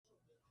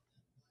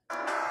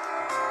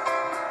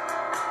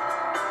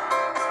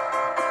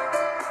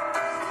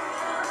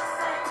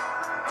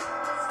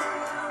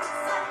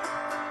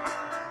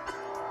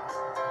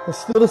It's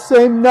still the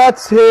same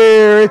nuts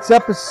here. It's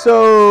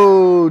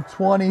episode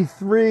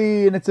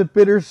 23, and it's a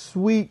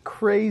bittersweet,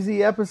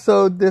 crazy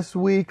episode this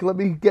week. Let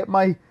me get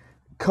my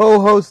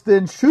co-host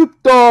in.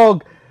 Shoop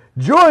Dog,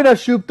 join us,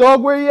 Shoop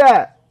Dog. Where you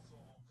at?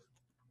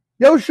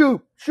 Yo,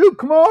 Shoop,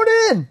 come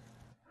on in.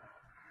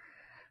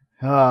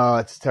 Oh,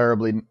 it's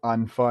terribly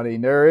unfunny.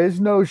 There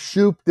is no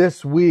Shoop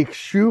this week.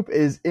 Shoop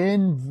is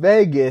in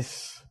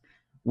Vegas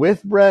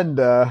with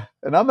Brenda,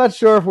 and I'm not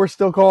sure if we're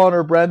still calling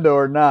her Brenda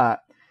or not.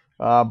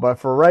 But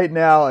for right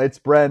now, it's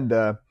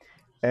Brenda,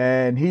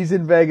 and he's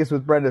in Vegas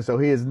with Brenda, so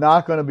he is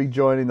not going to be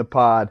joining the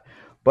pod.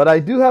 But I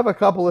do have a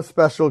couple of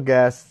special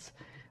guests.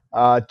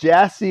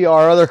 Jassy,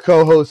 our other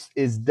co-host,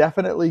 is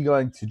definitely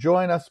going to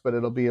join us, but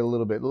it'll be a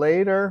little bit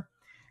later.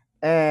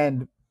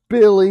 And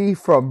Billy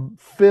from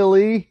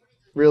Philly,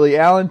 really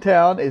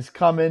Allentown, is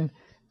coming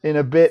in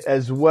a bit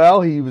as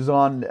well. He was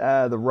on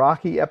the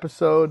Rocky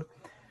episode.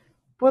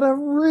 But a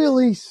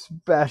really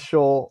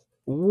special,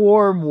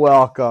 warm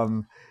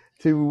welcome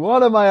to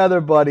one of my other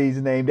buddies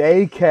named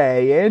AK,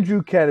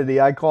 Andrew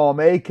Kennedy. I call him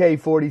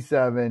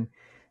AK-47.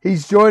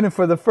 He's joining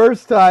for the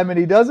first time, and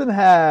he doesn't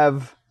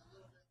have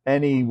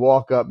any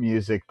walk-up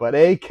music. But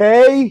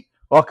AK,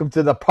 welcome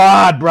to the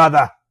pod,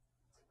 brother.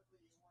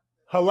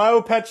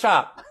 Hello, Pet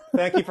Shop.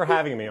 Thank you for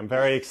having me. I'm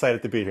very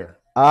excited to be here.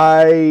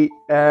 I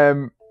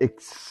am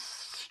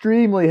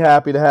extremely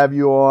happy to have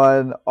you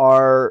on.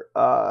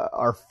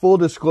 Our full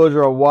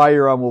disclosure on why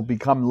you're on will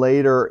become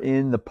later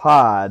in the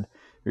pod.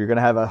 You're going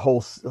to have a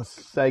whole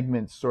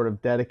segment sort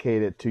of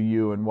dedicated to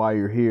you and why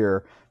you're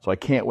here. So I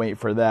can't wait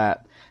for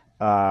that.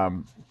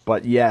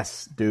 But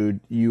yes,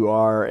 dude, you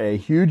are a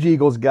huge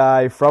Eagles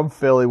guy from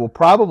Philly. Well,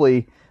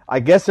 probably,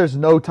 I guess there's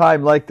no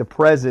time like the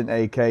present,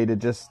 AK, to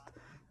just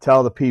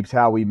tell the peeps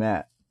how we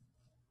met.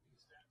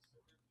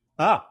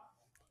 Ah.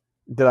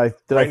 Did I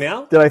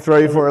now? Did I throw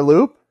you for a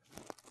loop?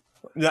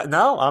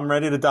 No, I'm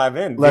ready to dive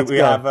in. Let's we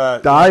go.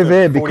 Have dive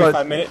in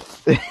 45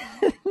 minutes.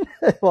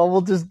 Well, we'll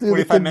just do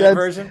the condensed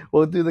version.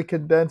 We'll do the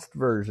condensed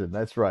version.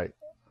 That's right.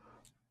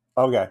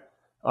 Okay.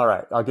 All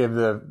right. I'll give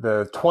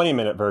the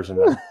 20-minute version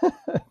then.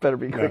 Better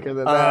be quicker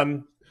than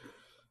that.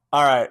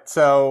 All right.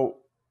 So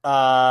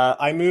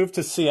I moved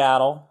to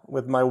Seattle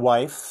with my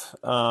wife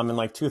in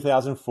like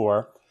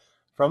 2004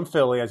 from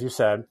Philly, as you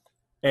said.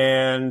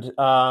 And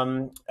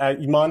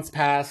months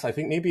passed. I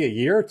think maybe a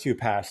year or two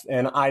passed.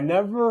 And I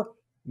never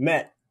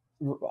met.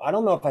 I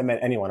don't know if I met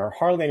anyone or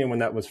hardly anyone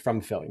that was from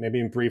Philly.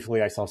 Maybe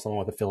briefly I saw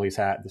someone with a Phillies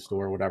hat at the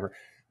store or whatever.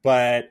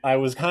 But I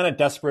was kind of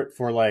desperate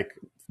for like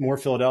more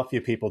Philadelphia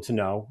people to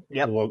know,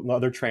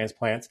 other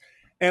transplants.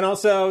 And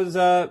also it was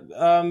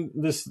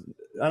this,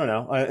 I don't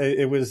know,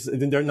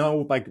 there are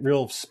no like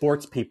real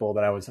sports people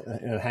that I was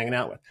hanging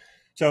out with.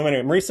 So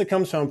anyway, Marisa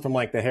comes home from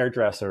like the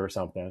hairdresser or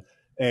something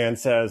and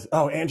says,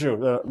 "Oh,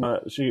 Andrew,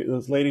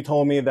 this lady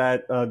told me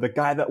that the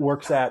guy that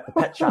works at the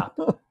pet shop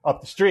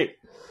up the street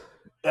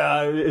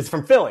is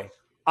from Philly."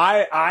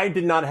 I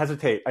did not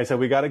hesitate. I said,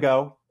 "We got to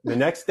go." The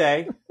next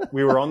day,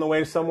 we were on the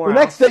way somewhere else.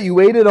 The next day, you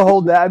waited a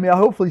whole day. I mean,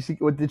 hopefully,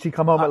 did she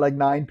come home at like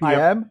 9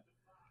 p.m.?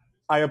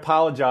 I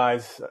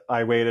apologize.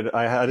 I waited.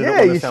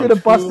 You should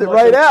have busted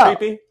right out.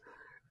 Creepy.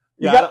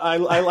 Yeah,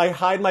 I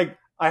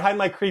hide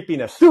my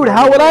creepiness. Dude,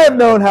 how would I have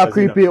known how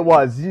creepy it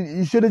was?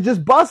 You should have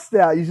just busted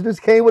out. You should have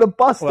just came with a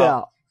bust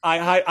out. I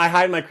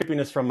hide my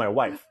creepiness from my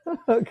wife.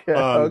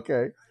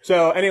 Okay.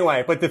 So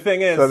anyway, but the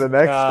thing is, so the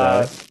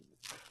next day.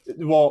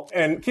 Well,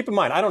 and keep in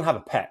mind, I don't have a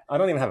pet. I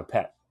don't even have a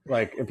pet.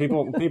 Like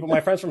people, my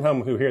friends from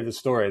home who hear this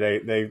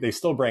story, they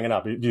still bring it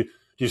up. Do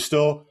you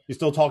still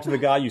talk to the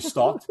guy you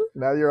stalked?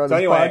 Now you're on the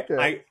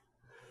podcast.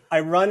 I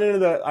run into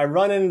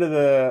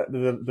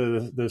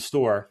the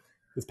store,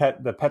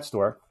 the pet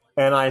store,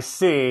 and I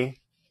see.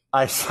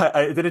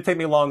 It didn't take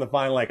me long to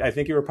find, like, I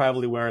think you were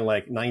probably wearing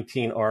like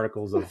 19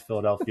 articles of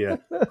Philadelphia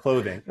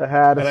clothing. I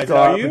had a and I said,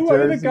 are you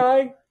the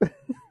guy?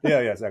 Yeah,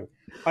 exactly.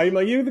 Are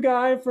you the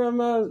guy from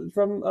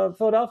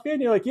Philadelphia?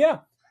 And you're like,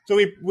 yeah. So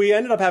we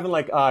ended up having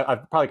like probably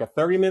like a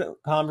 30-minute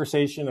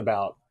conversation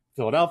about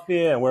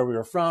Philadelphia and where we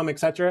were from,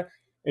 etc.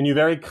 And you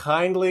very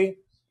kindly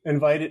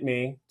invited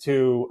me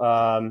to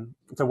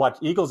watch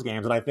Eagles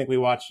games, and I think we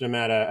watched them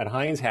at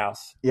Heinz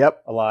House.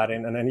 Yep, a lot,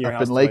 and then your up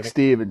house in Lake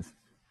Stevens.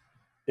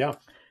 Yeah,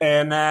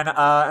 and then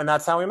and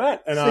that's how we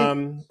met,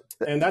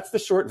 and that's the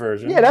short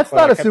version. Yeah, that's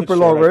not a super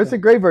long version. It's a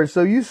great version.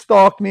 So you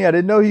stalked me. I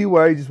didn't know who you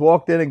were. You just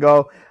walked in and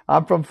go,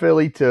 "I'm from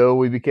Philly too."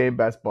 We became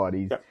best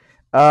buddies. Yeah.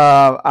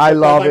 I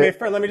love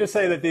it. Let me just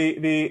say that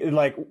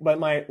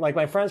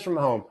my friends from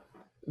home,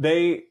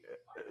 they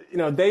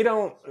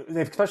don't,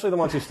 especially the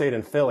ones who stayed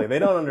in Philly, they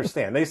don't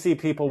understand. They see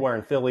people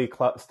wearing Philly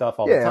stuff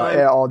all the time.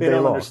 Yeah, all day they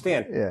don't long.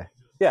 Understand. Yeah.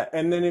 Yeah,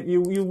 and then if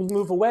you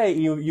move away,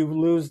 you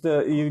lose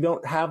you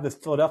don't have the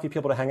Philadelphia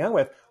people to hang out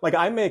with. Like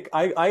I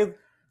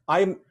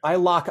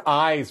lock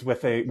eyes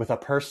with a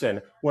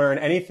person wearing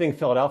anything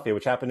Philadelphia,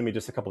 which happened to me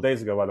just a couple of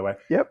days ago, by the way.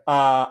 Yep.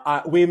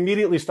 We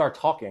immediately start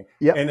talking.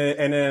 Yep.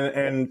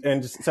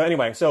 And just, so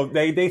anyway, so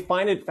they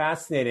find it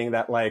fascinating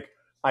that like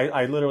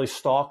I literally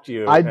stalked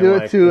you. I do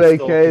it too,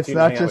 AK. It's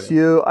not just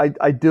you.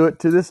 I do it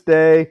to this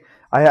day.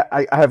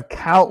 I have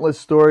countless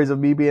stories of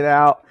me being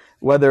out,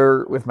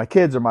 whether with my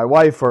kids or my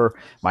wife or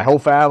my whole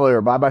family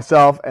or by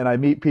myself, and I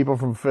meet people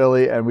from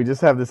Philly, and we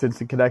just have this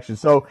instant connection.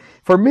 So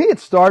for me, it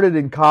started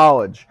in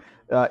college.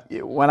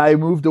 When I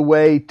moved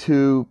away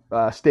to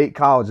State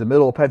College, the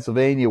middle of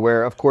Pennsylvania,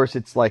 where of course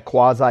it's like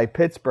quasi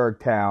Pittsburgh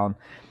town,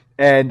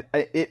 and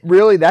it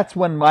really, that's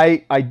when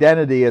my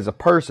identity as a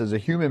person, as a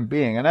human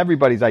being, and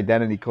everybody's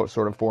identity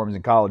sort of forms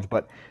in college,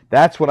 but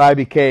that's when I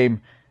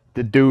became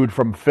the dude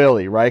from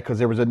Philly, right? Because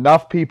there was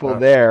enough people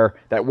there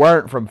that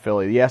weren't from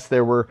Philly. Yes,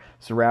 there were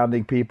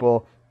surrounding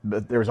people,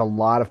 but there was a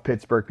lot of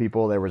Pittsburgh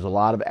people. There was a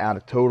lot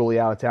of totally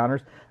out of towners,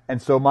 and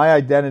so my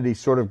identity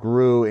sort of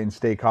grew in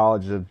State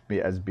College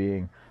as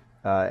being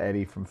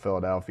Eddie from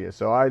Philadelphia.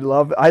 So I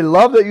love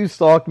that you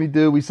stalked me,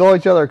 dude. We saw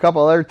each other a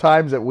couple other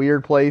times at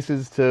weird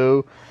places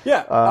too.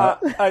 Yeah.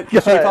 Should we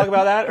talk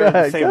about that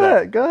or save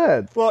that? Go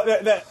ahead. Well,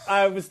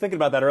 I was thinking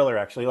about that earlier,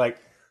 actually.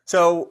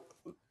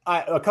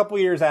 A couple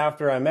years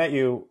after I met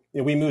you,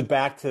 we moved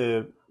back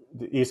to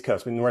the East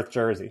Coast, in North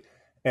Jersey,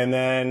 and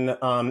then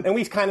and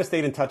we kind of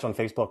stayed in touch on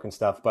Facebook and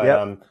stuff. But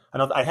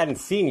I hadn't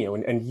seen you,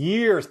 and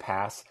years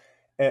pass,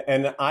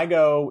 and the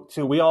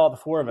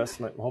four of us,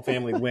 my whole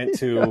family went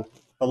to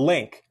a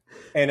link,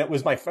 and I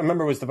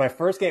remember it was my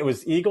first game. It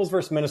was Eagles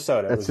versus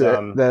Minnesota. That's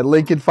it. The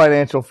Lincoln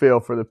Financial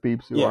Field for the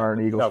peeps who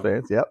aren't Eagles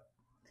fans. Yep.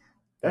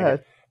 Go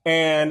ahead.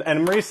 And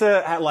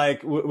Marisa had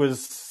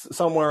was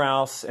somewhere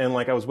else, and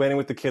I was waiting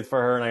with the kids for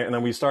her, and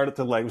then we started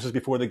to it was just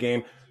before the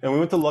game, and we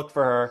went to look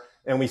for her,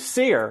 and we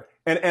see her,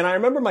 and I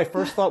remember my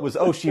first thought was,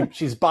 oh,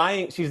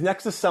 she's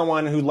next to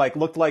someone who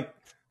looked like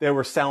they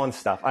were selling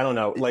stuff. I don't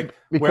know, because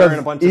wearing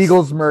a bunch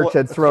Eagles of merch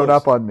had thrown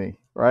up on me,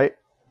 right?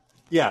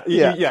 Yeah,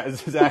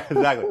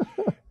 exactly.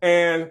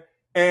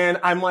 And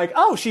I'm like,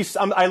 oh,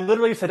 I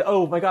literally said,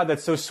 oh my God,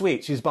 that's so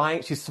sweet. She's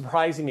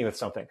surprising me with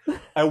something.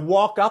 I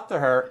walk up to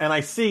her and I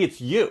see it's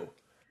you.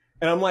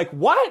 And I'm like,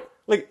 what?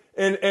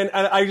 And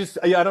I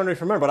don't even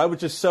remember, but I was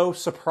just so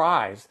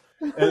surprised.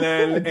 And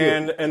then what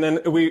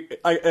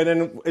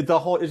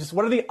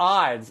are the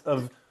odds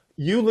of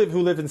you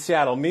who live in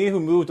Seattle, me who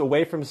moved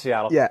away from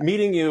Seattle,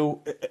 meeting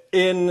you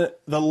in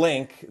the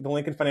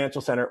Lincoln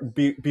Financial Center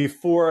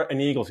before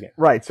an Eagles game.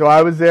 Right. So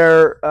I was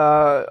there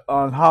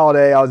on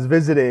holiday. I was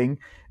visiting,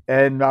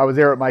 and I was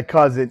there with my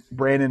cousin,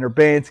 Brandon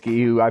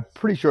Urbanski, who I'm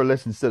pretty sure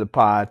listens to the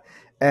pod.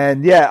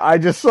 And, I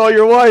just saw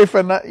your wife,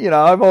 and,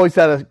 I've always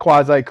had a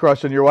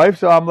quasi-crush on your wife.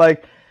 So I'm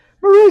like,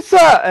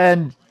 Marisa!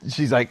 And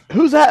she's like,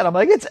 who's that? And I'm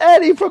like, it's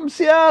Eddie from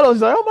Seattle.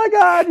 She's like, oh, my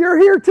God, you're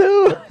here,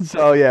 too.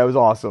 So, it was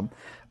awesome.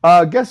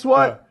 Guess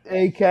what,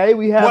 AK?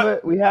 We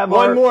have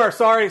one more.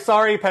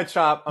 Sorry, Pet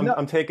Shop.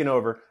 I'm taking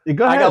over.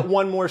 Go ahead. I got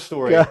one more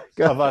story of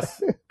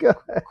us,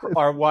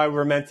 why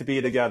we're meant to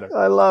be together.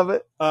 I love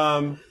it.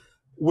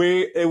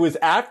 It was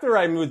after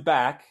I moved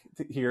back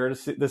here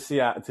to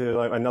Seattle.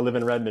 I live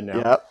in Redmond now.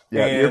 Yep.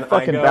 Yeah. You're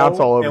fucking bounce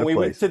all over the place. And we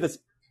went to this.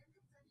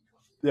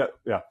 Yeah.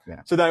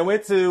 So then I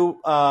went to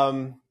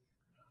I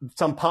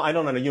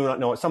don't know. You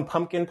don't know it. Some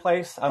pumpkin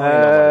place. I don't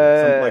even know what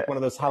it is. One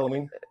of those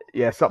Halloween.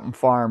 Yeah, something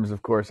farms.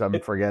 Of course, I'm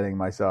forgetting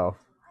myself.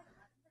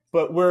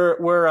 But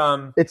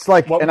we're it's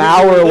like an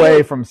hour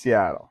away from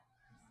Seattle.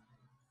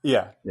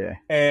 Yeah. Yeah.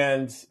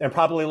 And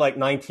probably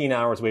 19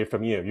 hours away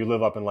from you. You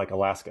live up in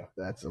Alaska.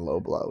 That's a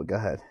low blow. Go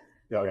ahead.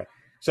 Yeah. Okay.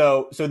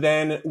 So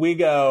then we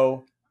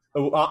go.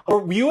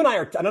 You and I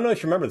are. I don't know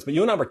if you remember this, but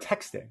you and I were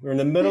texting. We were in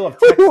the middle of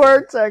texting. We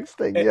were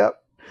texting. Yep.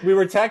 We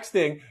were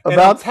texting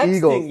about and I'm texting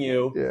Eagles.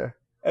 You. Yeah.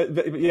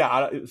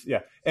 Yeah.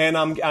 And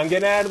I'm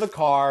getting out of the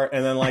car,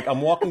 and then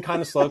I'm walking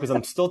kind of slow because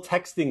I'm still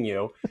texting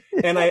you,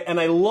 and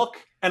I look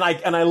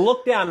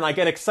down and I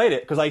get excited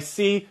because I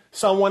see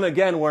someone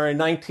again wearing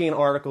 19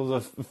 articles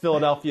of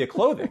Philadelphia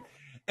clothing,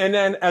 and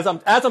then as I'm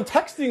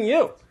texting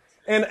you,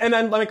 and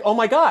I'm like, oh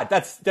my God,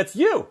 that's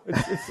you,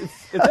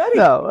 it's Eddie.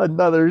 No,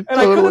 another. And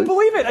totally. I couldn't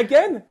believe it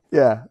again.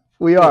 Yeah,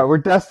 we are. We're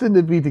destined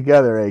to be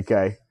together,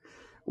 AK.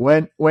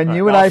 When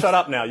you and I shut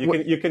up now.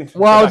 You can.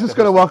 Well, I was just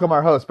going to welcome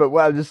our host, but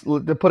just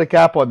to put a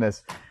cap on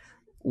this,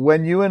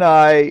 when you and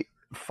I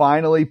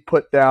finally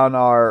put down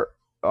our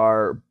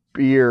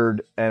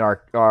beard and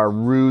our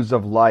ruse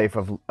of life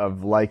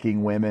of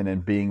liking women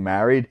and being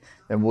married,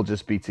 then we'll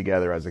just be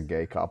together as a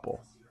gay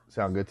couple.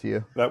 Sound good to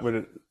you? That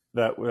would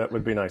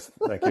be nice.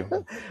 Thank you.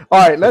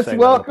 All right, let's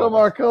welcome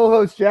our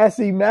co-host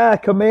Jassy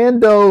Mack.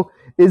 Commando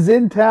is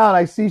in town.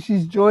 I see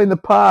she's joined the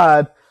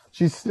pod.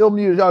 She's still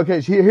muted.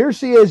 Okay, here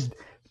she is.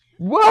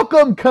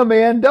 Welcome,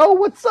 Commando.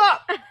 What's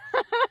up?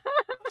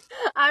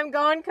 I'm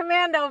going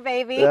Commando,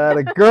 baby. That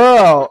a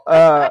girl.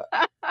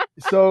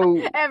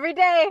 So every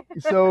day.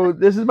 So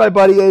this is my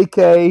buddy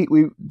AK.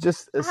 We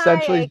just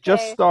essentially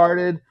just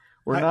started.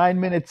 We're 9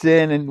 minutes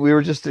in, and we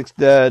were just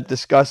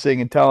discussing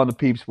and telling the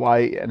peeps why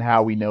and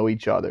how we know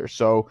each other.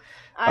 So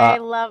I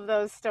love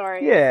those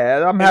stories.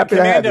 Yeah, I'm happy.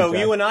 Commando,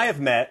 you and I have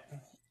met.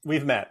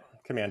 We've met,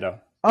 Commando.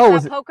 Oh,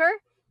 was it poker?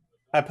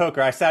 At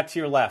poker, I sat to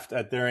your left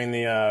during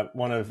the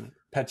one of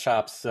Pet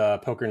Shop's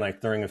poker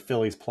night during the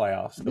Phillies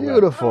playoffs.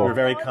 Beautiful. You were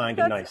very kind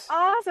and nice.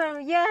 Awesome.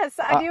 Yes,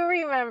 I do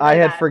remember I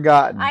had that.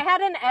 forgotten. I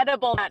had an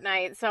edible that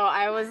night, so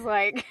I was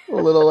like a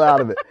little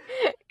out of it.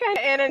 kind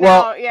of in and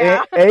out.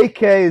 Yeah.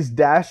 AK is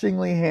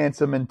dashingly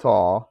handsome and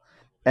tall,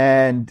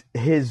 and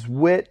his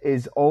wit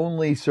is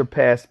only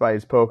surpassed by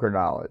his poker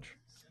knowledge.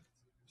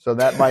 So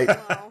that might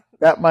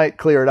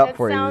clear it up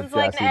for you. Sounds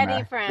like an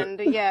Eddie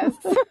friend. Yes.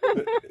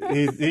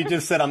 he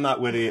just said I'm not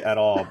witty at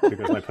all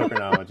because my poker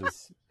knowledge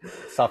has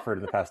suffered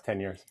in the past 10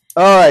 years.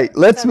 All right,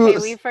 let's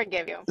move. We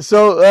forgive you.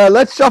 So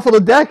let's shuffle the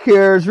deck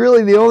here. Is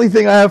really the only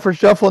thing I have for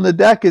shuffling the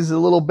deck is a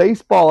little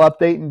baseball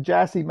update. And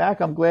Jassy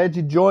Mack, I'm glad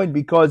you joined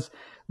because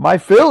my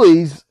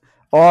Phillies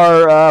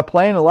are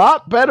playing a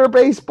lot better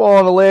baseball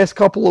in the last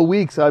couple of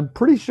weeks. I'm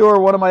pretty sure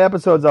one of my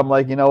episodes I'm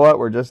like, you know what,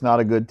 we're just not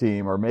a good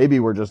team, or maybe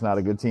we're just not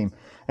a good team.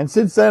 And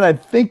since then, I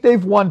think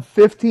they've won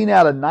 15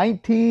 out of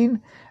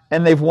 19,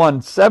 and they've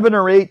won 7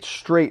 or 8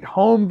 straight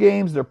home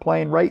games. They're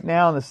playing right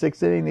now in the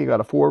 6th inning. They got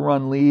a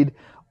 4-run lead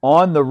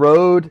on the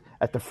road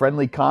at the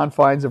friendly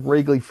confines of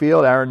Wrigley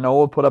Field. Aaron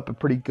Nola put up a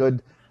pretty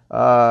good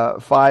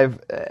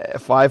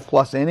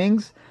 5+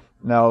 innings.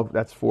 No,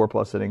 that's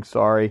 4+ innings,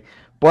 sorry.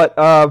 But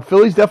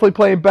Philly's definitely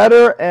playing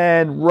better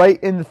and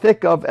right in the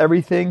thick of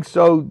everything.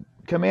 So,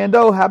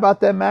 Commando, how about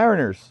them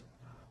Mariners?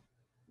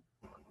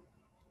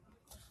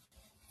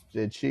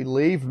 Did she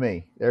leave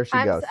me? There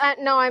she goes.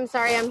 No, I'm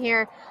sorry. I'm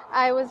here.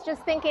 I was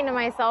just thinking to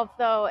myself,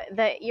 though,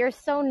 that you're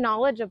so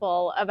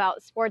knowledgeable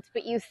about sports,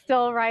 but you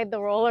still ride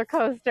the roller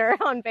coaster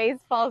on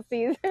baseball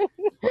season.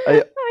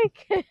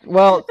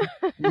 Well,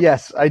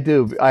 yes, I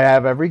do. I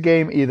have every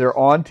game either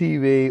on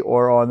TV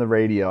or on the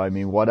radio. I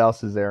mean, what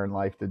else is there in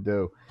life to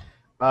do?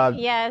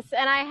 Yes,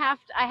 and I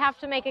have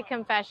to make a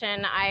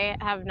confession. I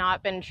have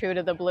not been true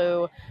to the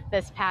blue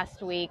this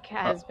past week.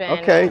 Has been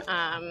okay.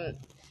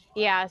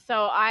 Yeah,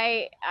 so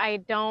I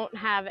don't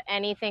have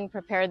anything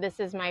prepared. This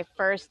is my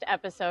first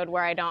episode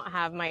where I don't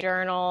have my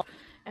journal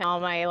and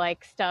all my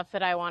stuff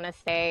that I want to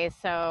say.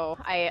 So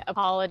I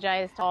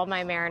apologize to all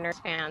my Mariners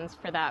fans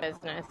for that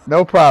business.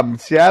 No problem.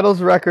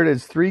 Seattle's record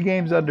is 3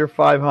 games under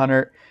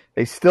 500.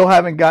 They still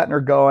haven't gotten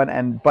her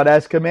going, but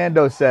as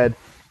Commando said,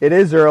 it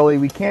is early.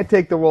 We can't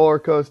take the roller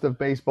coaster of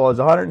baseball. It's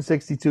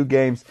 162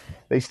 games.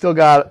 They still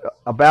got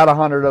about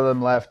 100 of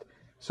them left,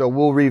 so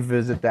we'll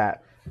revisit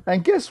that.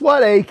 And guess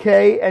what, AK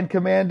and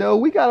Commando?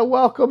 We got to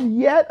welcome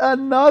yet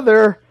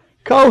another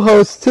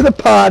co-host to the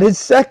pod, his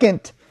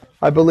second,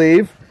 I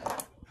believe,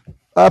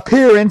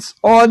 appearance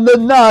on the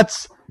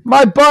Nuts.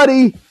 My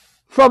buddy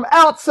from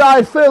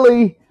outside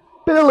Philly,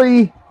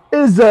 Billy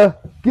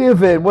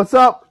Given. What's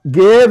up,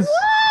 Gibbs?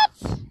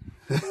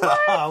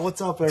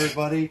 What's up,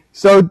 everybody?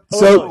 So,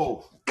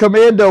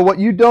 Commando, what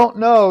you don't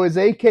know is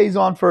AK's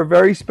on for a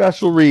very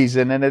special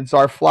reason, and it's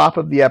our flop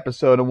of the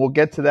episode, and we'll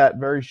get to that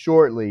very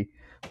shortly.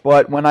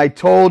 But when I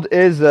told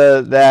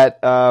Izza that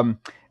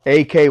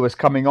AK was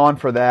coming on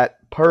for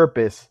that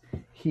purpose,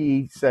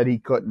 he said he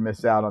couldn't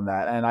miss out on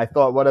that. And I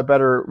thought, what a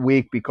better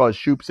week because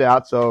Shoop's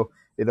out, so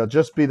it'll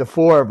just be the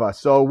 4 of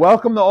us. So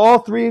welcome to all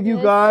 3 of you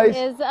guys.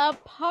 This is a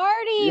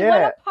party.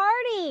 Yeah. What a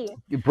party.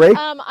 You break.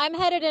 I'm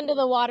headed into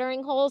the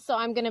watering hole, so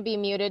I'm going to be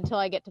muted till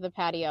I get to the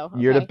patio. Okay?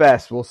 You're the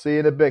best. We'll see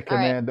you in a bit,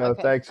 Commando. Right.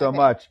 Okay. Thanks so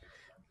much.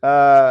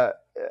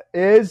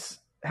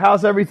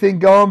 How's everything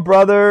going,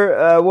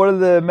 brother? What are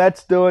the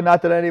Mets doing?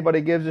 Not that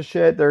anybody gives a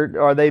shit.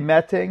 Are they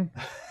Metting?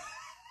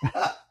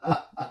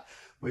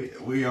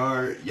 we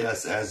are,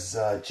 yes, as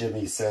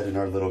Jimmy said in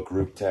our little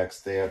group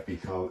text, they have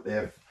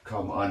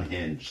become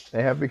unhinged.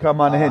 They have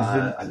become unhinged.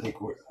 I think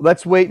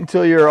let's wait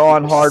until you're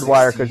on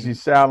Hardwire because you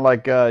sound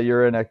like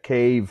you're in a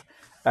cave,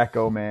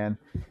 Echo Man.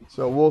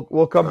 So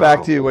we'll come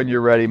back to you when you're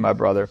ready, my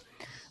brother.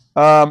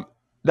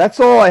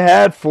 That's all I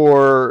had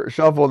for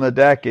shuffling the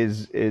deck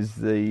is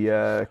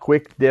the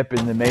quick dip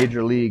in the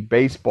Major League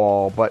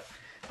Baseball. But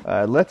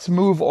let's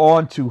move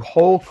on to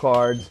hole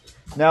cards.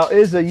 Now,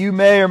 Izza, you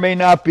may or may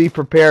not be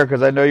prepared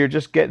because I know you're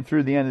just getting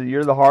through the end.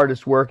 You're the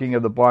hardest working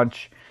of the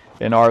bunch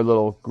in our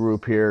little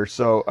group here.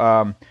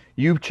 So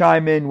you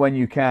chime in when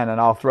you can, and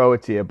I'll throw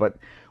it to you. But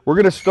we're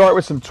going to start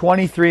with some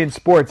 23 in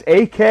sports.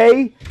 AK,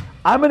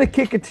 I'm going to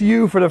kick it to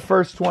you for the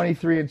first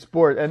 23 in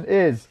sport. And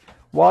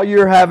while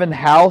you're having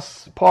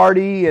house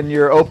party and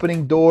you're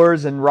opening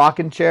doors and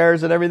rocking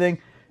chairs and everything,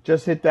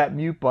 just hit that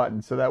mute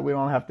button so that we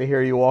don't have to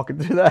hear you walking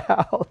through the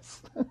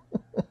house.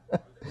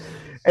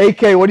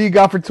 AK, what do you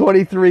got for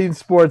 23 in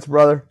sports,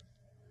 brother?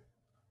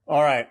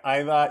 All right,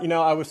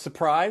 I was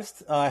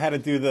surprised. I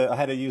had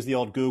to use the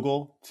old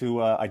Google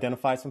to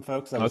identify some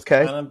folks. I was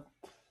kind of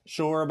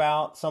sure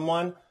about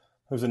someone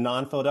who's a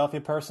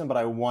non-Philadelphia person, but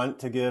I want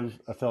to give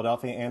a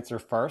Philadelphia answer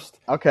first.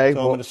 Okay, so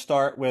I'm going to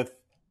start with.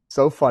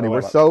 So funny.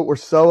 We're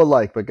so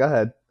alike, but go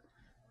ahead.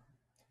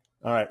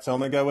 All right. So I'm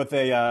going to go with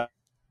a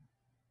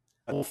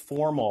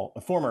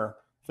former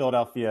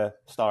Philadelphia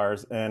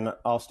Stars, and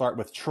I'll start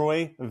with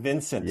Troy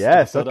Vincent.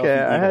 Yes. Okay.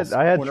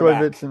 I had Troy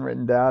Vincent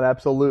written down.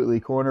 Absolutely.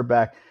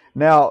 Cornerback.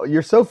 Now,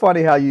 you're so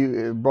funny how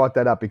you brought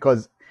that up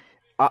because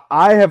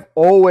I have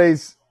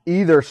always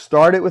either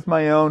started with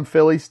my own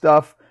Philly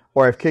stuff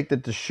or I've kicked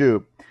it to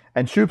Shoop.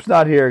 and Shoop's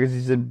not here because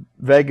he's in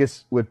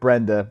Vegas with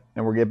Brenda,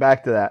 and we'll get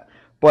back to that.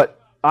 But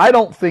I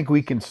don't think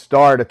we can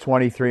start a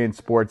 23 in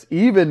sports,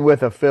 even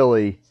with a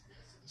Philly.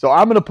 So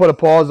I'm going to put a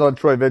pause on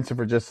Troy Vincent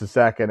for just a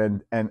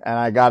second, and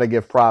I got to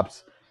give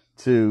props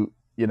to,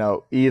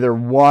 either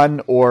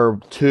one or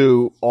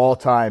two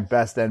all-time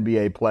best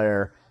NBA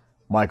player,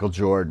 Michael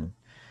Jordan.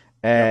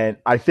 And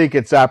I think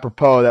it's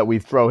apropos that we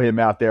throw him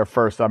out there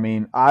first. I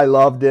mean, I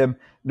loved him.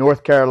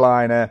 North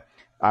Carolina.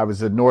 I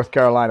was a North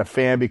Carolina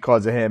fan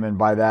because of him, and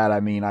by that I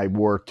mean I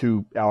wore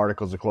 2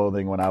 articles of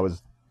clothing when I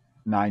was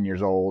 9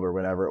 years old or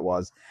whatever it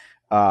was.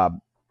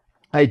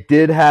 I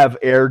did have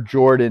Air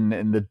Jordan,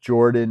 and the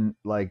Jordan,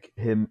 like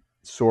him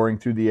soaring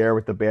through the air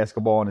with the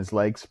basketball and his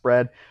legs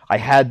spread. I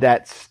had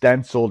that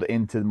stenciled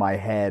into my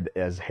head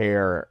as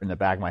hair in the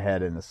back of my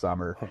head in the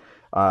summer.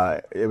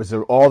 It was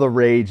all the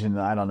rage in,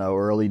 I don't know,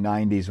 early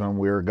 90s when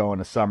we were going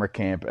to summer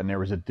camp, and there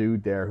was a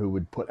dude there who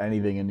would put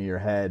anything into your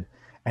head,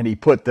 and he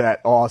put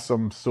that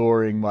awesome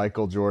soaring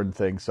Michael Jordan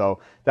thing. So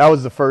that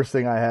was the first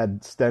thing I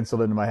had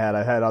stenciled into my head.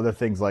 I had other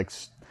things like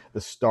the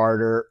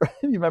starter.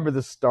 You remember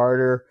the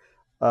starter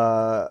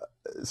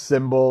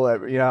symbol?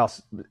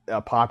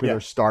 Popular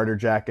starter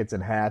jackets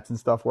and hats and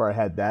stuff, where I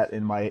had that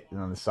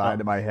on the side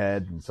of my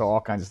head, and so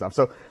all kinds of stuff.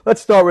 So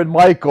let's start with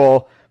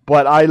Michael.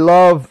 But I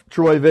love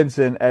Troy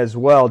Vincent as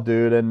well,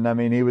 dude. And, I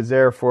mean, he was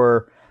there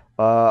for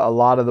a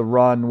lot of the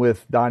run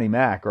with Donnie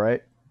Mack,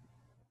 right?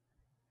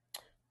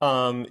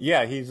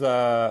 He's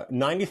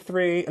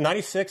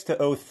 96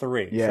 to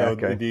 03. Yeah, so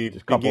okay.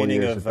 The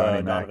beginning of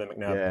Donovan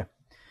McNabb. Yeah.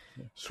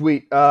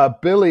 Sweet.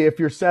 Billy, if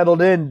you're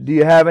settled in, do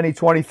you have any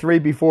 23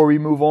 before we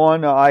move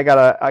on? I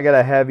got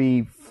a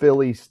heavy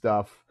Philly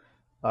stuff.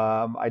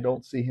 I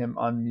don't see him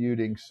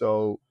unmuting,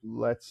 so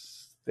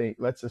let's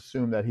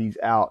assume that he's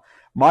out.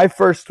 My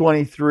first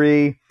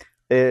 23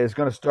 is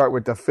going to start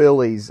with the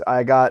Phillies.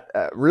 I got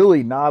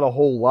really not a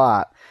whole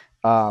lot.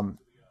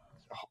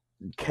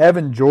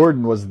 Kevin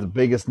Jordan was the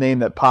biggest name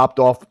that popped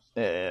off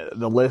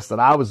the list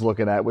that I was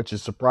looking at, which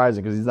is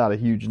surprising because he's not a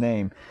huge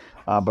name.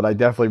 But I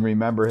definitely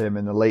remember him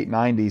in the late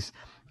 90s.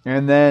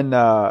 And then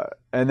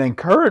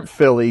current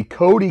Philly,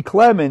 Cody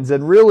Clemens,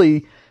 and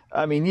really,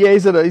 I mean, yeah,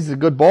 he's a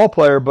good ball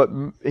player, but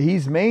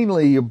he's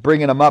mainly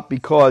bringing him up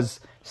because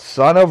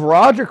son of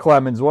Roger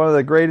Clemens, one of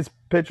the greatest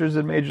pitchers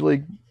in Major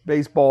League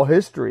Baseball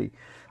history.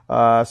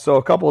 So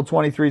a couple of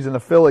 23s in the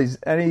Phillies.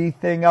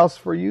 Anything else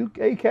for you,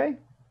 AK?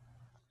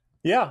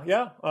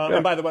 Yeah.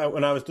 And by the way,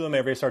 when I was doing my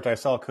research, I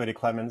saw Cody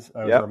Clemens.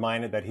 I was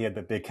reminded that he had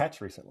the big catch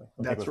recently.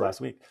 I think it was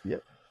last week.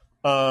 Yep.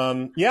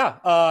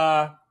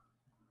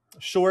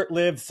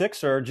 Short-lived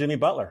Sixer, Jimmy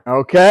Butler.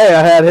 Okay,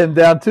 I had him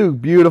down too.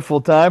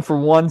 Beautiful time for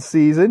one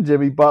season.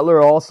 Jimmy Butler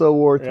also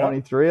wore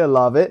 23. I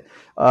love it.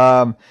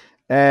 And,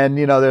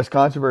 there's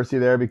controversy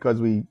there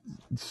because we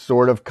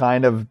sort of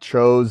kind of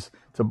chose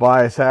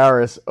Tobias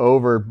Harris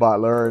over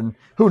Butler. And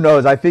who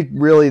knows? I think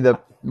really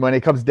when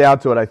it comes down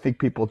to it, I think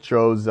people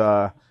chose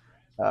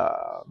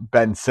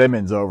Ben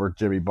Simmons over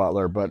Jimmy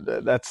Butler.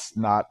 But that's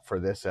not for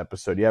this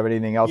episode. Do you have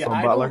anything else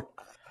on Butler?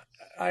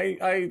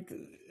 I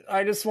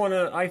just want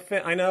to.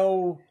 I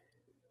know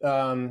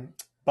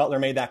Butler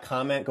made that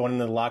comment going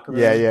into the locker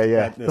room.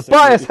 Yeah.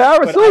 Tobias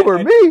Harris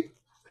over me.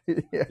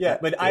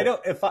 But I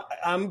don't.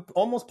 I'm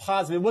almost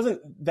positive it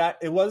wasn't that.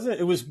 It wasn't.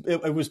 It was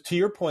to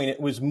your point. It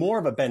was more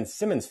of a Ben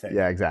Simmons thing.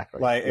 Yeah,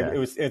 exactly. It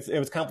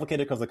was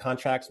complicated because of the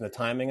contracts and the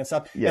timing and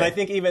stuff. Yeah. And I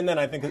think even then,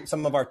 I think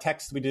some of our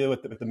texts we do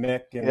with the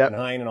Mick and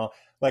Hein and all,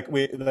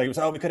 we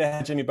could have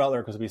had Jimmy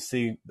Butler because we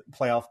see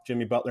playoff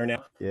Jimmy Butler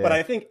now. Yeah. But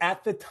I think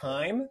at the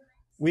time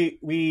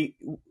we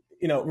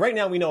right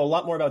now we know a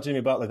lot more about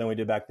Jimmy Butler than we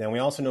did back then. We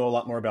also know a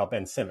lot more about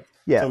Ben Simmons.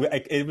 Yeah. So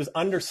it was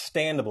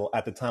understandable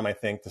at the time, I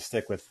think, to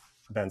stick with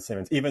Ben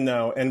Simmons, even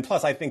though, and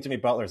plus I think Jimmy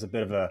Butler is a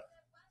bit of a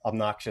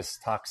obnoxious,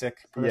 toxic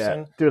person.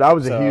 Yeah, dude, I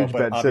was a huge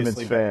Ben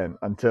Simmons fan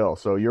until.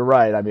 So you're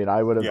right. I mean,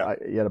 I would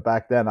have,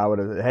 back then I would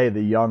have, hey,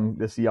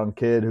 this young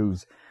kid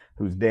who's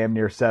damn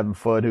near 7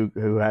 foot,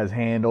 who has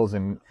handles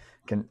and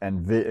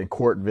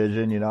court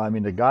vision. I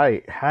mean, the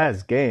guy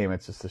has game.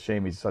 It's just a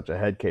shame he's such a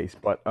head case.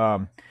 But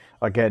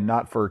again,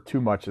 not for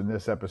too much in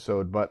this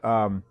episode. But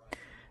I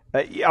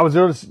was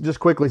going to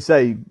just quickly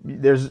say,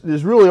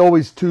 there's really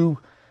always two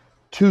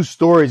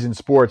stories in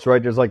sports,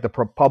 right? There's like the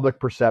public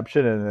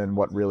perception and then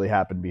what really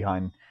happened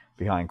behind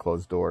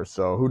closed doors.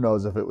 So who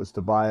knows if it was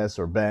Tobias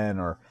or Ben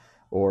or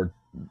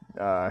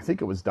I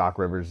think it was Doc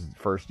Rivers'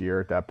 first year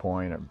at that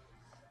point.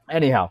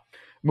 Anyhow,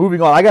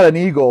 moving on. I got an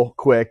Eagle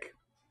quick,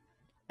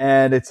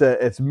 and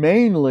it's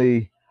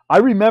mainly, I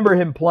remember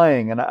him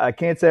playing, and I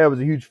can't say I was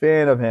a huge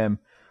fan of him,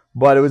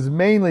 but it was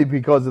mainly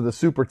because of the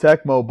Super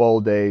Tecmo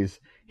Bowl days.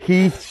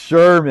 Heath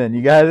Sherman,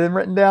 you got him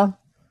written down?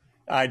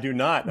 I do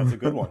not. That's a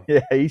good one.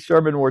 Yeah, Heath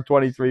Sherman wore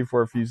 23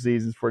 for a few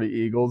seasons for the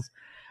Eagles.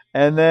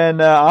 And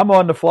then I'm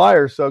on the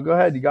Flyers, so go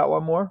ahead. You got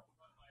one more?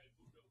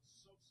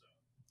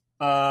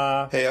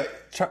 Hey,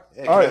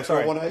 all right,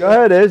 sorry. Go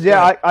ahead, Iz.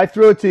 Yeah, I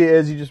threw it to you,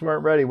 Iz. You just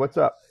weren't ready. What's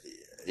up?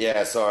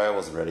 Yeah, sorry, I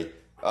wasn't ready.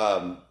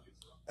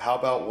 how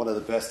about one of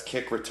the best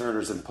kick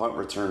returners and punt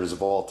returners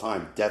of all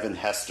time, Devin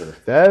Hester?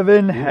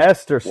 Devin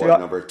Hester. Wore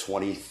number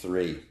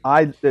 23.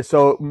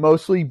 So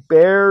mostly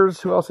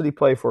Bears. Who else did he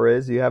play for?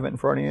 Do you have it in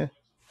front of you?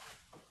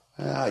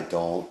 I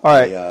don't. All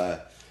right.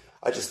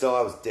 I just know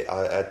I was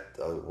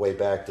way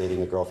back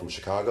dating a girl from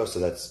Chicago, so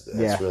that's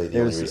really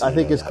the only reason. I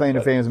think his claim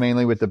to fame is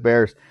mainly with the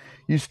Bears.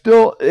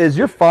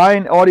 You're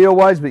fine audio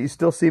wise, but you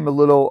still seem a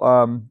little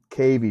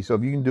cavey. So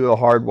if you can do a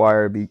hard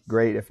wire, it'd be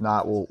great. If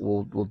not,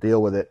 we'll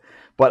deal with it.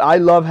 But I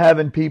love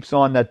having peeps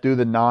on that do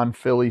the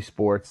non-Philly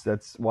sports.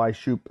 That's why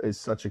Shoop is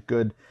such a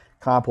good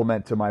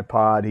compliment to my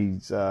pod.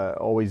 He's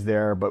always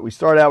there. But we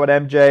start out with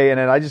MJ, and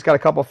then I just got a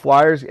couple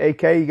flyers.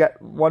 AK, you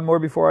got one more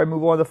before I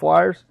move on to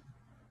Flyers?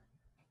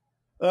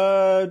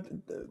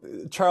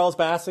 Charles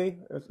Bassey.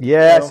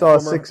 Yeah, I saw a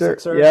Sixer.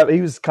 Yeah,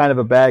 he was kind of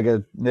a bag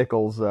of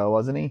nickels,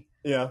 wasn't he?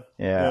 Yeah.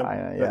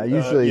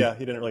 Usually,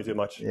 he didn't really do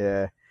much.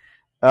 Yeah.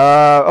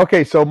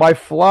 Okay, so my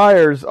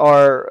Flyers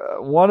are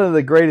one of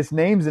the greatest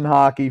names in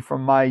hockey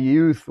from my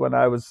youth when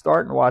I was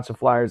starting to watch the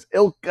Flyers.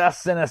 Ilkka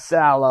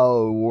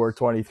Sinisalo wore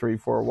 23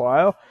 for a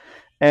while.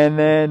 And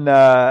then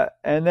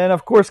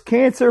of course,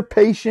 cancer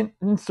patient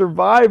and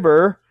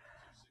survivor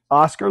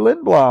Oscar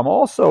Lindblom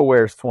also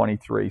wears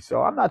 23.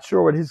 So I'm not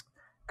sure what his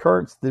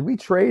current. Did we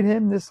trade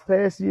him this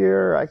past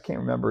year? I can't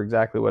remember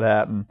exactly what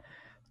happened.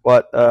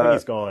 But I think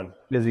he's gone.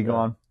 Is he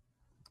gone?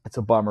 It's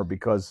a bummer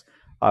because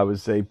I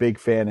was a big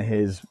fan of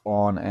his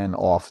on and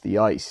off the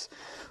ice.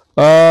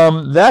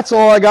 That's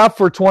all I got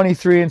for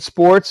 23 in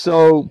sports.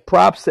 So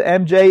props to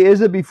MJ.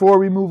 Is it before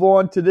we move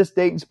on to this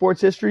date in sports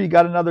history? You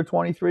got another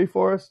 23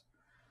 for us?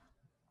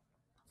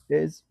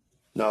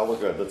 No, we're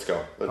good. Let's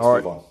go. Let's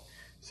move on.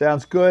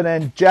 Sounds good.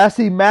 And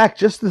Jassy Mack,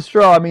 just the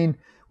straw. I mean,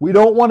 we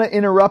don't want to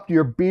interrupt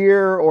your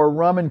beer or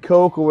rum and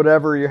Coke or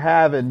whatever you're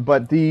having,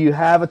 but do you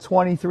have a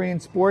 23 in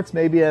sports?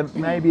 Maybe a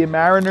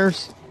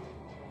Mariners?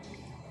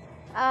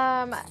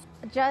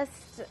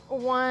 Just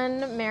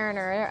one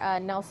Mariner,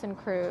 Nelson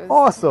Cruz.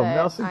 Awesome,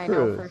 Nelson Cruz. I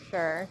know for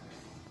sure.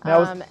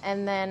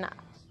 And then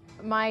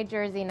my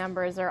jersey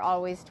numbers are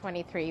always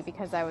 23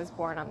 because I was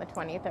born on the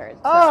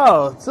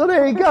 23rd. So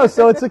there you go.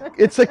 So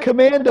it's a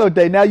commando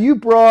day. Now you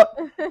brought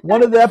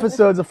one of the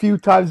episodes a few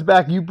times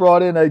back. You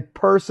brought in a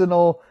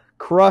personal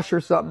crush or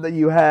something that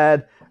you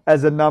had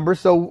as a number.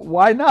 So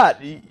why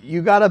not?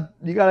 You gotta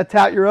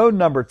tout your own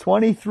number.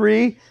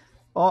 23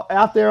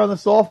 out there on the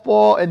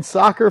softball and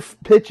soccer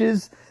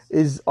pitches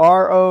is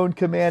our own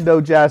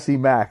commando Jassy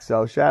Mack.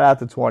 So shout out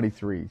to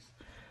 23s.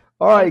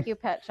 All right. Thank you,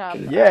 Pet Shop.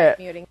 Yeah.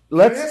 Can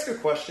I ask a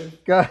question?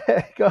 Go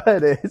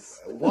ahead,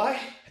 Ace. Why,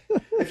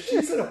 if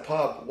she's in a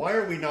pub, why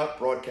are we not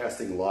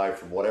broadcasting live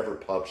from whatever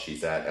pub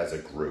she's at as a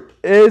group?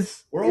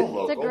 We're all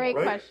local, it's a great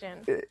right?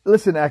 question.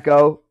 Listen,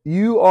 Echo,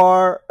 you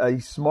are a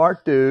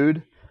smart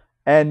dude,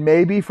 and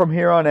maybe from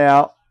here on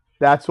out,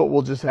 that's what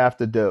we'll just have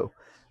to do.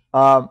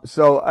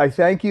 So I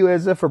thank you,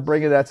 Izza, for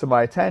bringing that to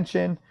my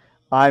attention.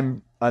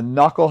 I'm a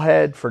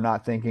knucklehead for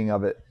not thinking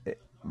of it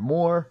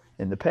more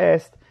in the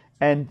past,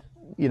 and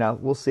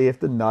we'll see if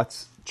the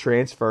nuts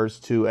transfers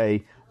to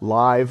a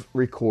live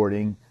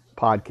recording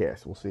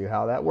podcast. We'll see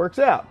how that works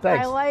out.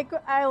 Thanks.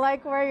 I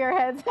like where your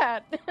head's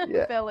at,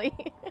 yeah. Billy.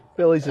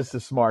 Billy's just a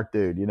smart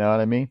dude, you know what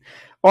I mean?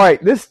 All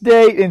right, this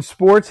date in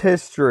sports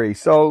history.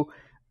 So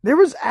there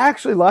was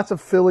actually lots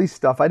of Philly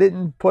stuff. I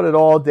didn't put it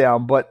all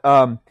down, but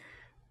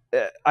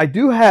I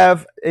do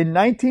have, in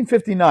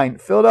 1959,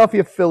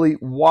 Philadelphia Philly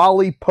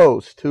Wally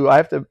Post, who I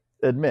have to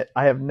admit,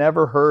 I have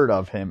never heard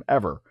of him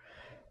ever.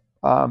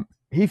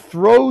 He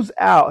throws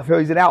out,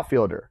 he's an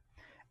outfielder,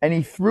 and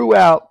he threw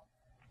out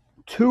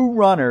 2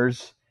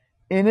 runners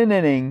in an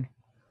inning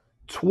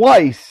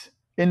twice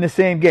in the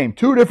same game,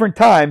 2 different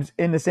times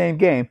in the same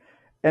game.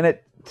 And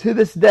it, to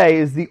this day,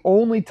 is the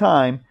only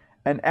time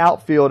an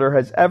outfielder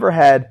has ever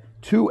had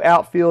 2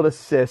 outfield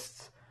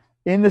assists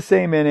in the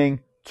same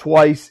inning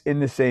twice in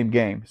the same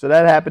game. So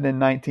that happened in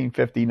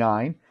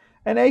 1959.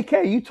 And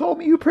AK, you told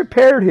me you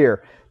prepared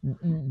here.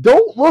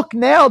 Don't look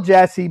now,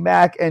 Jassy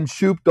Mack and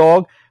Shoop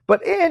Dog.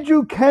 But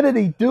Andrew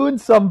Kennedy doing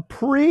some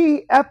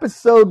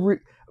pre-episode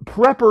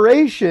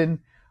preparation.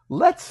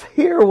 Let's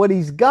hear what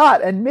he's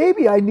got. And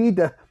maybe I need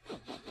to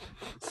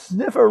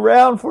sniff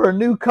around for a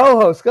new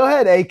co-host. Go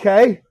ahead,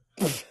 AK.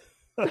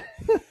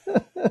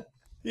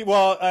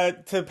 Well,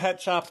 to Pet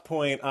Shop's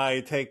point,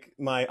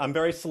 I'm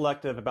very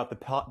selective about the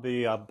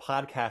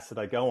podcasts that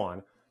I go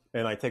on,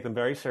 and I take them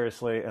very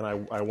seriously, and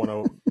I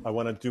want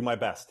to do my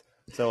best.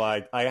 So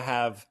I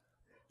have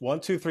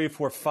 1, 2, 3,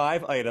 4,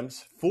 5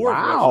 items. 4 of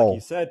which, like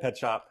you said, Pet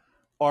Shop,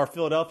 are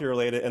Philadelphia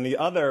related, and the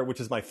other, which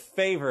is my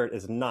favorite,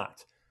 is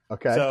not.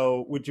 Okay.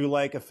 So would you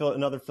like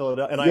another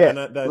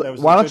Philadelphia?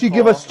 Why don't you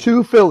give us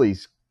 2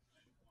 Phillies?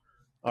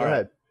 Go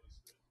ahead.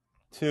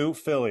 2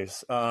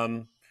 Phillies.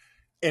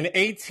 In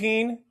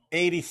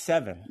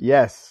 1887,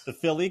 yes, the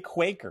Philly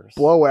Quakers,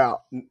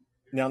 blowout,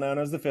 now known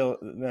as the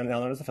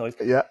Phillies,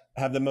 yeah,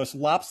 have the most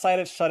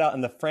lopsided shutout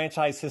in the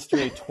franchise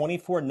history,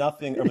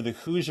 24-0 over the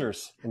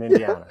Hoosiers in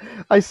Indiana.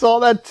 Yeah, I saw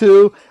that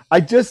too. So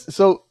I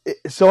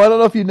don't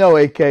know if you know,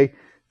 AK,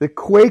 the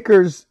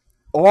Quakers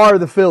are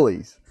the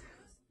Phillies.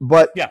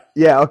 But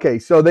yeah, okay.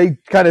 So they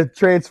kind of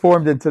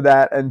transformed into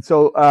that, and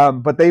so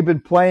but they've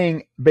been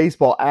playing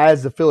baseball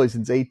as the Phillies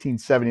since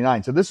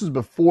 1879. So this was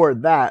before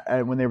that,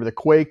 and when they were the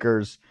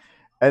Quakers,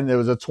 and there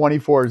was a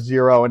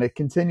 24-0, and it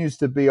continues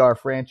to be our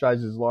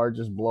franchise's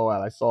largest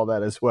blowout. I saw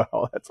that as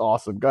well. That's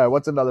awesome. Go ahead.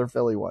 What's another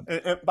Philly one?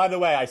 And by the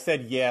way, I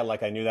said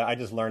like I knew that. I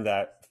just learned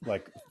that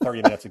like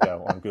 30 minutes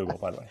ago on Google,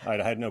 by the way.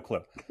 I had no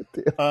clue.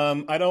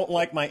 I don't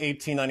like my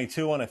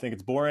 1892 one. I think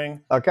it's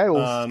boring. Okay,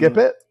 we'll skip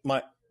it.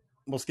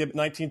 We'll skip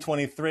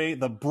 1923.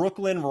 The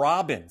Brooklyn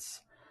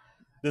Robins.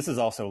 This is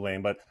also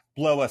lame, but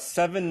blow a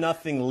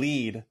 7-0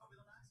 lead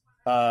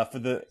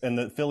and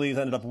the Phillies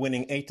ended up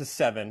winning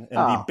 8-7 in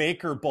the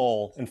Baker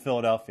Bowl in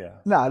Philadelphia.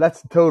 No,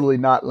 that's totally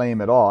not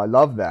lame at all. I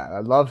love that.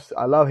 I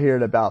love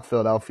hearing about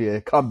Philadelphia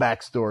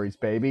comeback stories,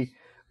 baby.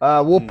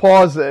 We'll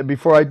pause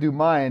before I do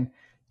mine.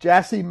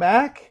 Jassy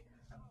Mack,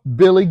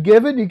 Billy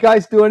Given, you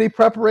guys do any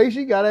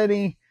preparation? Got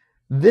any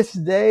this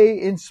day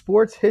in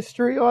sports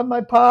history on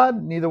my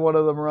pod? Neither one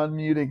of them are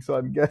unmuting, so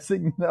I'm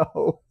guessing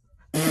no.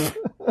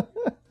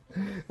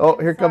 Oh,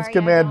 here comes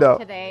Commando.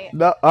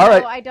 No, all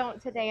right. No, I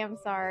don't today. I'm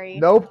sorry.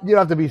 Nope. You don't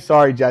have to be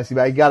sorry, Jesse,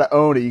 but you got to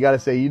own it. You got to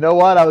say, you know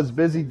what? I was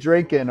busy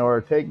drinking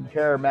or taking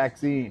care of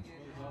Maxine.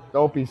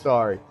 Don't be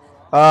sorry.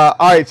 All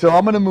right, so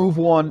I'm going to move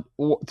on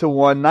to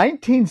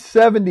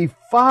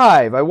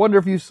 1975. I wonder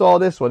if you saw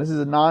this one. This is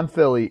a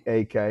non-Philly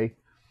AK.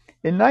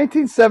 In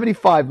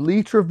 1975,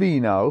 Lee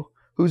Trevino,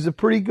 who's a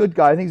pretty good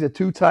guy, I think he's a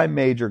 2-time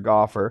major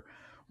golfer,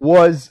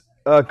 was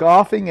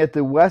golfing at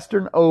the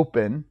Western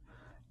Open.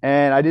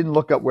 And I didn't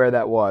look up where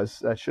that was.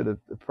 That should have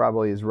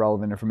probably is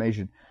relevant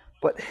information.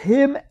 But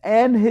him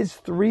and his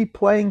 3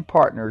 playing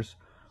partners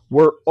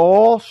were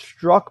all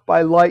struck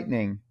by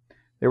lightning.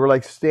 They were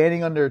like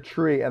standing under a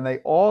tree, and they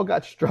all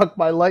got struck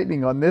by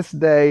lightning on this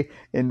day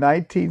in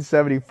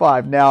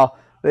 1975. Now,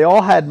 they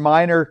all had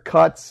minor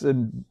cuts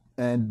and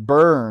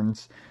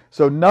burns,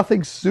 so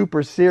nothing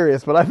super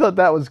serious. But I thought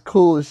that was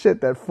cool as shit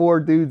that 4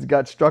 dudes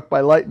got struck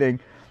by lightning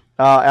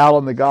out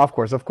on the golf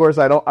course. Of course,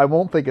 I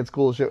won't think it's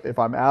cool if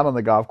I'm out on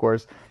the golf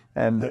course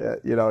and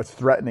it's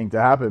threatening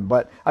to happen.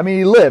 But I mean,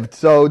 he lived,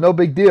 so no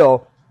big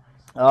deal.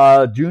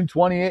 June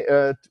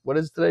 28th. What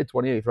is it today?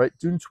 28th, right?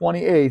 June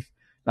 28th,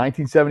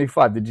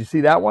 1975. Did you see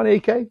that one,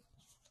 AK?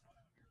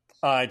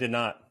 I did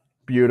not.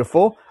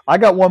 Beautiful. I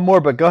got one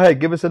more, but go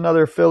ahead. Give us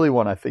another Philly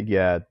one. I think you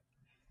had.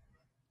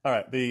 All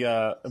right.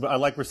 I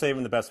like we're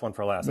saving the best one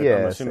for last. Yeah,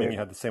 I'm assuming you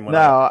had the same one.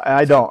 No,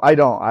 I don't.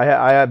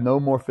 I have no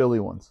more Philly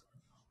ones.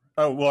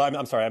 Oh, well,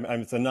 I'm sorry.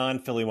 It's a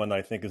non-Philly one that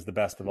I think is the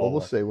best of all.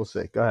 We'll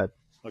see. Go ahead.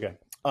 Okay.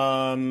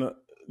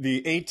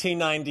 The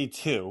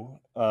 1892. You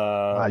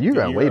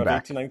ran way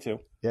back. 1892.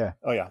 Yeah.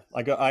 Oh yeah.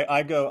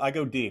 I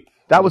go deep.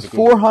 That was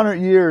 400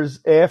 years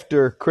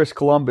after Chris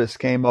Columbus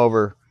came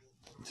over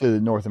to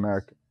North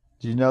America.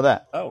 Did you know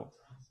that? Oh,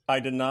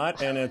 I did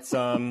not. And it's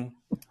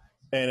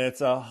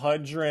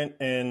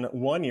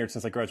 101 years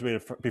since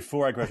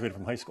before I graduated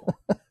from high school.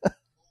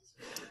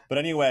 But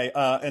anyway,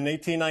 in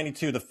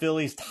 1892, the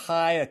Phillies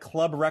tie a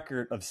club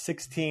record of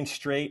 16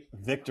 straight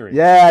victories.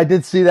 Yeah, I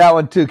did see that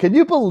one too. Can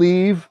you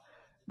believe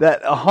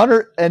that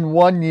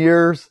 101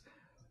 years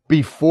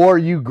before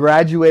you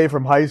graduated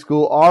from high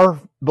school, our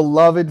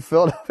beloved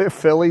Philadelphia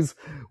Phillies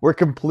were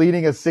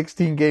completing a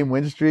 16-game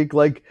win streak?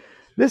 Like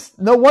this,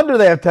 no wonder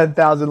they have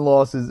 10,000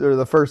 losses, or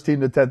the first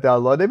team to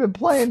 10,000 losses. They've been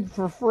playing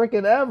for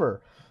freaking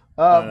ever.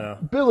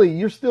 Billy,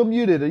 you're still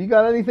muted. You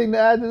got anything to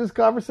add to this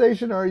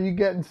conversation, or are you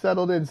getting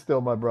settled in still,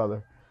 my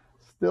brother?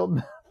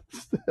 Still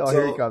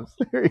here he comes.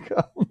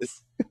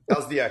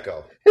 How's the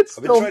echo? It's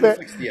still bad.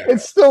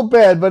 It's still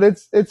bad, but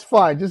it's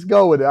fine. Just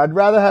go with it. I'd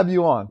rather have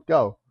you on.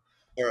 Go.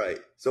 All right.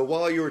 So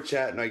while you were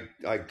chatting, I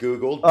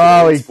Googled.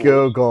 Oh, he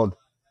Googled.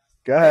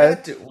 Go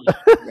ahead.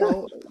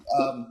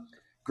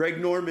 Greg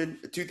Norman,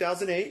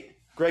 2008.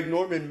 Greg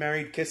Norman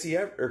married Chrissy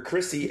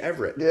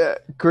Everett. Yeah,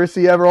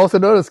 Chrissy Everett, also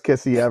known as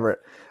Kissy Everett.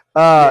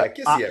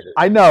 Kissy Everett.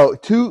 I know.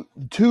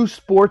 Two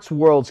sports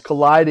worlds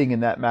colliding in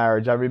that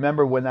marriage. I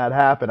remember when that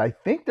happened. I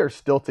think they're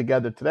still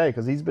together today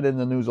because he's been in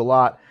the news a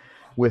lot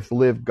with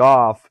Live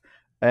Golf.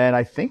 And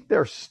I think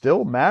they're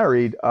still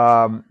married.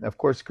 Of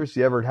course,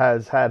 Chrissy Everett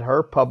has had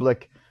her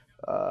public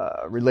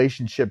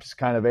relationships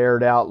kind of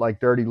aired out like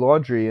dirty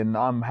laundry, and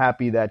I'm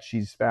happy that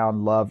she's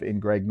found love in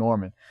Greg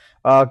Norman.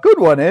 Good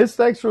one is.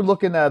 Thanks for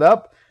looking that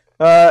up.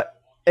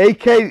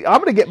 AK, I'm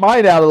going to get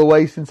mine out of the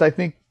way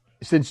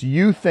since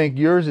you think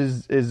yours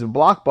is a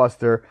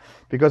blockbuster,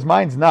 because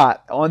mine's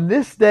not. On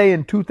this day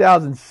in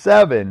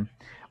 2007,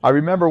 I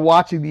remember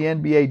watching the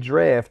NBA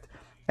draft,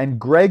 and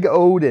Greg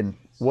Oden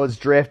was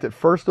drafted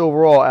first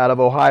overall out of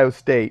Ohio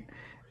State,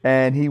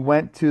 and he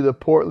went to the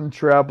Portland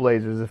Trail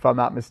Blazers, if I'm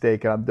not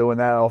mistaken. I'm doing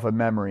that off of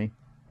memory.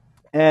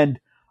 And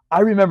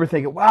I remember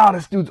thinking, wow,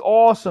 this dude's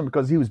awesome,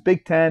 because he was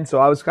Big Ten, so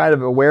I was kind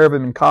of aware of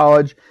him in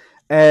college.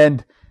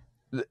 And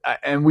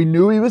we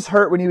knew he was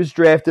hurt when he was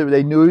drafted.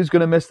 They knew he was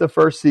going to miss the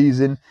first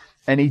season,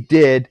 and he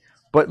did.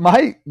 But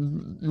my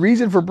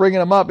reason for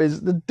bringing him up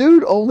is the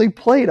dude only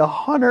played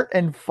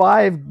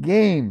 105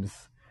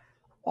 games.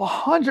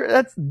 100,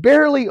 that's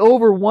barely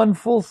over one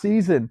full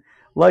season.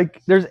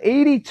 Like, there's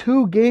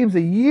 82 games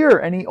a year,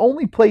 and he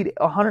only played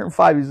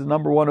 105. He's the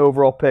number one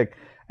overall pick,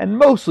 and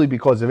mostly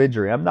because of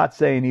injury. I'm not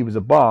saying he was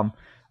a bum,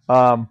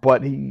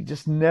 but he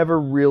just never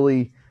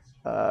really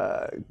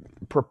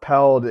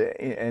propelled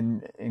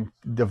and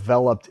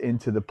developed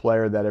into the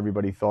player that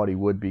everybody thought he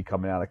would be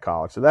coming out of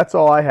college. So that's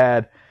all I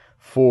had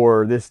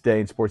for this day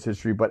in sports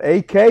history. But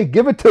AK,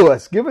 give it to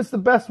us. Give us the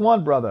best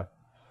one, brother.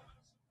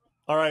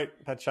 All right,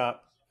 Pet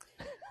Shop.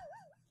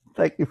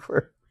 Thank you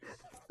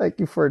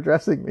for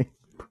addressing me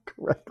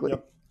correctly.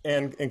 Yep.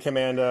 And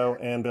Commando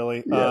and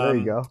Billy. Yeah, there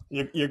you go.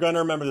 You're going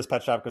to remember this,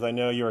 Pet Shop, because I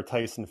know you're a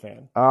Tyson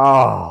fan.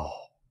 Oh.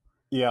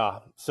 Yeah.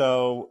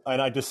 So,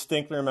 and I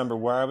distinctly remember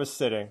where I was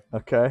sitting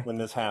when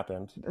this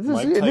happened.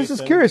 This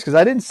is curious because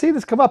I didn't see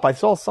this come up. I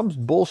saw some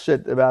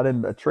bullshit about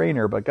him, a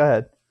trainer, but go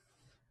ahead.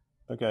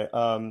 Okay.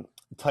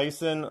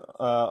 Tyson,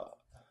 I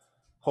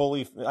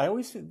always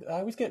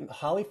get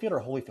Holyfield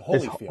or Holyfield?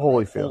 Holyfield.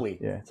 Holyfield.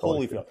 Yeah, it's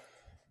Holyfield.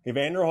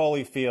 Evander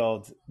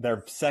Holyfield,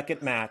 their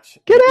second match.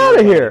 Get out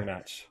of here.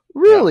 Match.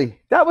 Really? Yeah.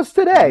 That was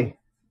today.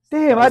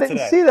 Damn, I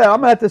didn't see that.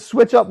 I'm going to have to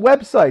switch up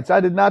websites.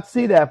 I did not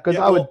see that because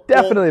I would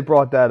definitely have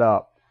brought that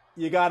up.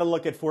 You got to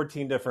look at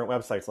 14 different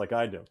websites like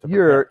I do.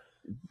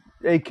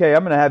 AK,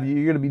 I'm going to have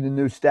you're going to be the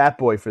new stat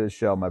boy for this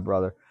show, my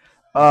brother.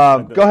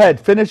 Go ahead,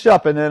 finish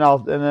up, and then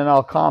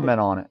I'll comment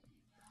on it.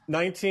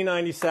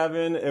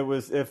 1997. It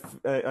was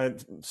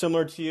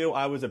similar to you.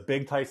 I was a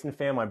big Tyson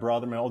fan. My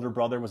older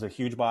brother, was a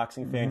huge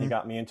boxing fan. Mm-hmm. He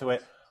got me into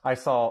it. I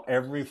saw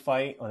every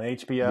fight on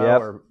HBO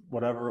or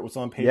whatever it was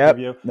on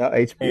pay-per-view. No,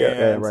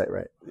 HBO.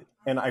 Right.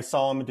 And I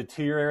saw him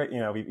deteriorate.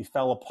 He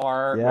fell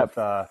apart. Yep.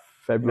 With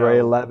February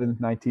 11th,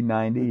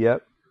 1990.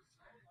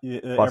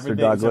 Yep. Buster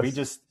Douglas. So he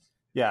just.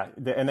 Yeah,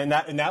 and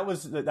that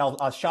was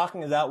as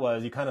shocking as that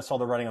was. You kind of saw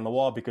the writing on the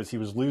wall because he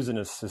was losing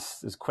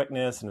his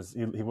quickness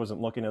and he wasn't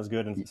looking as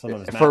good in some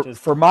of his matches.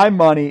 For my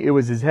money, it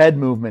was his head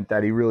movement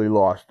that he really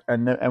lost.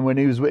 And when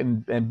he was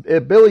and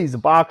Billy's a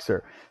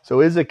boxer, so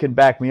Izza can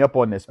back me up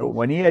on this. But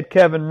when he had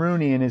Kevin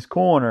Rooney in his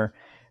corner,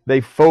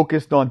 they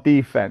focused on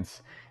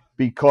defense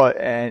because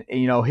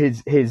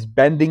his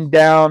bending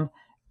down.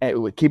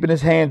 And keeping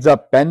his hands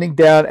up, bending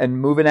down, and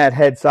moving that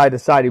head side to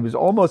side. He was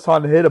almost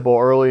unhittable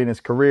early in his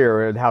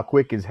career and how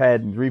quick his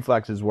head and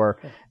reflexes were.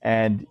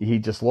 And he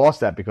just lost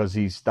that because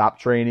he stopped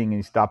training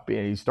and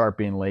he started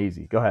being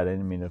lazy. Go ahead. I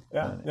didn't mean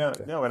to.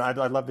 No. And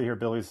I'd love to hear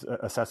Billy's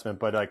assessment.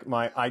 But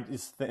and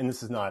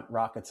this is not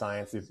rocket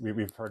science.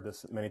 We've heard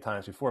this many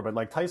times before. But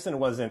like Tyson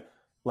wasn't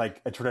like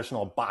a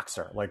traditional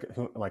boxer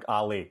like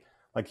Ali.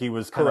 Like he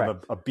was kind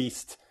of a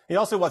beast. He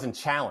also wasn't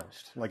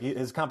challenged. Like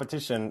his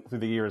competition through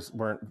the years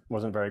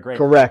wasn't very great.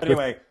 Correct. But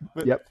anyway,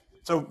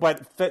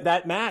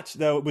 that match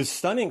though was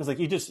stunning because like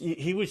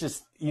he was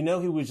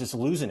just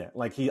losing it.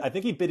 Like I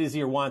think he bit his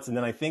ear once, and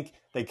then I think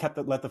they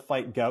let the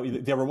fight go.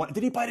 They were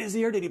did he bite his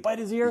ear? Did he bite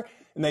his ear?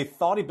 And they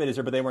thought he bit his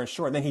ear, but they weren't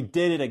sure. And then he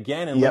did it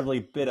again and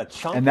literally bit a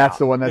chunk. And that's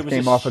the one that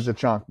came off as a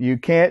chunk. You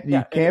can't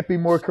be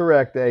more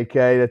correct, AK.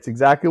 That's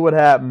exactly what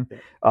happened.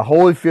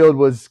 Holyfield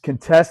was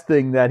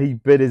contesting that he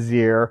bit his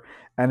ear.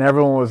 And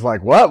everyone was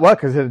like, what?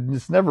 Because it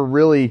just never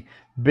really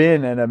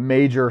been in a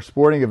major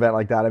sporting event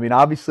like that. I mean,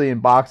 obviously in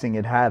boxing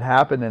it had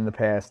happened in the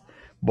past,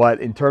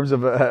 but in terms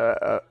of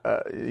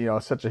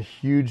such a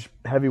huge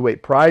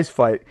heavyweight prize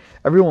fight,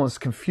 everyone was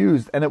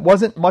confused. And it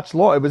wasn't much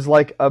long. It was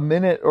like a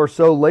minute or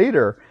so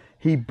later,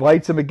 he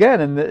bites him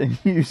again. And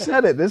you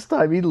said it. This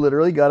time he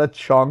literally got a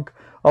chunk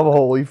of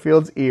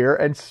Holyfield's ear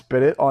and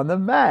spit it on the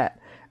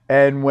mat.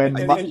 And when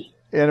it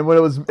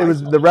was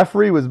the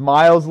referee was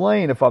Miles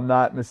Lane, if I'm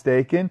not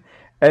mistaken.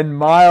 And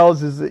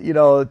Miles is,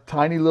 a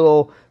tiny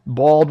little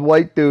bald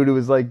white dude who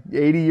was like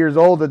 80 years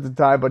old at the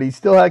time, but he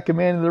still had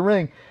command of the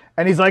ring.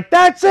 And he's like,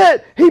 that's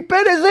it! He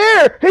bit his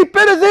ear! He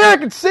bit his ear! I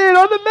could see it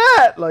on the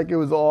mat! Like, it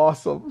was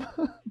awesome.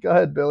 Go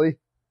ahead, Billy.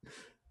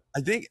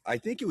 I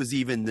think it was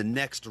even the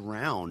next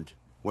round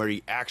where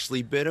he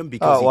actually bit him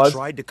because he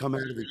tried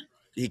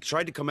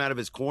to come out of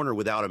his corner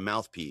without a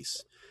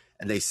mouthpiece.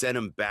 And they sent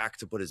him back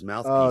to put his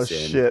mouthpiece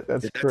in. Oh, shit.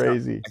 That's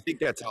crazy. I think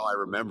that's how I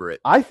remember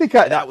it. I think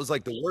that was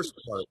like the worst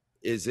part.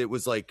 It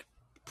was like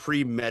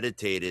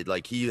premeditated,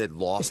 like he had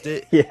lost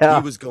it. Yeah.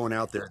 He was going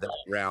out there that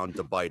round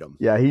to bite him.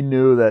 Yeah, he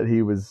knew that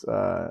he was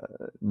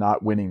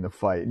not winning the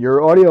fight.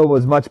 Your audio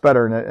was much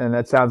better, and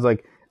that sounds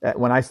like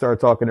when I started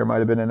talking, there might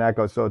have been an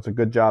echo, so it's a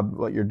good job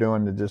what you're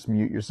doing to just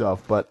mute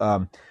yourself. But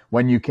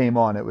when you came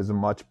on, it was a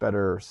much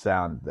better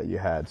sound that you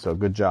had, so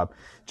good job.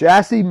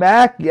 Jassy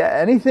Mack,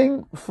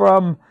 anything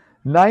from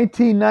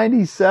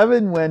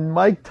 1997 when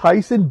Mike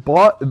Tyson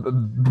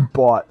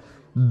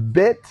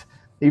bit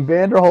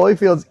Evander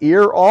Holyfield's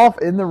ear off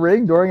in the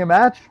ring during a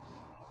match?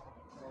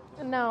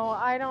 No,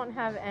 I don't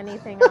have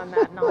anything on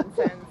that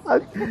nonsense.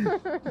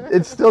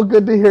 It's still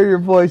good to hear your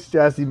voice,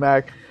 Jassy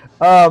Mack.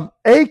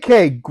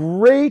 AK,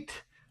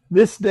 great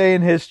This Day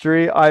in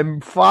History.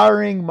 I'm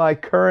firing my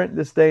current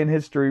This Day in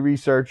History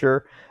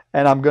researcher,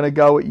 and I'm going to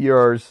go with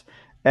yours.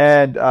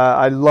 And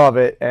I love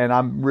it, and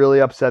I'm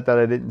really upset that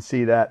I didn't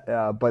see that.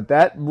 But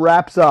that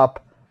wraps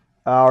up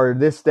or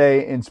this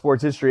day in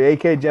sports history.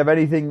 AK, do you have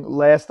anything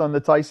last on the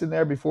Tyson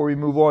there before we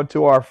move on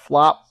to our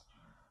flop?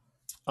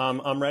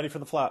 I'm ready for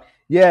the flop.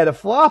 Yeah, the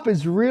flop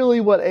is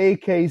really what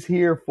AK's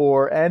here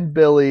for, and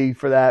Billy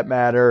for that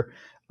matter.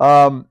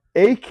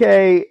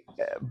 AK,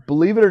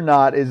 believe it or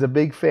not, is a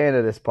big fan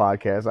of this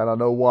podcast. I don't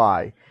know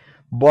why,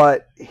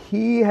 but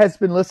he has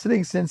been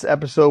listening since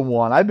episode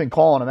 1. I've been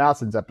calling him out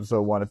since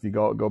episode 1 if you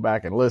go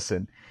back and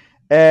listen.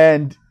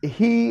 And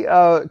he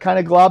kind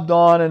of globbed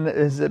on and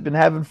has been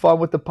having fun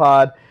with the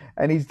pod.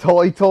 And he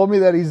told me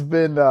that he's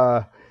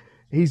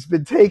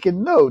been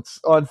taking notes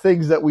on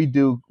things that we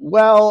do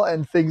well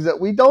and things that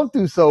we don't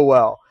do so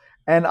well.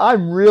 And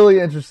I'm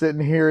really interested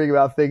in hearing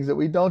about things that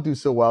we don't do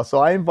so well. So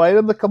I invite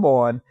him to come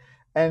on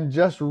and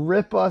just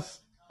rip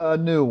us a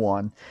new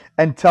one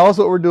and tell us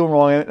what we're doing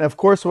wrong. And of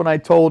course, when I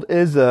told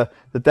Izza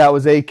that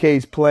was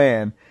AK's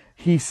plan,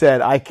 he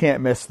said, I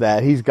can't miss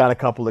that. He's got a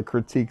couple of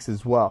critiques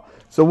as well.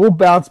 So we'll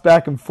bounce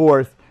back and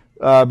forth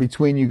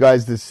between you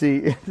guys to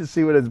see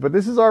what it is. But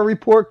this is our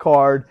report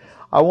card.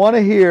 I want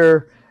to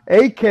hear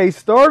AK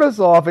start us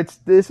off.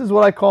 This is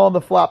what I call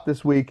the flop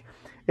this week.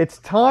 It's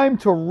time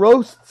to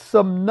roast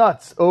some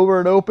nuts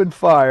over an open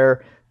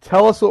fire.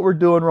 Tell us what we're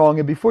doing wrong.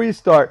 And before you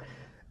start,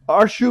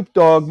 our Shoop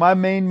Dog, my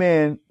main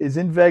man, is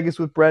in Vegas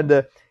with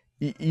Brenda.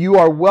 You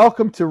are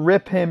welcome to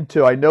rip him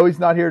too. I know he's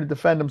not here to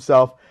defend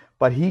himself,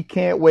 but he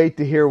can't wait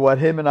to hear what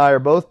him and I are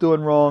both doing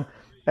wrong,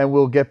 and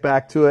we'll get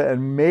back to it,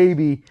 and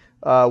maybe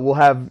we'll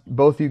have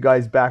both you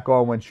guys back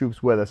on when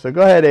Shoop's with us. So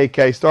go ahead,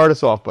 AK. Start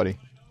us off, buddy.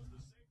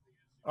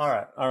 All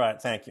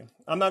right. Thank you.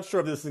 I'm not sure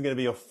if this is going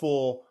to be a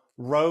full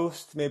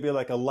roast, maybe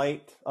like a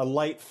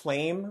light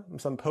flame,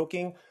 some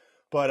poking.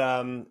 But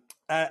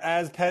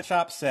as Pet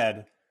Shop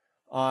said,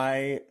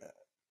 I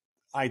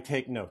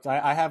take notes.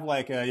 I have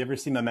you ever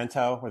see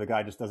Memento where the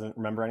guy just doesn't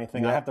remember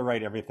anything? Yeah. I have to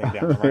write everything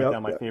down. I write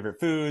down my favorite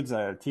foods,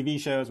 TV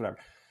shows, whatever.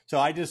 So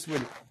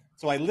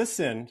I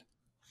listened,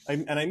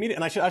 and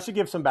I should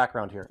give some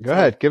background here. Go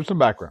ahead, give some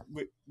background.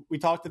 We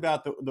talked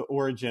about the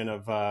origin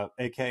of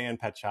AK and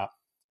Pet Shop,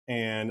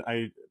 and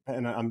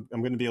I'm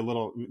going to be a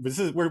little.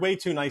 We're way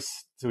too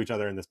nice to each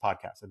other in this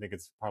podcast. I think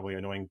it's probably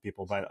annoying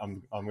people, but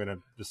I'm going to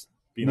just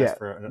be nice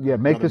for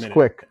make this minute.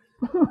 Quick.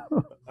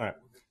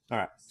 All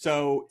right.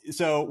 So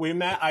we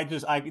met. I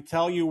could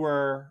tell you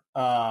were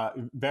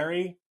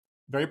very,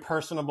 very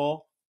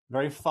personable,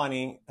 very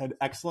funny, had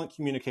excellent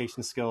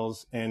communication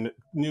skills, and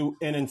knew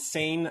an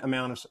insane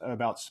amount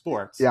about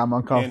sports. Yeah, I'm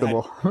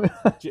uncomfortable.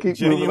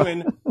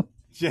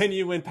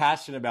 Genuine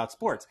passion about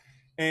sports.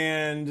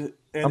 And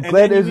I'm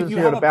glad Izzy's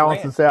here to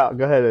balance this out.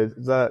 Go ahead.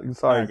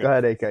 Sorry. Go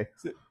ahead, AK.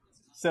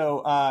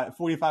 So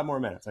 45 more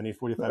minutes. I need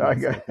 45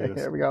 minutes.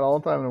 Okay. We got all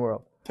the time in the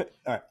world. All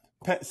right.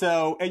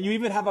 So, and you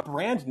even have a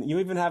brand. You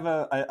even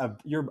have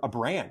you're a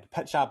brand,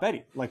 Pet Shop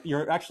Betty. Like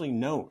you're actually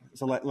known.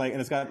 So and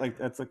it's got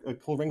that's a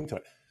cool ring to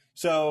it.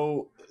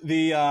 So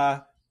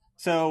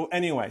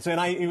anyway,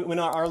 when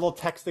our little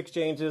text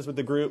exchanges with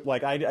the group,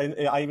 like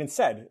I even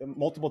said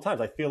multiple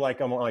times, I feel like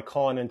I'm like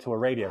calling into a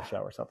radio show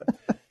or something.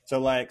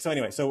 So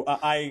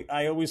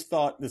I always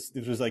thought this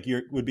was like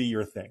would be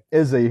your thing.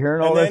 Is he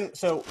hearing all this?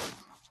 So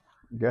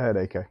go ahead,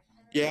 AK.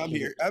 Yeah, I'm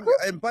here.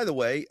 And by the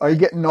way, are you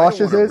getting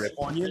nauseous?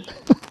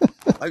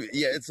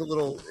 Yeah, it's a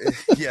little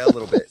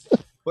bit.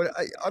 But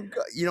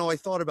I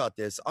thought about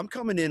this. I'm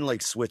coming in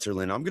like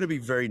Switzerland. I'm going to be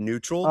very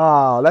neutral.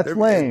 Oh, that's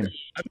lame.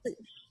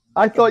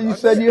 I thought you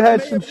said you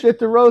had some shit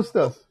to roast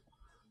us.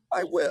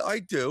 I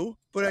do,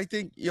 but I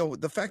think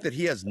the fact that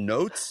he has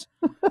notes,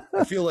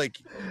 I feel like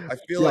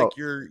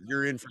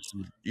you're in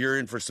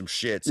for some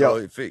shit. So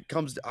if it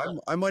comes,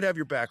 I might have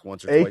your back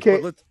once or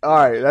twice. But all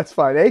right, that's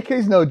fine.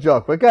 AK's no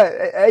joke. But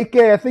AK,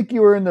 I think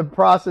you were in the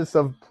process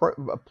of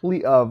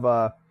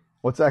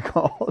what's that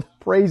called?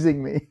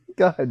 Praising me.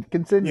 Go ahead,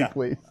 continue,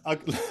 please. I'll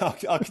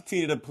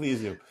continue to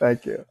please you.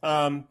 Thank you.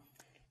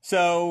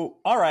 So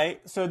all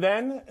right. So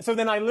then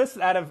I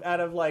listened out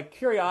of like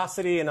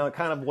curiosity and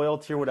kind of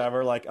loyalty or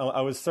whatever. Like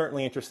I was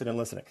certainly interested in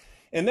listening.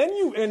 And then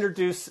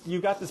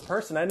you got this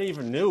person I didn't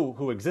even knew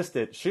who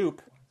existed,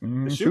 Shoop,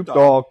 the Shoop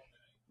Dog.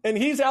 And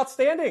he's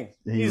outstanding.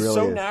 He's really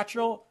so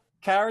natural,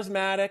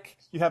 charismatic.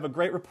 You have a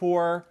great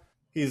rapport.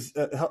 He's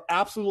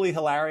absolutely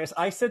hilarious.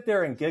 I sit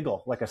there and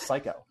giggle like a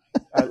psycho.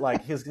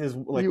 Like his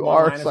like you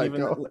are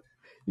psycho.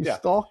 You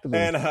stalked me.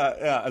 And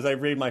as I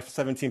read my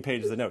 17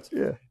 pages of notes.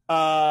 Yeah.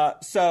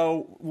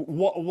 So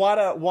what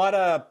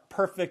a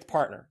perfect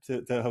partner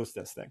to host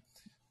this thing.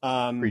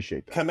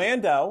 Appreciate that.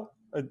 Commando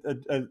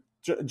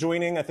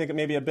joining, I think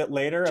maybe a bit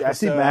later.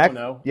 Jesse Mack.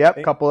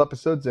 Yep, couple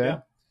episodes in.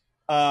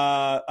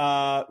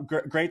 Yeah.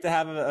 Great to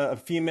have a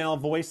female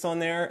voice on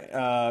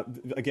there.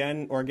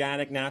 Again,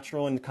 organic,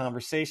 natural in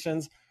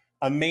conversations.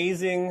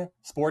 Amazing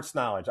sports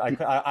knowledge.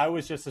 I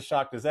was just as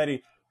shocked as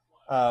Eddie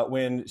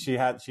when she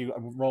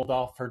rolled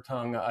off her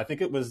tongue. I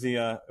think it was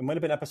it might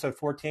have been episode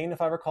 14, if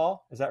I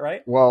recall. Is that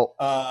right? Well,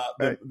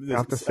 I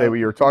have to say what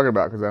you were talking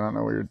about because I don't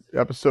know what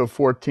episode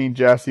 14.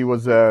 Jassy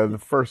was the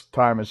first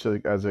time as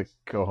a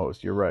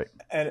co-host. You're right.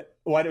 And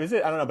what was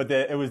it? I don't know, but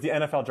it was the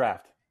NFL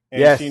draft. And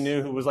yes. She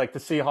knew who was like the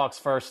Seahawks'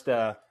 first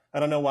I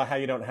don't know how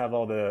you don't have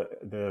all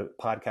the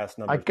podcast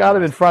numbers. I got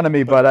it in front of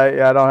me, but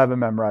I don't have it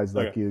memorized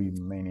like you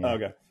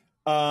maniac.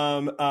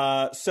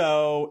 Okay.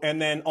 So,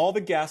 and then all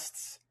the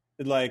guests,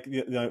 like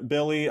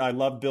Billy, I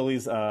love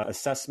Billy's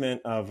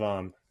assessment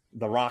of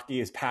the Rocky,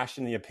 his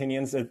passion, the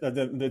opinions.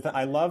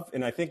 I love,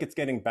 and I think it's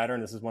getting better,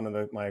 and this is one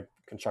of my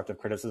constructive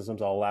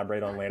criticisms I'll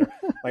elaborate on later.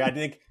 Like, I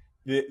think,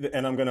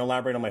 and I'm going to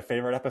elaborate on my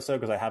favorite episode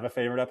because I have a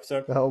favorite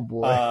episode. Oh,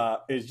 boy.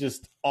 Is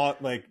just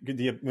like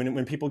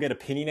when people get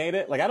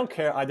opinionated. Like, I don't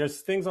care. There's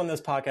things on this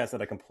podcast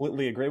that I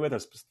completely agree with.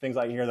 There's things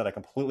I hear that I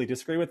completely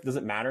disagree with. It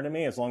doesn't matter to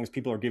me as long as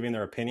people are giving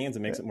their opinions. It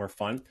makes it more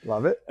fun.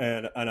 Love it.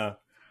 And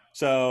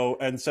so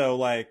and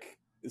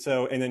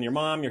then your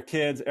mom, your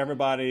kids,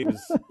 everybody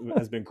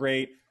has been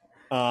great.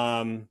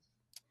 Now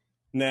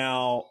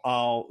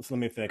let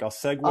me think. I'll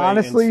segue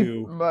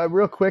honestly,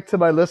 real quick to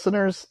my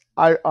listeners.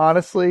 I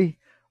honestly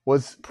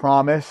was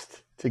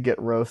promised to get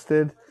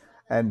roasted,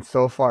 and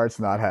so far it's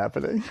not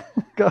happening.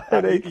 Go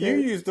ahead, AK. You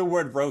used the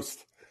word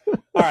roast. All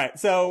right,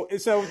 so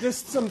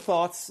just some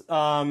thoughts.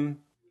 I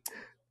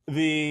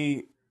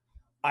think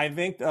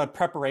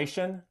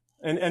preparation.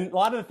 And a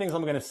lot of the things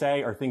I'm going to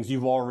say are things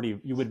you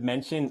would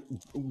mention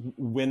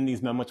when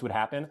these moments would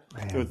happen.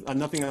 So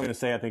nothing I'm going to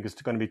say I think is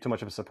going to be too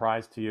much of a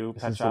surprise to you.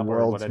 This is the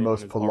world's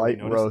most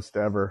polite roast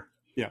ever.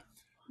 Yeah.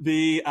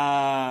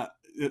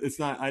 It's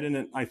not.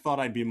 I thought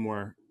I'd be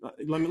more.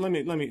 Let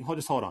me.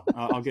 Just hold on.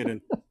 I'll get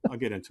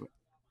into it.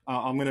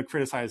 I'm going to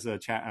criticize the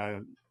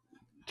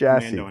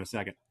Commando in a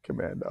second.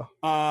 Commando.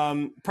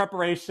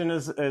 Preparation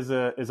is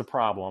a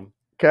problem.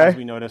 Okay. As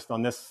we noticed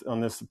on this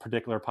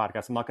particular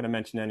podcast, I'm not going to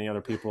mention any other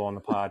people on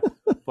the pod,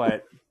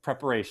 but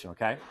preparation.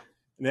 Okay.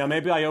 Now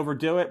maybe I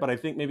overdo it, but I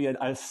think maybe a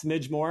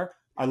smidge more.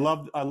 I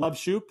love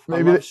Shoop.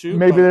 Maybe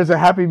there's a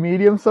happy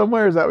medium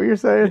somewhere. Is that what you're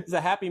saying? It's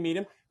a happy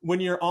medium. When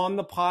you're on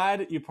the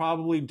pod, you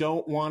probably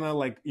don't want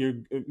to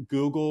you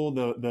Google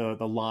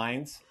the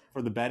lines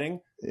for the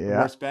betting. Yeah.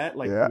 Worst bet.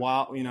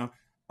 Wow.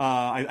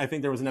 I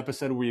think there was an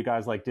episode where you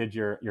guys did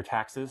your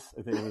taxes.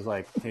 I think it was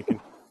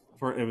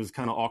it was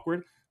kind of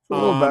awkward. A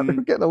little better.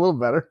 We're getting a little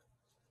better.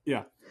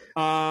 Yeah.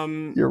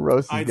 Your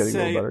roast is getting a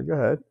little better. Go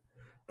ahead.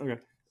 Okay.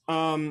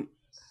 And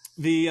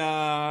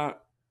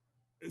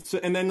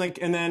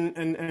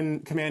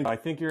Commando, I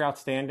think you're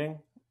outstanding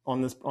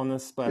on this,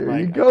 but here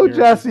you go,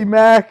 Jesse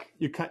Mack.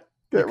 Get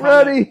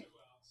ready.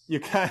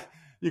 You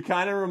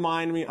kind of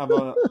remind me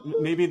of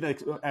maybe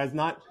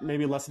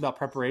less about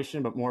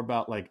preparation, but more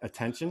about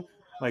attention.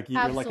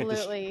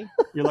 Absolutely.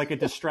 You're like a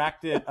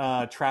distracted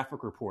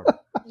traffic reporter.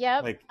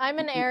 Yep. I'm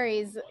an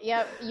Aries.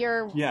 Yep.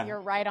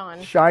 You're right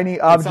on. Shiny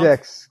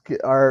objects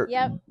are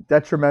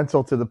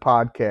detrimental to the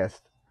podcast.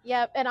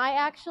 Yep. And I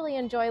actually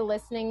enjoy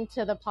listening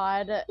to the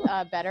pod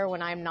better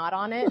when I'm not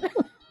on it.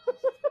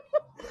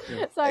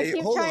 So I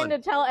keep trying to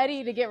tell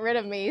Eddie to get rid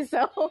of me.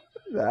 So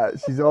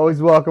she's always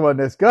welcome on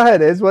this. Go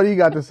ahead, Iz. What do you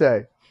got to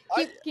say?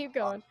 Keep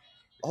going.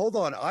 Hold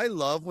on. I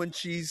love when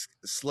she's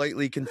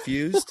slightly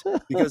confused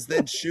because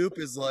then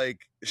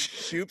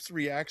Shoop's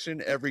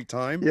reaction every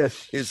time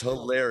is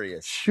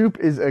hilarious. Shoop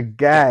is a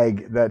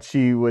gag that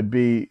she would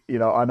be,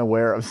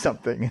 unaware of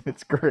something, and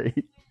it's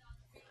great.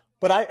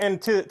 But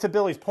to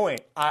Billy's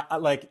point,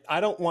 I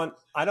don't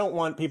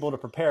want people to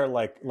prepare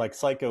like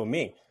psycho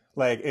me.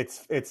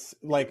 It's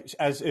like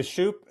as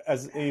Shoop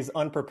as he's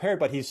unprepared,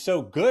 but he's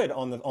so good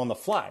on the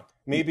fly.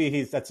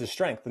 Maybe that's his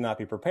strength to not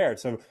be prepared.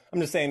 So I'm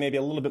just saying maybe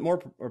a little bit more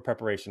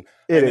preparation.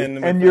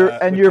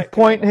 Your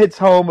point hits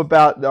home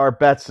about our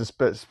bets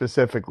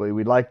specifically.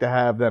 We'd like to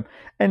have them.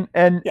 And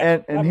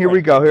here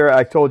we go. Here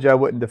I told you I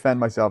wouldn't defend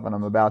myself, and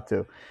I'm about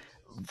to.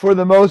 For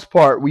the most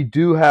part, we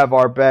do have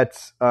our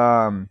bets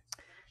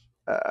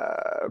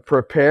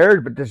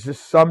prepared, but there's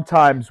just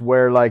sometimes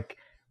where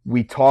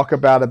we talk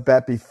about a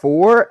bet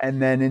before,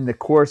 and then in the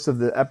course of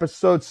the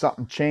episode,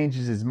 something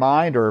changes his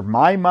mind or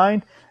my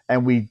mind,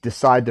 and we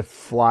decide to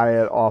fly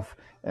it off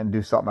and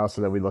do something else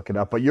so that we look it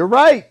up. But you're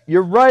right,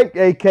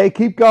 AK.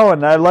 Keep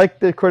going. I like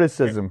the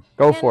criticism.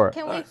 Go for it.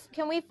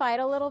 Can we fight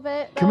a little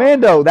bit, though?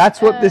 Commando,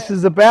 that's what this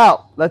is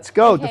about. Let's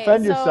go. Okay,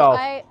 defend yourself.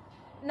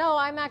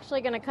 I'm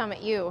actually going to come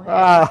at you.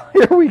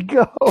 Here we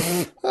go.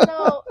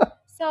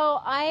 So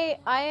I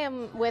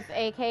am with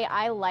AK.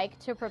 I like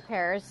to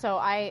prepare, so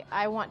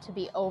I want to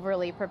be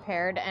overly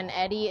prepared. And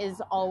Eddie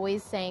is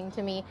always saying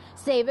to me,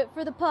 save it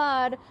for the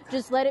pod.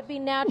 Just let it be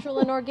natural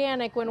and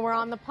organic when we're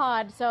on the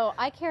pod. So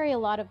I carry a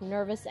lot of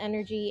nervous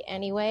energy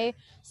anyway.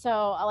 So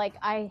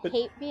I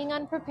hate being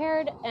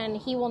unprepared, and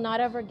he will not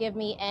ever give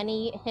me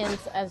any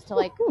hints as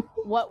to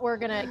what we're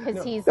gonna,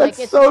 because he's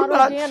it's so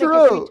not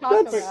true.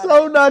 That's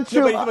so not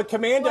true. But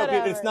Commando,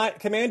 whatever. It's not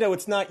Commando.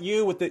 It's not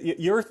you. With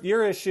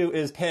your issue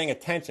is paying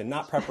attention,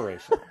 not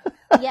preparation.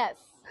 Yes.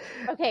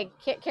 Okay.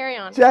 Carry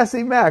on.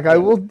 Jesse Mack, I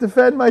will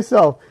defend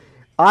myself.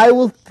 I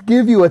will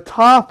give you a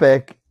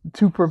topic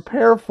to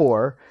prepare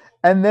for,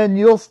 and then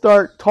you'll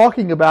start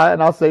talking about it,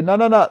 and I'll say, no,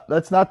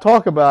 let's not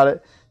talk about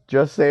it.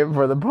 Just save it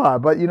for the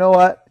pod. But you know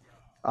what?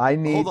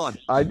 Hold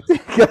on.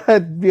 Go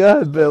ahead,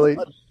 Billy.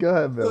 Go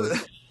ahead, Billy.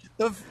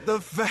 The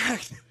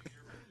fact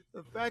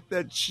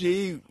that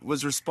she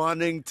was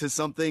responding to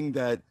something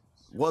that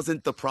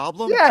wasn't the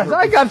problem. Yes,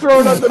 I got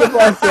thrown under the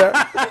bus there.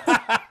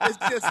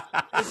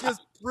 It's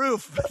just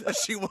proof that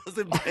she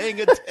wasn't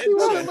paying attention. She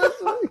wasn't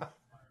listening.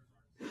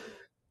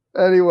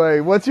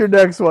 Anyway, what's your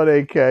next one,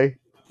 AK?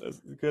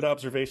 Good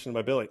observation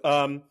by Billy.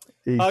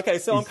 Okay,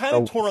 so I'm kind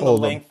of torn on the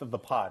length of the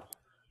pod.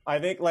 I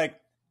think like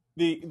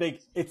I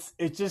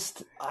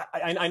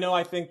know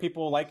I think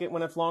people like it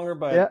when it's longer,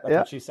 but that's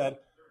what she said.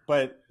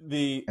 But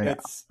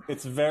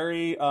it's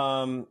very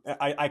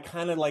I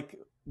kind of like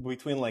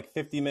between like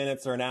 50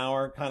 minutes or an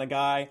hour kind of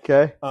guy.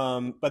 Okay.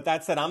 But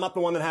that said, I'm not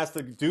the one that has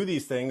to do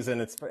these things,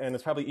 and it's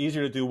probably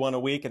easier to do one a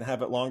week and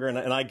have it longer.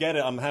 And I get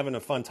it. I'm having a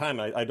fun time.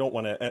 I don't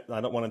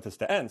want this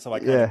to end, so I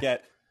kind of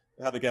get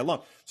how to get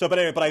along. So, but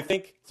anyway, but I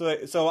think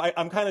so.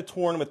 I'm kind of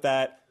torn with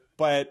that.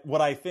 But what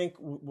I think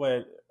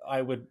what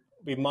I would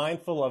be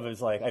mindful of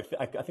is like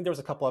I think there was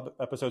a couple of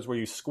episodes where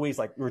you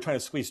were trying to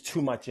squeeze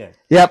too much in.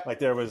 Yep. Like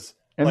there was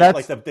and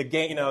like the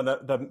game,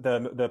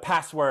 the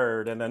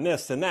password and then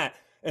this and that.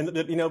 And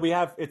we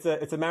have it's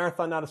a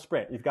marathon, not a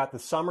sprint. You've got the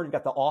summer, you've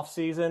got the off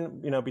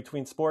season,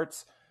 between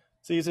sports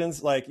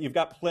seasons. Like you've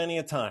got plenty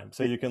of time,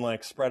 so you can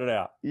like spread it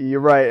out. You're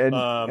right,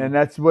 and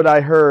that's what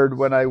I heard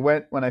when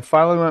I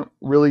finally went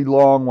really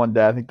long one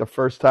day. I think the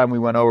first time we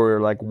went over, we were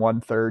like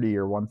 1:30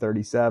 or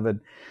 1:37,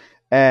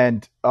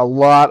 and a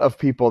lot of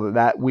people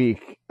that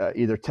week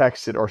either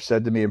texted or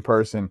said to me in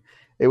person,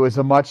 it was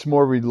a much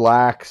more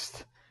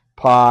relaxed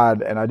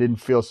pod, and I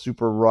didn't feel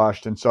super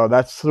rushed, and so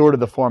that's sort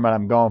of the format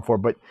I'm going for,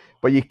 but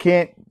you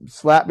can't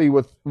slap me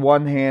with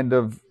one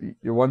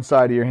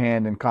side of your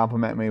hand and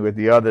compliment me with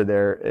the other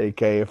there,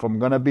 AK. If I'm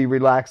going to be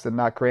relaxed and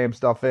not cram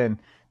stuff in,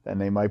 then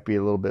they might be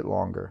a little bit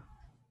longer.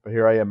 But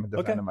here I am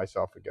defending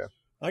myself again.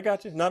 I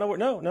got you. No,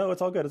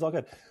 it's all good. It's all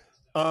good.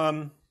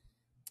 And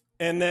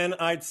then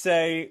I'd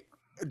say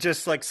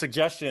just like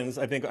suggestions.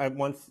 I think I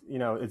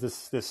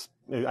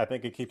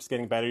think it keeps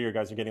getting better. You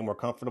guys are getting more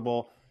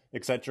comfortable,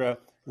 etc.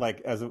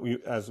 Like we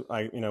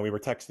were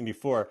texting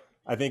before.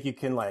 I think you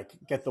can like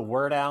get the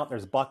word out.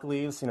 There's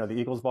Buckley's, the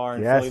Eagles bar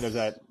in Philly. There's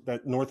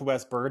that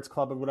Northwest Birds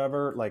Club or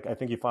whatever. Like I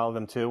think you follow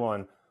them too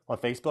on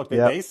Facebook.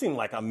 They seem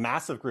like a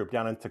massive group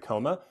down in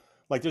Tacoma.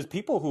 Like there's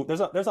people who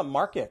there's a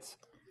market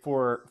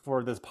for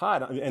this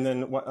pod. And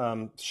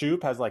then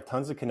Shoop has like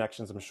tons of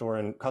connections, I'm sure,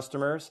 and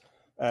customers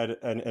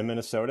in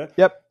Minnesota.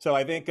 Yep. So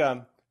I think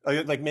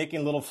like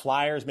making little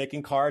flyers,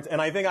 making cards.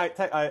 And I think I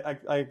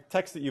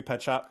texted you,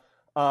 Pet Shop,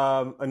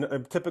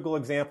 a typical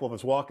example of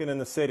us walking in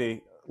the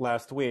city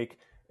last week,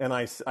 and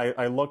I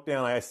look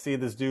down, I see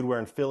this dude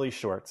wearing Philly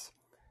shorts,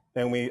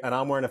 and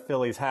I'm wearing a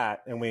Phillies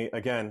hat, and we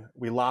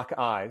lock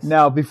eyes.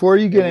 Now, before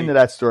you get into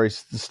that story,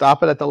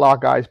 stop it at the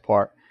lock eyes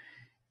part.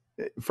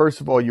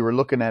 First of all, you were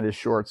looking at his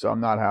shorts, so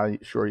I'm not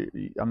sure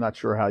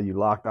how you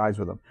locked eyes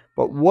with him.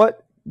 But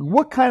what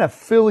kind of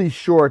Philly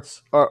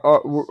shorts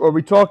are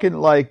we talking?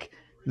 Like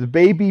the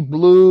baby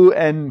blue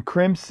and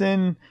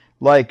crimson,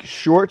 like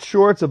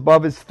shorts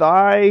above his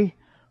thigh?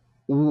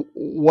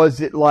 Was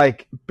it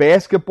like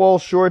basketball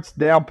shorts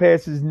down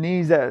past his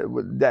knees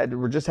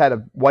that just had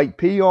a white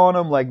P on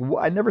them? Like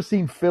I never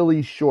seen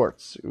Philly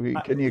shorts.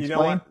 Can you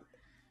explain?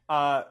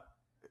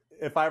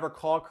 If I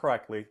recall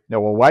correctly. No,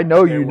 well, I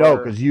know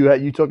because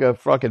you took a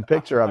fucking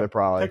picture of it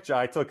probably.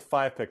 I took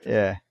 5 pictures.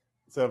 Yeah.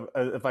 So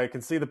if I can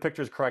see the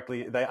pictures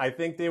correctly, I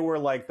think they were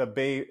like the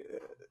baby.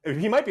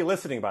 He might be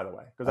listening, by the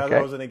way, because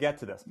I was going to get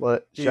to this. Well,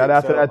 shout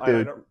out to that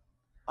dude.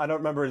 I don't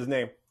remember his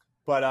name.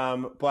 But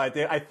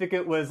I think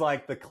it was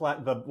like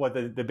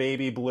the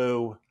baby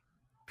blue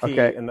P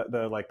in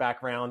the like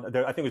background.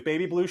 I think it was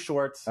baby blue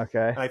shorts.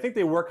 Okay. And I think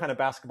they were kind of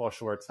basketball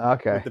shorts.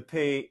 Okay. With the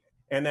P,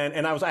 and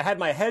I had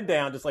my head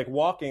down just like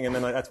walking, and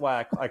then that's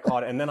why I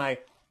caught it. And then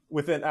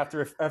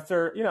after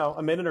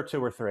a minute or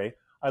two or three,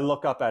 I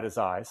look up at his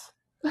eyes,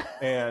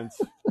 and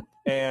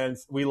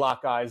we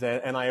lock eyes,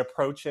 and I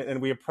approach it,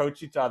 and we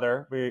approach each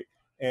other.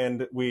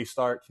 We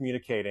start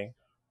communicating.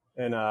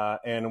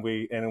 And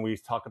we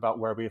talk about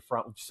where we're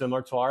from,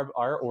 similar to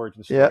our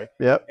origin story.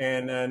 Yep.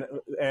 And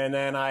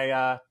then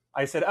I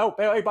said, oh,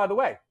 hey, by the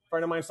way, a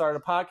friend of mine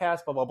started a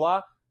podcast, blah blah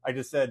blah. I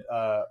just said,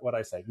 what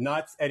I say,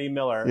 Nuts, Eddie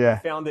Miller. Yeah. I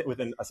found it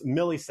within a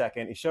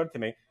millisecond. He showed it to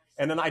me,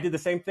 and then I did the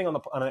same thing on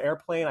an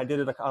airplane. I did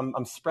it.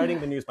 I'm spreading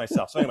the news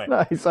myself. So anyway,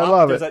 nice. I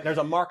love it. There's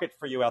a market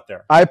for you out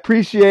there. I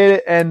appreciate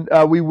it, and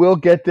we will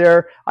get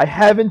there. I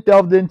haven't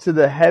delved into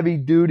the heavy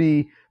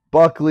duty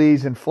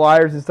Buckley's and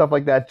flyers and stuff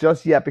like that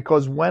just yet,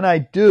 because when I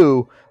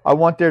do, I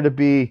want there to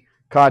be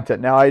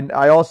content. Now,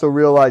 I also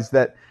realize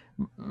that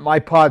our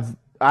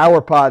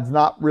pod's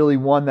not really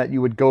one that you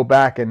would go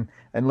back and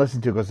listen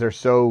to because they're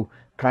so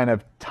kind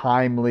of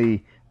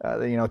timely,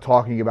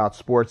 talking about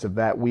sports of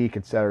that week,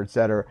 et cetera, et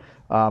cetera.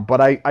 But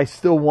I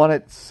still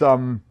wanted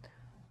some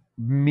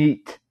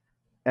meat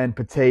and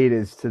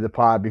potatoes to the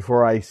pod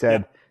before I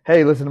said,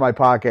 hey, listen to my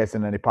podcast,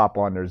 and then they pop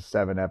on. There's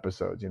 7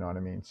 episodes. You know what I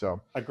mean?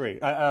 So agree.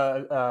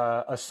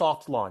 A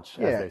soft launch,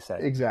 as they say.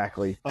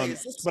 Exactly.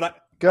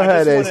 Go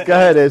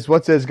ahead, Iz.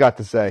 What's Iz got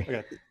to say?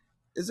 Okay.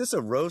 Is this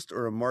a roast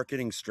or a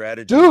marketing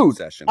strategy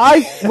session?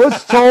 I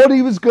was told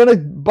he was going to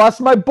bust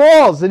my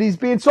balls, and he's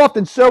being soft,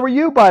 and so were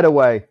you, by the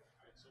way.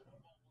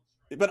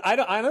 But I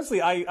don't,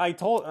 honestly, I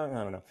told, I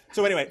don't know.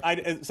 So anyway,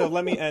 so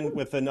let me end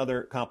with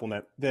another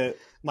compliment.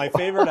 My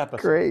favorite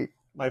episode. Great.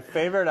 My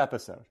favorite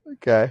episode.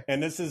 Okay.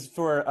 And this is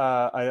for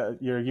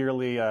your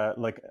yearly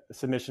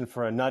submission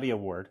for a Nutty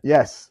Award.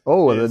 Yes.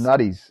 Oh, the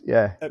Nutties.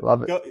 Yeah,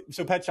 love it.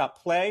 So Pet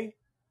Shop, play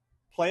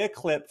a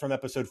clip from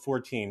episode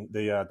 14,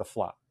 the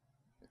flop.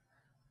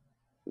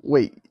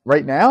 Wait,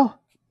 right now?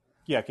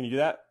 Yeah, can you do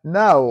that?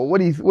 No. What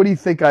do you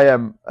think I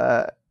am?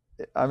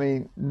 I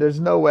mean, there's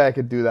no way I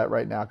could do that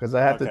right now because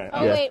I have to.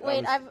 Oh yeah.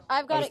 wait,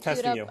 I've got it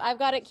queued up. You. I've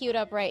got it queued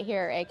up right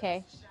here,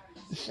 AK.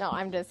 No,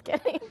 I'm just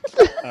kidding.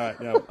 All right,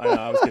 no,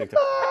 I was kidding too.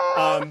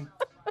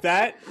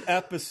 That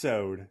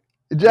episode,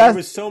 there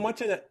was so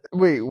much in it.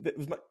 Wait,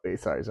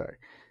 sorry.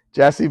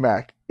 Jesse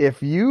Mack,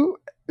 if you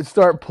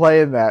start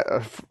playing that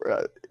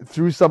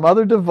through some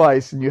other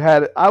device and you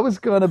had it, I was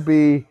going to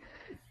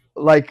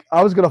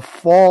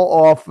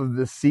fall off of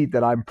the seat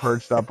that I'm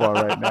perched up on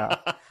right now.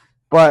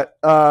 But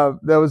that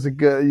was a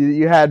good.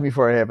 You had me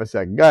for a half a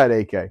second. Go ahead,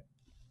 AK.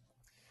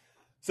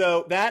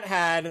 So that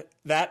had.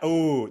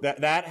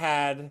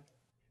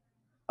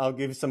 I'll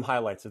give you some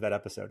highlights of that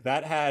episode.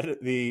 That had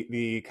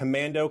the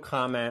commando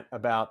comment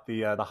about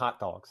the hot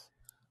dogs,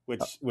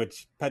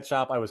 which Pet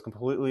Shop, I was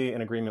completely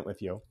in agreement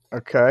with you.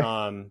 Okay.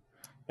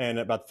 And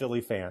about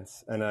Philly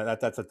fans, and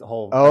that's a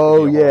whole.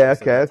 Oh yeah.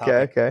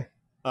 Okay.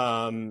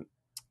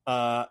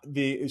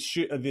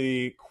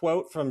 The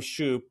quote from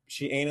Shoop,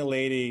 "She ain't a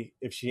lady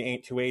if she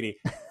ain't 280."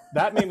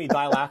 That made me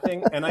die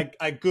laughing, and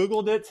I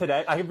Googled it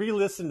today. I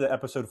re-listened to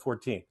episode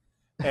 14,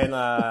 and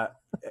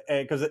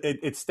because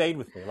it stayed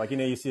with me. Like,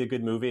 you see a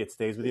good movie, it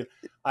stays with you.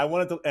 I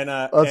wanted to,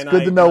 it's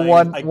good to know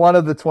one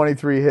of the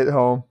 23 hit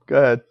home. Go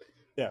ahead.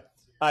 Yeah,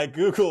 I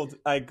googled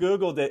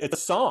it. It's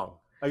a song.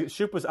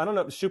 Shoop was. I don't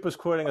know. Shoop was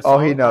quoting a song. Oh,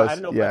 he knows. I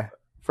don't know. Yeah,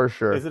 for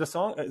sure. Is it a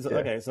song? Yeah.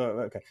 Okay.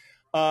 So okay.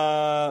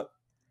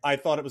 I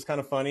thought it was kind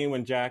of funny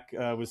when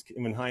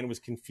when Hein was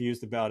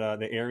confused about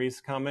the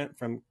Aries comment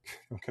from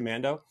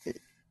Commando.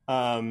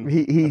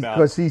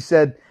 He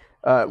said,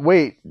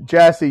 "Wait,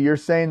 Jassy, you're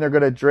saying they're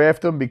going to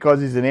draft him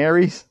because he's an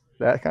Aries?"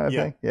 That kind of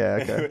thing. Yeah.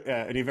 Okay.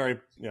 And he I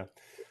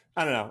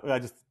don't know. I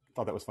just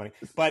thought that was funny.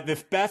 But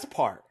the best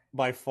part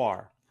by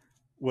far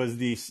was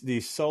the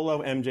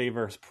solo MJ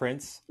versus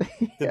Prince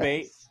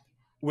debate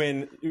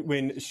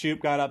when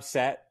Shoop got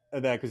upset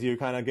because you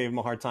kind of gave him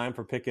a hard time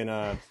for picking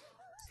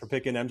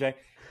MJ.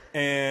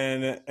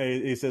 And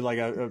he said,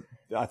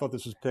 I thought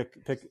this was pick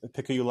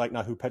who you like,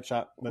 not who Pet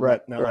Shop,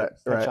 Pet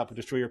Shop would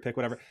destroy your pick,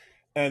 whatever.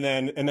 And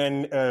then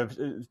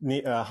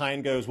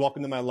Hein goes,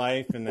 "Welcome to my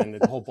life," and then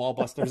the whole ball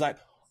busters.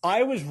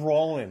 I was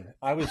rolling.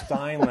 I was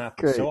dying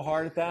laughing so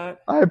hard at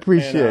that. I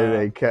appreciate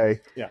it,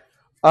 AK. Yeah.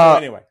 So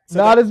anyway,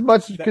 not as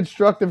much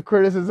constructive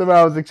criticism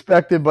I was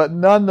expecting, but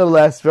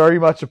nonetheless, very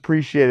much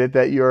appreciated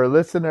that you're a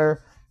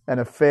listener and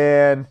a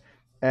fan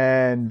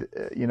and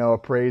a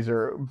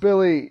praiser.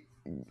 Billy,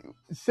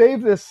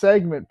 save this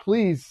segment,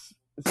 please.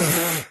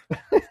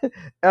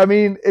 I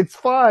mean, it's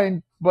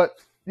fine, but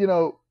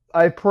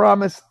I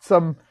promised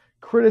some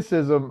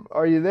criticism.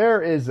 Are you there,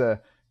 Izza?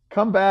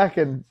 Come back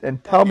and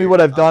tell me what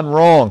I've done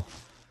wrong.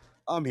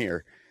 I'm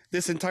here.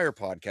 This entire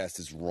podcast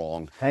is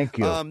wrong. Thank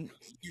you.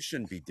 You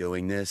shouldn't be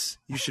doing this.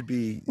 You should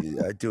be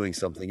doing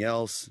something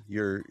else.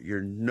 You're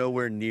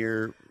nowhere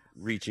near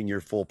reaching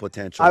your full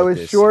potential. I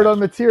was short on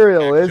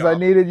material, I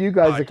needed you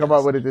guys to come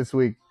up with it this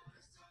week.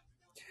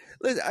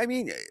 I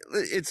mean,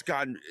 it's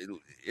gotten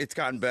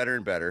better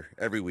and better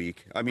every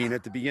week. I mean,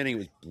 at the beginning it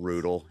was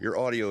brutal. Your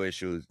audio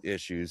issues.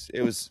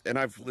 It was, and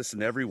I've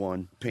listened to every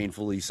one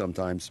painfully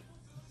sometimes.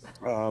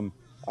 I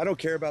don't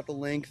care about the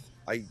length.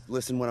 I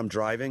listen when I'm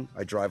driving.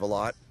 I drive a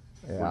lot.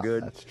 Yeah, we're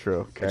good. That's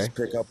true. Okay. I just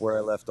pick up where I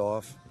left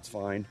off. It's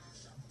fine.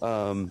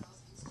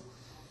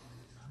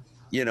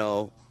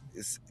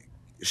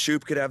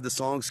 Shoop could have the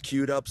songs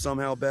queued up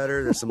somehow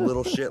better. There's some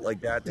little shit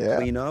like that to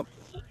clean up.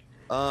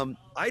 I'm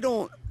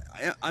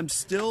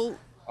still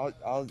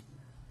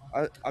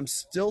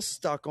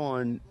stuck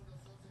on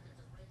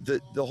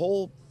the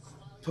whole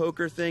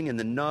poker thing and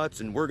the nuts,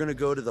 and we're gonna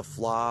go to the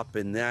flop,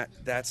 and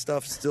that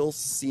stuff still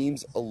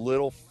seems a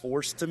little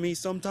forced to me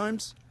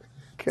sometimes.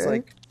 Okay. It's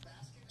like,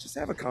 just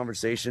have a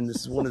conversation. This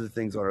is one of the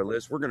things on our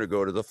list. We're gonna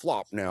go to the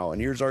flop now,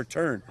 and here's our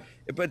turn.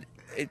 But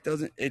it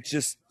doesn't. It's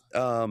just.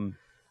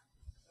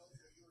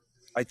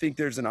 I think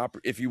there's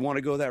if you want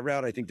to go that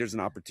route, I think there's an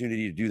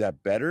opportunity to do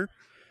that better.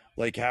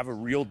 Like, have a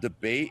real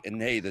debate,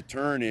 and hey, the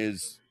turn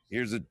is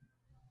here's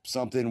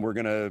something we're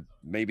gonna,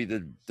 maybe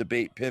the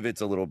debate pivots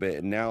a little bit,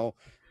 and now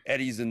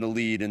Eddie's in the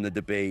lead in the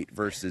debate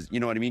versus, you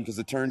know what I mean? Because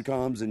the turn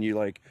comes and you're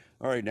like,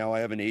 all right, now I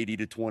have an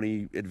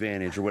 80-20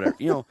 advantage or whatever.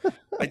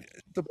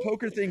 The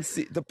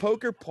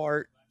poker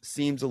part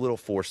seems a little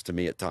forced to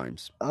me at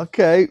times.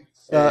 Okay.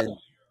 I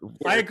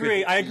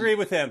agree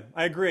with him.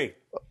 I agree.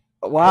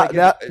 Wow.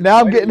 Now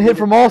I'm getting hit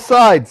from all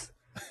sides.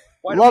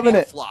 Loving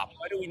it. Flop?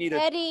 Why do we need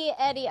Eddie,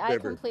 I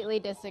completely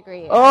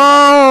disagree.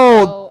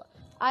 Oh,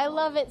 I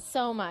love it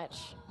so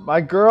much.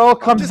 My girl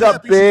comes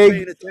up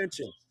big.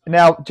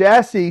 Now,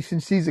 Jassy,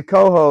 since she's a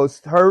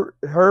co-host,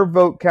 her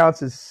vote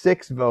counts as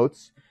 6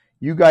 votes.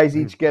 You guys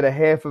each get a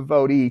half a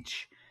vote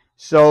each.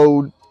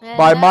 So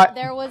and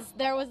there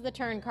was the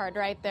turn card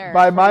right there.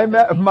 By my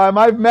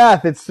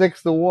math, it's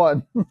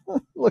 6-1.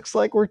 Looks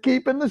like we're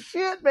keeping the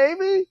shit,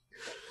 baby.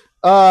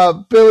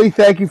 Billy,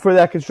 thank you for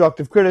that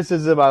constructive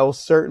criticism. I will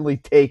certainly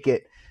take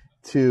it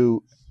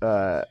to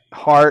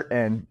heart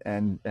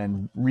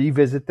and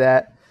revisit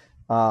that.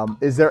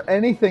 Is there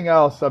anything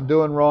else I'm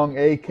doing wrong,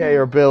 AK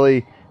or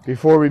Billy,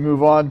 before we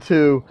move on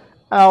to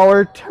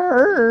our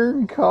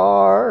turn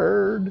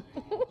card?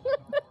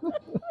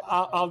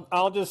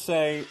 I'll just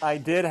say I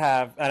did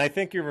have, and I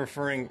think you're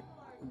referring,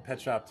 Pet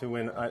Shop, to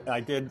when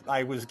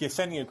I was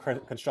sending you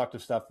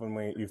constructive stuff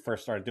when you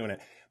first started doing it,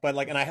 but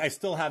like, and I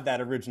still have that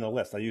original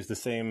list. I use the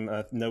same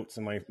notes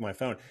in my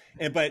phone,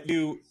 but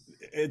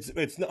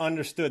it's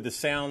understood. The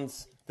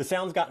sound's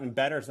gotten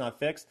better. It's not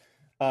fixed,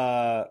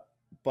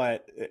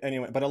 but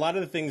anyway. But a lot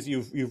of the things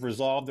you've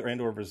resolved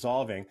or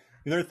resolving.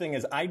 The other thing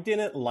is I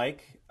didn't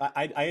like.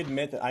 I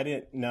admit that I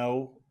didn't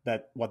know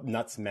what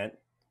nuts meant.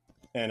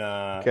 And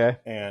okay.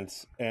 And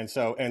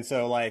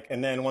so like,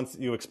 and then once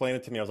you explained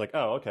it to me, I was like,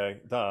 oh, okay,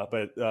 duh.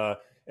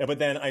 But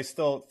then I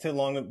still, to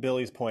along with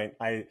Billy's point,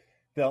 the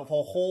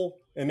whole,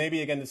 and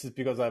maybe again this is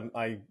because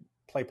I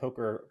play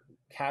poker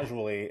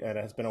casually and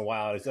it has been a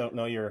while. I just don't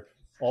know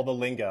all the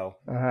lingo,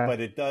 but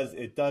it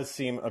does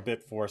seem a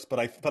bit forced.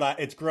 But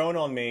it's grown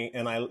on me,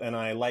 and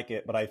I like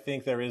it. But I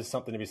think there is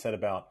something to be said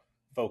about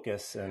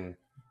focus and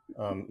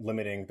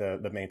limiting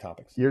the main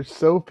topics. You're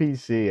so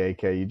PC,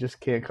 AK. You just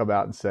can't come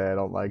out and say I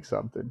don't like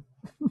something.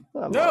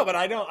 No, but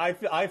I don't.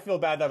 I feel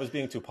bad that I was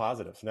being too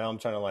positive. So now I'm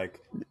trying to like.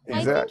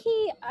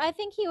 I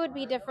think he would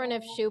be different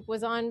if Shoop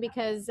was on,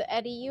 because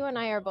Eddie, you and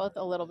I are both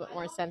a little bit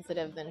more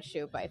sensitive than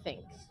Shoop. I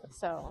think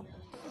so.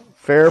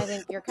 Fair. I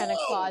think you're kind of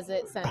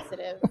closet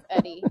sensitive,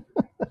 Eddie.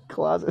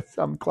 Closet.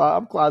 I'm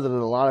closeted in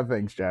a lot of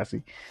things,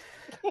 Jassy.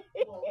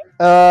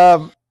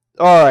 All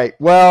right.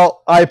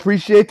 Well, I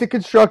appreciate the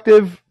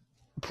constructive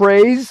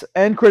praise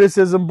and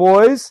criticism,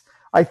 boys.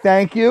 I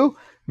thank you.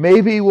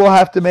 Maybe we'll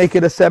have to make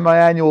it a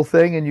semi-annual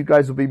thing, and you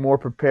guys will be more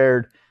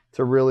prepared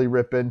to really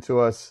rip into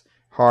us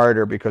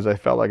harder, because I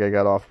felt like I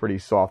got off pretty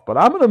soft. But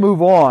I'm going to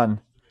move on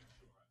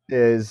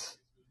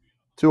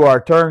to our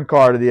turn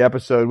card of the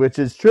episode, which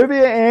is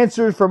trivia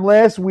answers from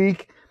last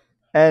week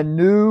and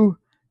new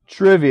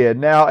trivia.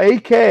 Now,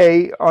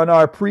 AK on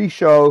our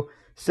pre-show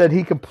said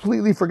he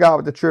completely forgot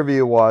what the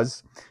trivia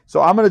was,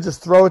 so I'm going to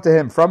just throw it to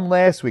him from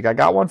last week. I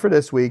got one for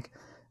this week,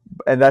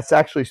 and that's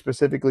actually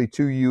specifically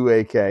to you,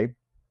 AK.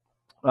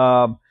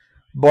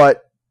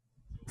 But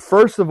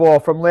first of all,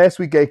 from last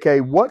week,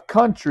 AK, what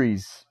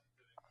countries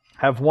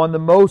have won the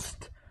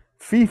most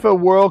FIFA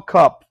World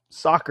Cup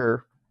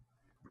soccer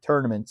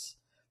tournaments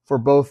for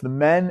both the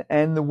men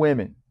and the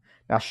women?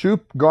 Now,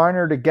 Shoop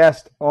garnered a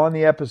guest on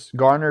the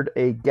episode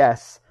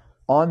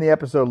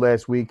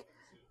last week.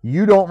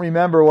 You don't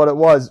remember what it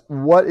was.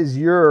 What is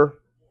your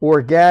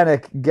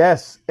organic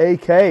guess,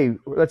 AK?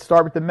 Let's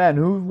start with the men.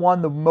 Who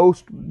won the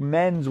most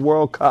men's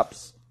World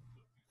Cups?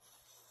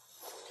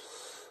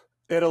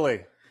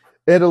 Italy.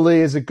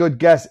 Italy is a good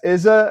guess.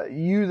 Izza,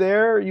 you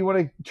there? You want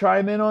to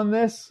chime in on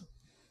this?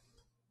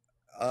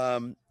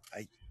 I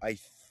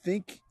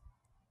think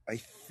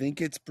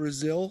it's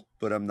Brazil,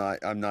 but I'm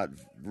not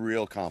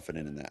real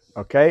confident in that.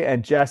 Okay,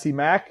 and Jassy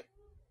Mack,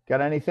 got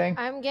anything?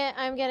 I'm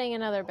getting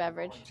another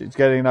beverage. She's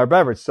getting another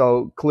beverage.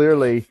 So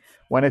clearly,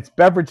 when it's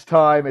beverage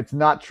time, it's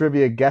not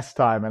trivia guest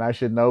time, and I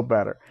should know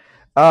better.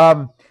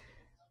 The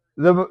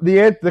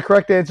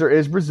correct answer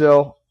is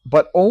Brazil,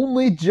 but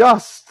only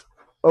just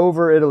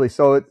over Italy.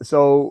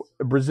 So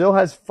Brazil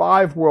has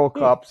 5 World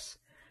Cups,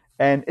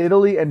 and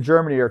Italy and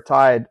Germany are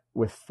tied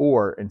with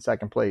 4 in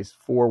second place,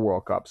 4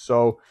 World Cups.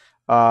 So,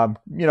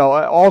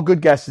 all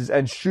good guesses.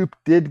 And Shoop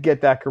did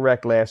get that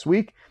correct last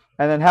week.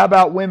 And then how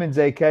about women's,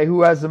 AK?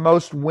 Who has the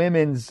most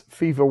women's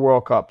FIFA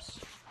World Cups?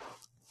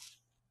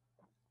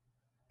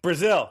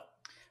 Brazil.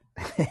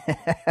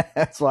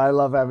 That's why I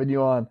love having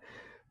you on.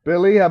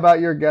 Billy, how about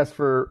your guess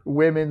for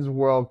women's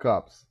World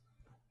Cups?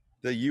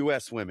 The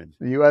U.S. women.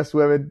 The U.S.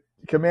 women.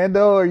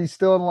 Commando, are you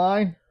still in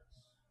line?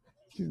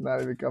 She's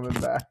not even coming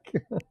back.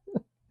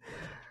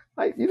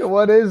 I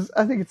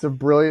think it's a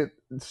brilliant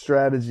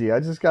strategy. I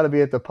just got to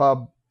be at the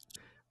pub.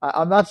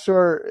 I'm not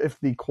sure if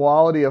the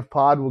quality of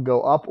pod will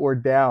go up or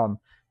down,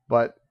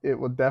 but it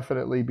will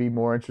definitely be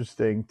more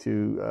interesting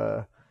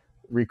to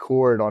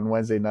record on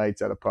Wednesday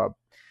nights at a pub.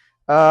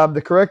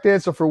 The correct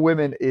answer for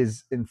women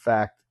is, in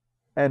fact,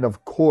 and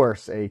of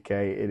course, AK,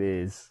 it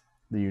is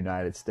the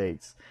United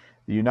States.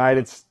 The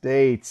United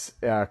States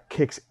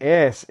kicks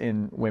ass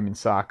in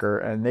women's soccer,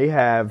 and they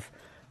have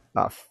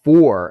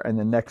 4, and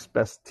the next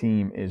best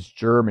team is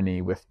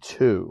Germany with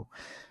 2.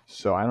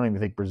 So I don't even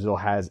think Brazil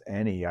has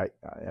any. I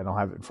don't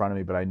have it in front of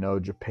me, but I know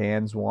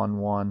Japan's won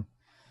 1,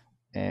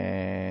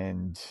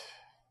 and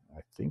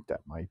I think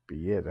that might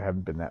be it. There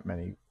haven't been that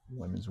many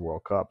women's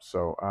World Cups,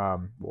 so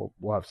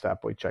we'll have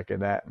Statboy check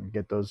in that and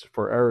get those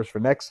for errors for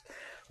next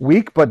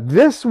week. But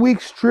this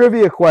week's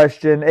trivia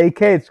question,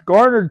 AK, it's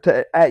garnered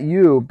at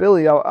you,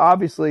 Billy.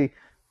 Obviously,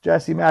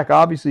 Jesse Mack,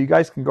 obviously you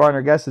guys can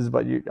garner guesses,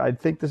 but I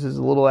think this is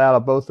a little out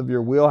of both of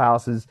your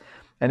wheelhouses.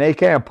 And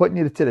AK, I'm putting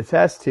you to the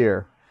test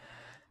here.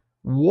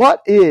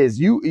 What is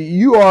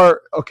you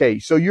are okay?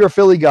 So you're a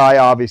Philly guy,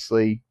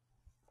 obviously.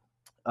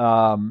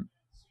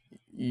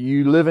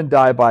 You live and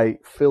die by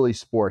Philly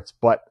sports,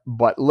 but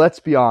let's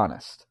be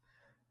honest.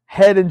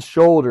 Head and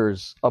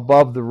shoulders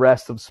above the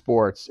rest of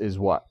sports is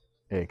what,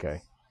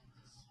 AK?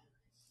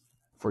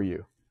 For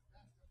you.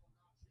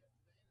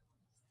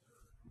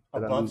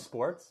 Above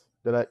sports?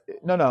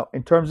 No.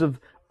 In terms of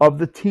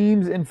the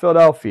teams in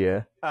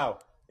Philadelphia. Oh,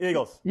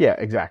 Eagles. Yeah,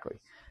 exactly.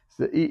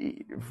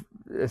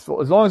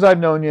 So, as long as I've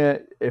known you,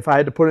 if I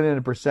had to put it in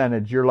a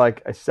percentage, you're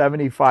like a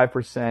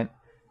 75%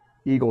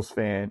 Eagles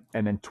fan,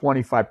 and then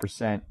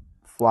 25%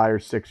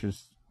 Flyers,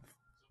 Sixers,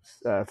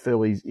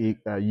 Phillies,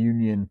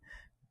 Union,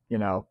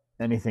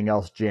 anything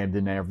else jammed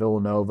in there,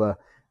 Villanova.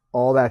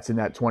 All that's in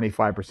that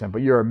 25%,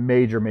 but you're a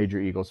major, major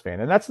Eagles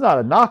fan. And that's not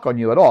a knock on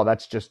you at all.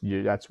 That's just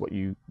you. That's what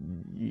you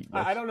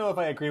I don't know if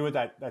I agree with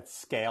that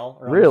scale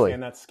or really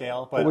understand that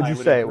scale, but what would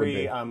you say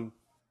agree, it would be?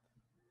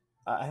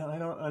 I don't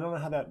know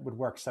how that would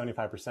work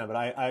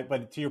 75%,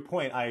 but to your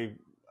point,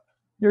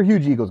 you're a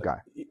huge Eagles guy.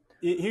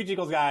 Huge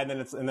Eagles guy, and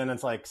then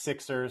it's like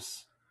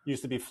Sixers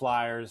used to be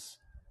Flyers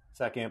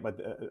second, but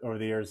over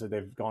the years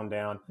they've gone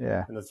down.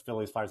 Yeah, and those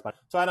Phillies, Flyers.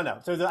 So I don't know.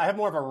 So I have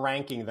more of a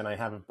ranking than I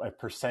have a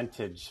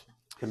percentage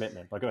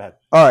commitment. But go ahead.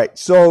 All right.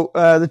 So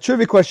the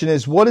trivia question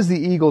is: what is the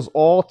Eagles'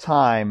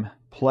 all-time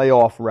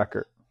playoff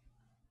record?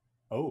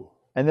 Oh.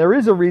 And there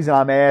is a reason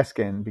I'm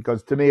asking,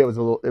 because to me it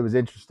was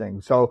interesting.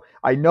 So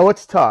I know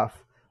it's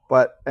tough,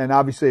 and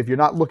obviously if you're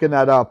not looking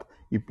that up,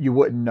 you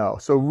wouldn't know.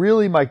 So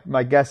really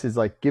my guess is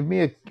like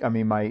my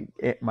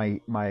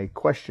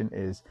question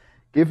is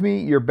give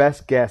me your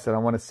best guess, and I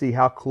want to see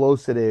how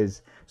close it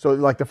is. So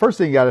like the first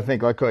thing you got to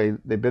think, like, okay,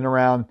 they've been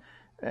around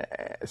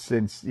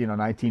since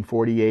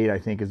 1948, I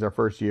think, is their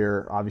first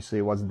year. Obviously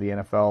it wasn't the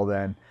NFL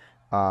then,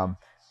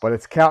 but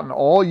it's counting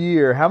all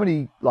year. How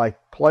many like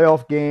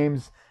playoff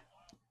games?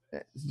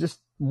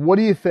 Just what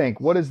do you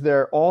think? What is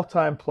their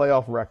all-time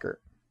playoff record?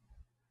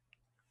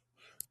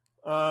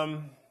 I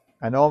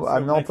know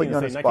I'm putting you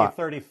on the spot.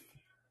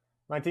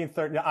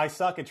 1930. I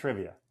suck at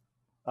trivia.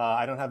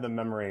 I don't have the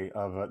memory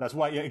of. That's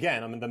why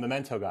again I'm the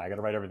memento guy. I got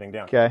to write everything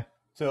down. Okay.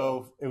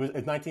 So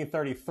it's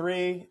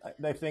 1933.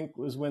 I think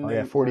was when.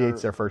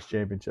 48's their first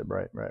championship.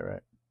 Right.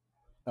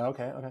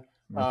 Okay.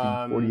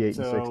 48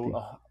 so, and 60.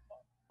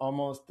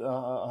 Almost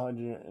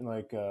 100,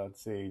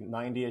 let's see,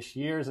 90-ish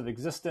years of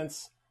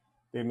existence.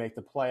 They make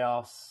the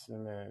playoffs,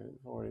 and then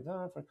 40.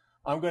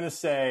 I'm going to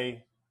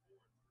say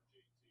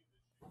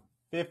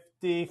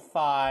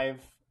 55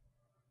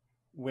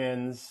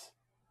 wins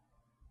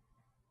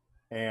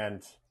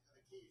and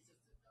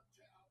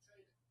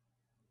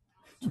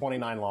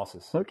 29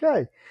 losses.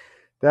 Okay,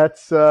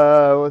 that's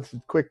what's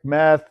quick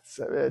math.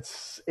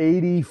 It's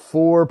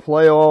 84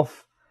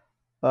 playoff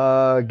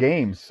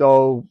games.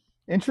 So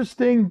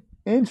interesting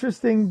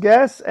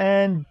guess.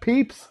 And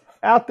peeps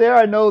out there,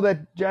 I know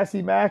that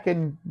Jesse Mack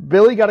and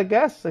Billy got a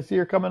guess. I see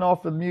you're coming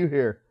off the mute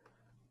here.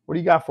 What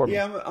do you got for me?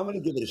 Yeah, I'm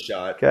going to give it a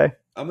shot. Okay.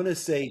 I'm going to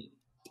say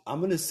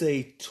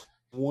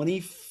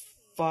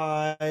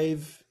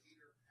 25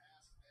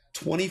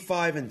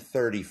 and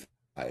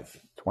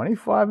 35.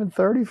 25 and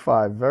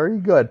 35. Very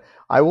good.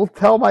 I will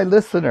tell my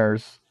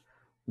listeners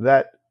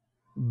that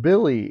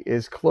Billy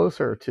is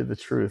closer to the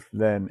truth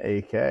than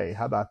AK.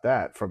 How about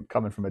that?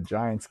 Coming from a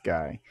Giants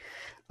guy.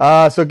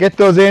 So get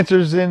those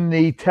answers in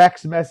the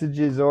text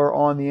messages or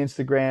on the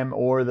Instagram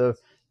or the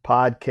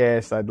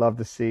podcast. I'd love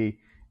to see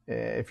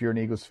if you're an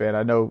Eagles fan.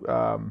 I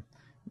know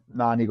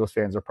non-Eagles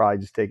fans are probably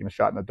just taking a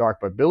shot in the dark,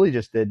 but Billy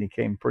just did, and he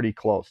came pretty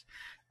close.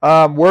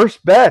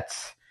 Worst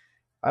bets.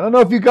 I don't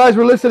know if you guys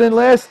were listening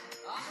last.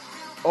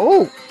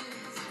 Oh,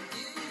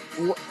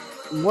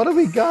 what do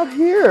we got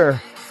here?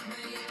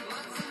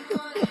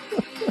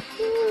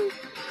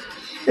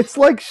 It's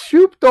like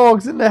Shoop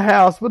Dog's in the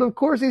house, but of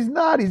course he's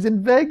not. He's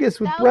in Vegas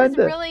with Brenda.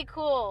 That was really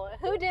cool.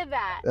 Who did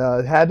that?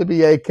 It had to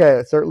be AK.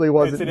 It certainly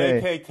wasn't me.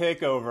 It's an AK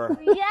takeover.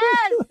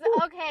 Yes.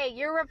 Okay,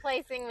 you're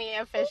replacing me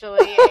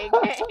officially,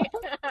 AK.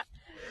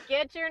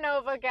 Get your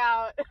notebook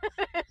out.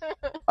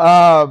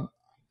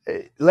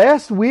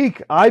 Last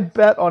week, I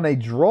bet on a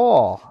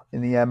draw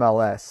in the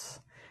MLS.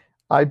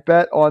 I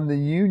bet on the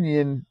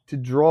Union to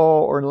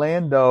draw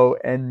Orlando,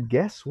 and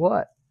guess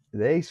what?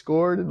 They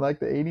scored in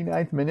like the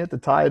 89th minute to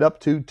tie it up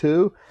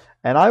 2-2,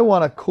 and I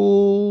won a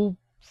cool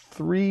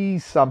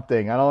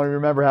 3-something. I don't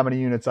remember how many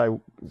units I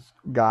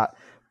got,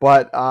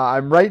 but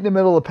I'm right in the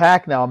middle of the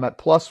pack now. I'm at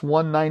plus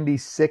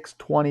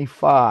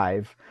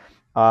 196.25.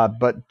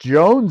 But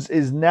Jones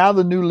is now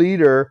the new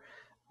leader.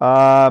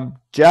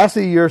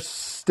 Jassy, you're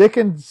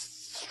sticking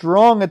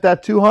strong at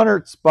that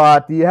 200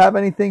 spot. Do you have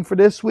anything for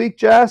this week,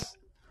 Jess?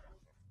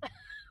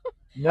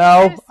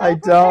 No, I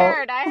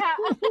don't. I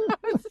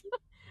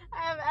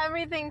have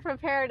everything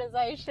prepared as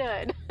I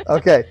should.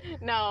 Okay.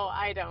 No,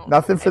 I don't.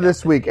 Nothing for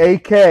this week.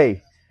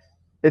 AK,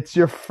 it's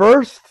your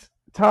first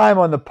time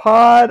on the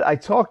pod. I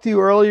talked to you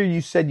earlier.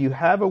 You said you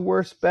have a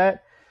worst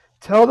bet.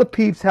 Tell the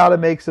peeps how to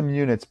make some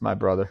units, my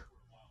brother.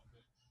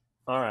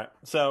 All right.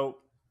 So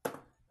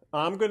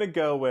I'm going to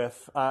go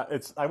with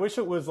I wish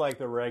it was like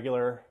the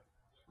regular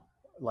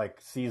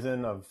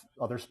season of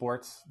other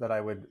sports that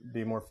I would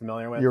be more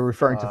familiar with. You're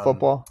referring to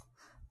football?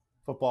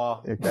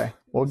 Football. Okay.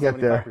 We'll get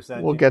there.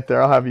 We'll get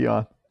there. I'll have you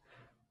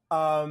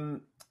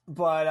on.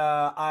 But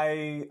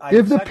I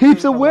give the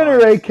peeps a winner,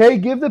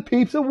 AK. Give the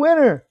peeps a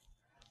winner.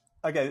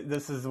 Okay,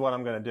 this is what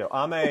I'm going to do.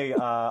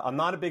 I'm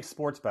not a big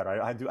sports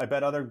bettor. I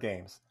bet other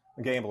games,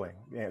 gambling,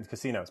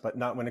 casinos, but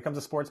not when it comes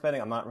to sports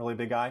betting. I'm not really a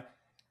big guy.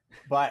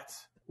 But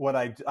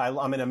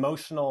I'm an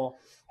emotional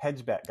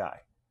hedge bet guy,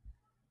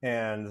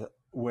 and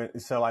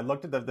so I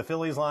looked at the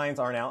Phillies lines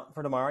aren't out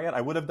for tomorrow yet. I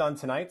would have done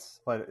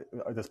tonight's, but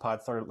this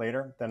pod started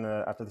later than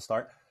after the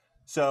start.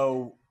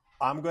 So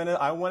I'm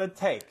gonna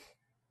take.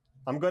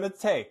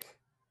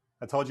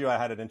 I told you I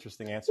had an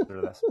interesting answer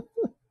to this.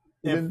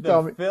 You didn't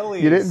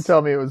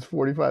tell me it was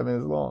 45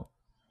 minutes long.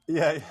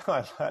 Yeah,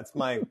 that's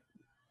my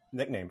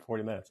nickname,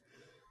 40 minutes.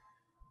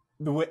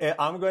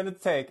 I'm going to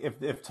take,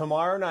 if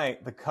tomorrow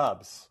night the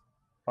Cubs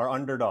are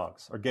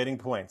underdogs or getting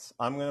points,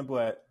 I'm going to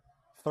put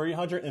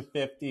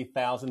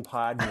 350,000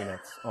 pod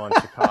units on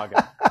Chicago.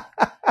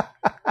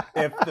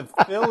 If the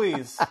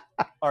Phillies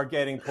are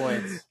getting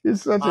points, you're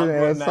such I'm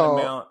an asshole.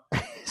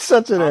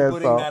 I'm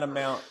putting that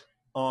amount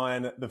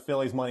on the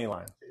Phillies money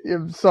line.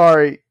 I'm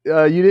sorry.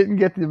 You didn't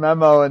get the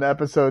memo in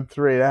episode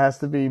 3. It has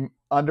to be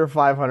under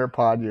 500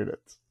 pod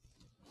units.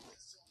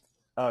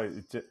 Oh,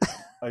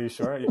 are you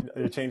sure?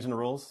 Are you changing the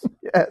rules?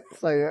 Yes,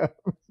 I am.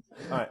 All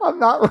right. I'm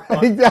not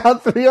writing down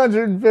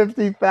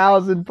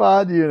 350,000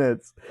 pod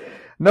units.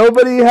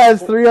 Nobody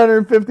has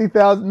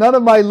 350,000. None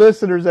of my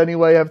listeners,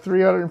 anyway, have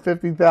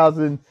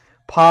 350,000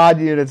 pod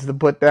units to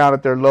put down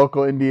at their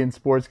local Indian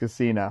sports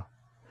casino.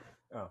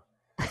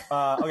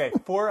 Okay,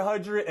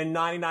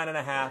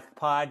 499.5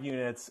 pod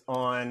units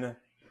on.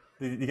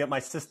 Did you get my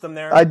system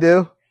there? I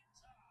do.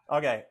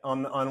 Okay,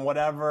 on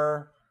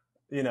whatever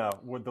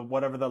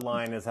whatever the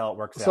line is, how it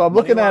works out. So I'm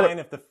looking at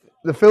it.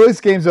 The Phillies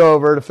game's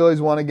over. The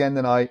Phillies won again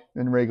tonight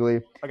in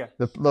Wrigley. Okay.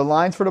 The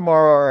lines for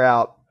tomorrow are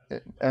out,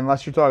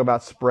 unless you're talking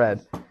about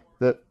spread.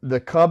 The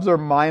Cubs are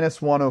minus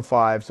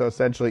 105, so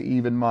essentially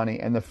even money,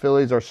 and the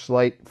Phillies are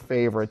slight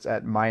favorites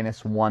at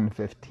minus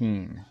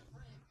 115.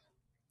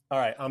 All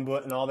right, I'm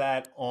putting all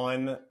that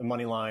on the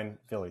money line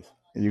Phillies.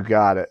 You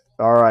got it.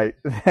 All right.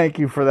 Thank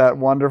you for that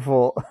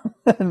wonderful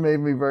and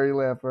made me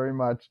laugh very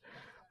much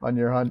on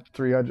your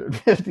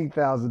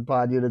 350,000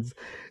 pod units.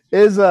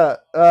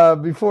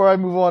 Before I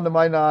move on to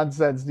my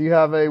nonsense, do you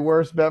have a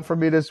worst bet for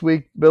me this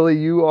week? Billy,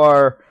 you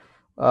are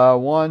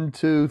 1,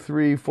 2,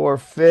 3, 4,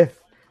 5th,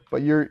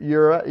 but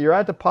you're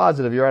at the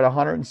positive. You're at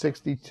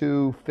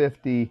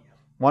 162.50.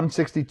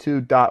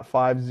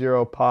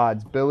 162.50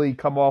 pods. Billy,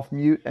 come off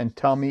mute and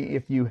tell me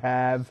if you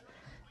have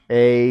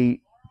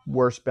a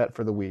worst bet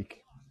for the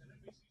week.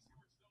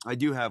 I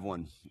do have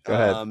one. Go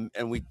ahead.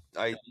 And we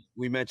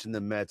mentioned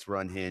the Mets were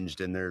unhinged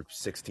and they're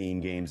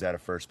 16 games out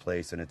of first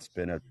place, and it's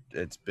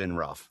been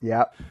rough.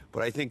 Yeah.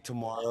 But I think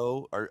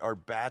tomorrow our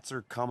bats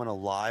are coming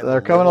alive.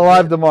 They're coming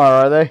alive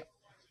tomorrow, are they?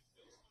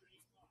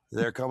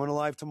 They're coming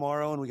alive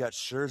tomorrow, and we got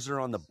Scherzer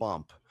on the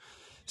bump.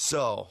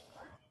 So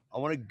I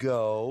want to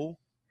go.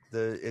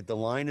 The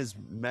line is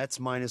Mets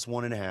minus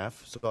 1.5,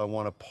 so I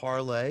want to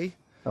parlay.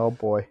 Oh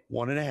boy,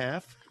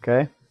 1.5.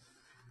 Okay.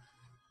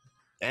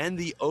 And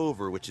the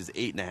over, which is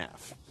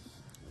 8.5.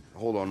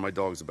 Hold on, my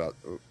dog's about.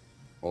 Oh,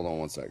 hold on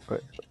one second.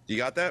 Wait. You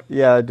got that?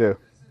 Yeah, I do.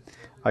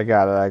 I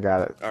got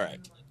it. All right.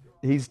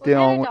 He's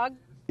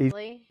he's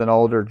an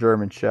older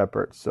German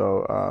Shepherd,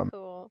 so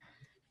cool.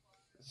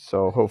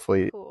 So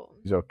hopefully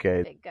he's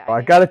okay. Big guy.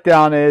 I got it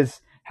down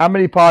as how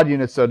many pod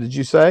units? So did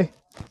you say?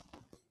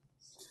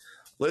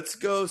 Let's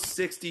go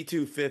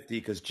 62.50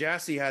 because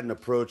Jassy had an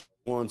approach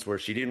once where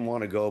she didn't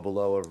want to go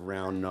below a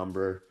round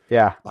number.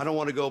 Yeah. I don't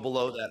want to go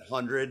below that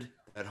 100.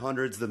 That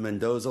 100's the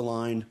Mendoza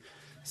line.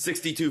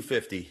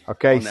 62.50.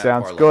 Okay,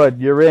 sounds parlay.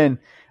 Good. You're in.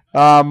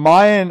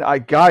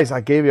 Guys, I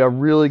gave you a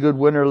really good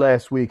winner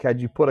last week. Had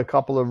you put a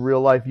couple of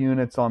real life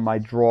units on my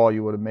draw,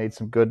 you would have made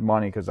some good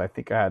money because I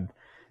think the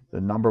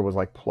number was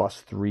like plus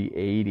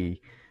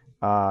 380.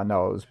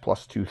 No, it was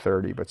plus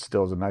 230, but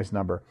still is a nice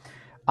number.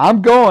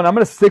 I'm going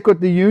to stick with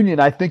the Union.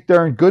 I think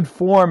they're in good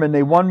form, and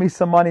they won me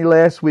some money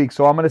last week,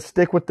 so I'm going to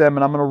stick with them,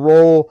 and I'm going to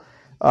roll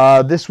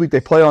this week. They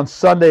play on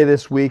Sunday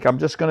this week. I'm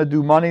just going to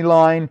do money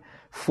line,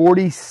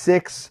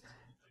 46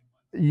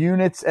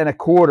 units and a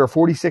quarter,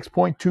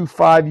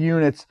 46.25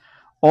 units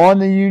on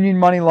the Union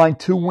money line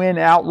to win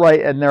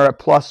outright, and they're at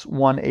plus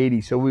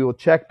 180. So we will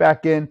check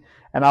back in,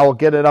 and I will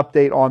get an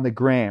update on the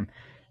gram.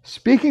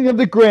 Speaking of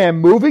the gram,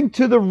 moving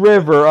to the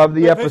river of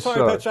the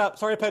episode.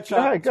 Sorry, Pet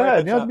Shop. Go ahead.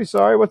 You don't have to be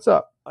sorry. What's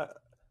up?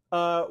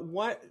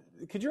 What?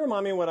 Could you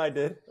remind me what I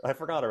did? I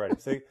forgot already.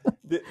 See,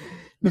 did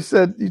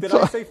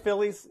I say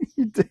Phillies?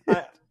 You did.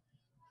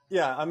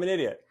 Yeah, I'm an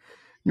idiot.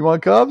 You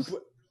want Cubs?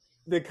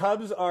 The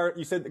Cubs are.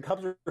 You said the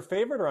Cubs are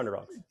favored or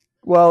underdogs?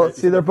 Well,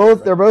 see, they're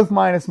both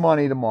minus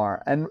money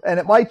tomorrow, and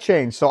it might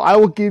change. So I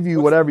will give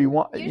you whatever you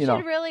want. You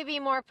should really be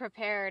more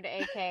prepared,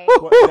 AK. That's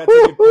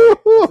a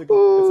good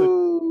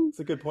point. It's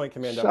a good point,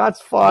 Commando.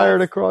 Shots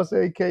fired across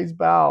AK's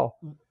bow.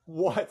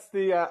 What's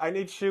the? I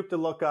need Shoop to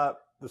look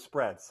up the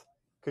spreads.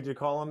 Could you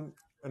call him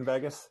in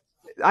Vegas?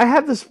 I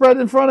have the spread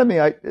in front of me.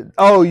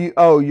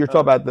 You're talking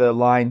about the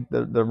line,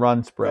 the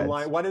run spread.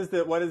 What is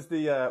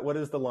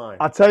the line?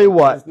 I'll tell you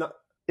what.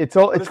 It's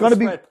going to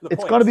be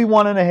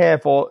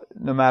 1.5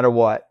 no matter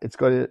what. It's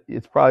probably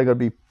going to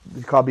be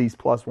the Cubbies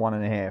plus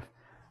 1.5.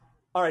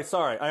 All right,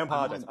 sorry, I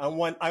apologize. I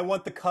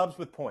want the Cubs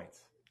with points.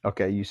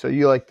 Okay, so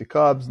you like the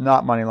Cubs,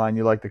 not money line.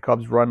 You like the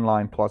Cubs run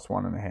line plus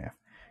 1.5.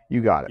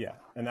 You got it. Yeah,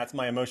 and that's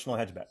my emotional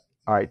hedge bet.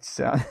 All right,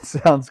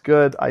 sounds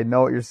good. I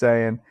know what you're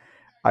saying.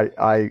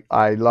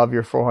 I love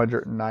your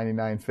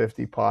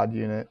 499.50 pod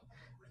unit.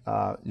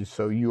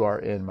 So you are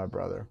in, my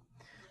brother.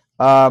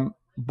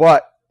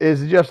 But did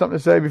you have something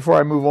to say before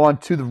I move on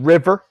to the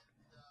river?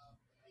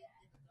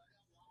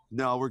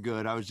 No, we're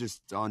good. I was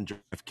just on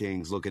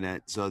DraftKings looking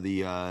at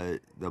the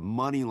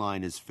money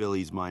line is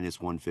Phillies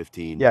minus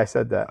 115. Yeah, I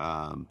said that.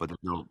 But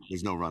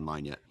there's no run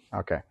line yet.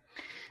 Okay.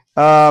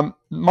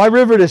 My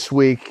river this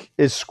week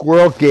is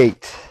Squirrel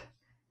Gate,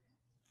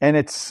 and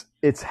it's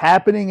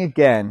happening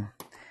again.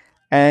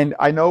 And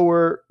I know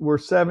we're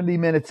 70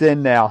 minutes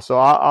in now, so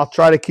I'll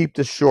try to keep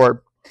this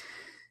short.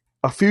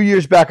 A few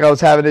years back, I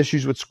was having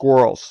issues with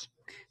squirrels.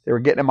 They were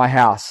getting in my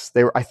house.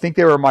 I think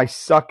they were my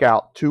suck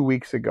out 2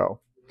 weeks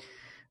ago.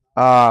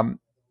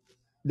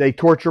 They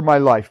torture my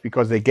life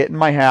because they get in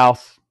my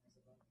house.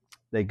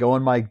 They go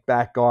in my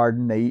back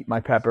garden. They eat my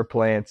pepper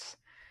plants.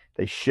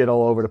 They shit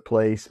all over the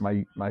place.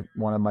 My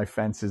one of my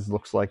fences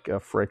looks like a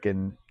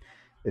frickin',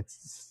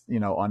 it's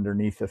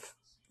underneath a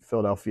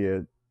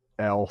Philadelphia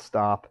L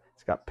stop.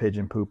 It's got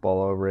pigeon poop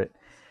all over it.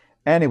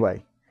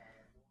 Anyway,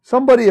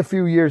 somebody a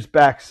few years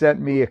back sent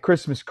me a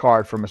Christmas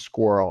card from a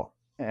squirrel,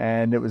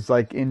 and it was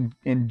like in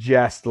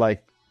jest,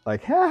 like, ha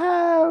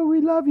ha,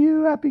 we love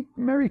you, happy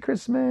Merry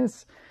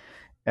Christmas,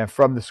 and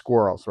from the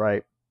squirrels,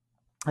 right?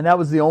 And that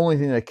was the only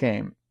thing that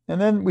came.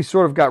 And then we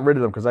sort of got rid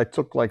of them because I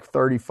took like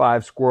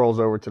 35 squirrels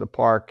over to the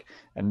park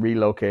and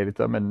relocated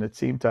them, and it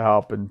seemed to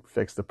help and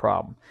fix the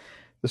problem.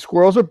 The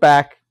squirrels are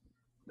back,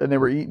 and they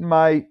were eating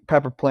my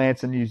pepper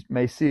plants, and you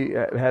may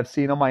have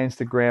seen on my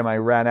Instagram, I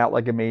ran out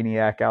like a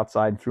maniac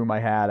outside and threw my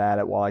hat at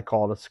it while I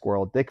called a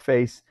squirrel dick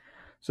face.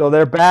 So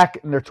they're back,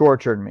 and they're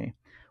torturing me.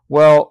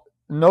 Well,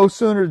 no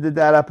sooner did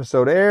that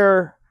episode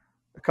air,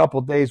 a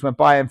couple days went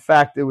by. In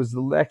fact, it was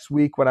the next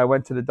week when I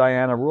went to the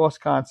Diana Ross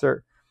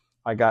concert,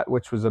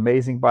 which was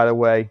amazing, by the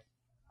way.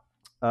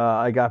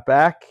 I got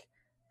back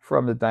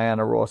from the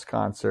Diana Ross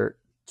concert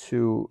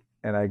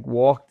and I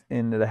walked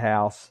into the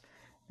house,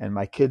 and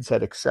my kids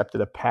had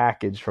accepted a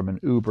package from an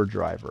Uber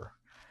driver.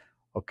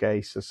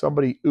 Okay, so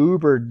somebody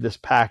Ubered this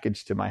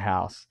package to my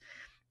house,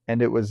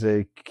 and it was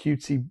a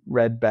cutesy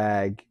red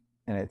bag,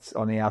 and it's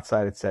on the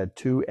outside it said,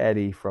 "To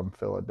Eddie from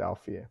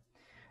Philadelphia."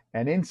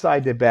 And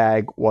inside the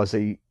bag was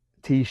a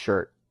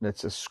T-shirt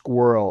that's a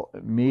squirrel,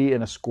 me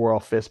and a squirrel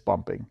fist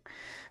bumping.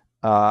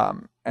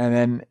 And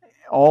then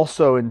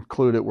also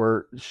included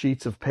were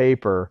sheets of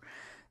paper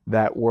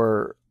that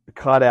were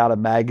cut out of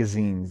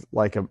magazines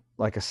like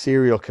a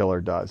serial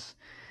killer does,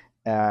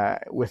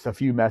 with a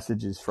few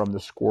messages from the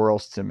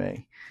squirrels to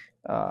me,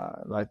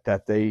 like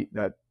that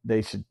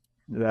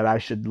I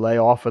should lay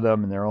off of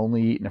them, and they're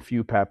only eating a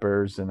few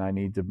peppers, and I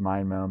need to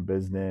mind my own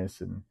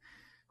business, and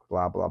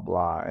blah blah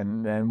blah.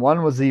 And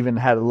one was even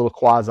had a little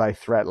quasi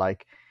threat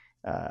like,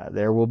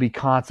 there will be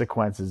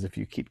consequences if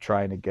you keep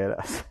trying to get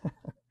us.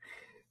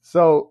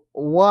 So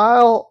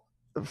while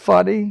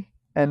funny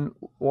and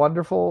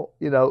wonderful,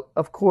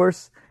 of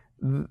course,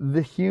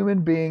 the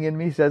human being in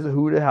me says,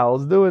 who the hell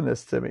is doing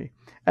this to me?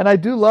 And I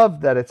do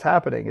love that it's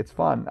happening. It's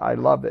fun. I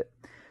love it.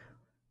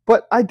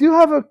 But I do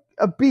have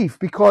a beef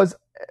because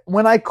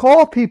when I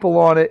call people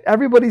on it,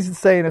 everybody's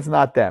saying it's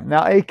not them.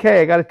 Now, AK,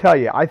 I got to tell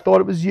you, I thought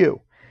it was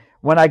you.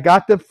 When I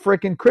got the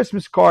freaking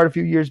Christmas card a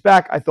few years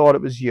back, I thought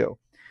it was you.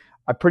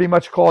 I pretty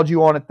much called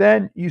you on it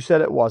then. You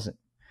said it wasn't.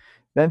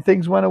 Then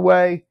things went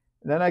away.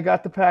 Then I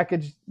got the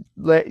package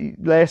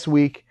last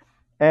week,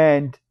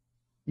 and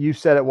you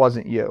said it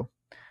wasn't you.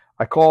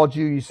 I called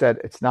you. You said,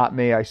 it's not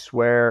me, I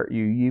swear.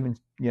 You even,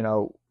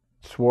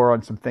 swore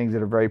on some things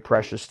that are very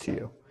precious to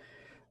you.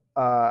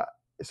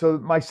 So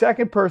my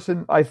second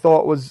person I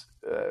thought was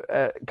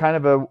kind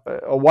of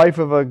a wife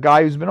of a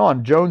guy who's been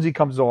on. Jonesy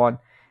comes on,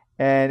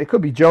 and it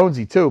could be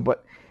Jonesy too,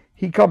 but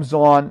he comes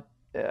on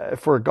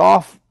for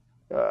golf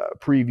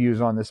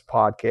previews on this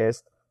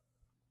podcast.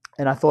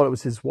 And I thought it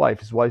was his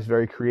wife. His wife's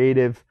very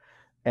creative,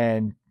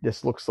 and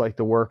this looks like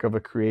the work of a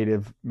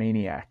creative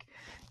maniac.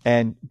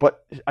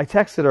 But I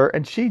texted her,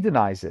 and she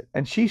denies it.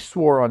 And she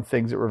swore on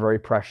things that were very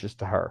precious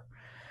to her.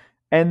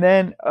 And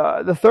then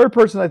the third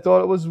person I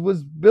thought it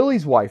was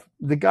Billy's wife.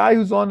 The guy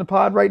who's on the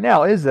pod right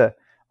now,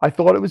 I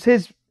thought it was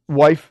his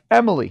wife,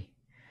 Emily.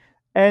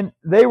 And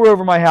they were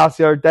over my house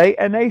the other day,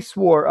 and they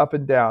swore up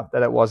and down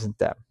that it wasn't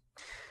them.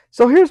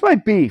 So here's my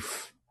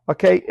beef.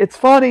 Okay, it's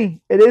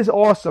funny. It is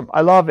awesome.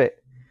 I love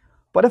it.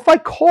 But if I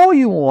call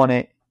you on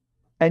it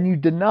and you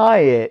deny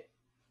it,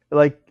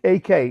 like,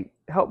 AK,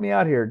 help me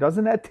out here.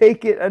 Doesn't that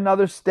take it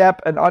another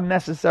step, an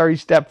unnecessary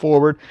step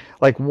forward?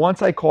 Like,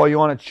 once I call you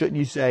on it, shouldn't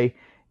you say,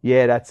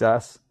 yeah, that's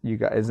us? You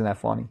guys, isn't that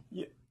funny?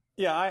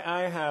 Yeah,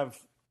 I have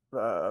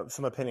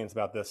some opinions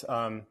about this.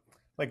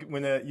 Like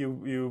when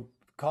you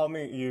called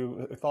me,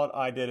 you thought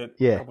I did it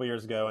a couple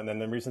years ago, and then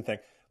the recent thing,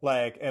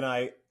 like, and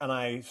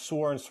I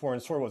swore and swore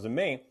and swore it wasn't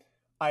me.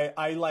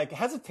 I like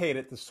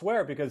hesitated to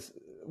swear because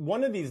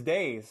one of these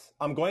days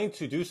I'm going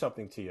to do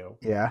something to you.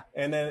 Yeah.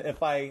 And then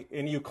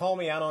and you call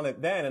me out on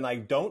it then, and I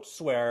don't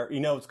swear,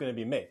 it's going to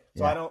be me.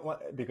 So I don't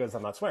want, because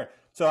I'm not swearing.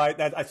 So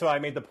I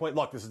made the point.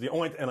 Look, this is the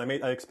only, and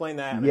I explained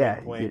that. And I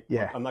made the point.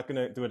 Yeah. I'm not going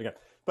to do it again.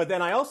 But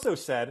then I also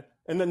said,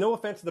 and then no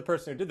offense to the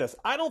person who did this,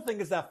 I don't think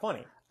it's that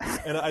funny.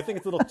 And I think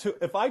it's a little too.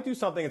 If I do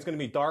something, it's going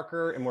to be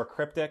darker and more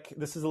cryptic.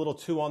 This is a little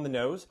too on the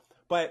nose.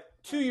 But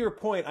to your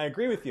point, I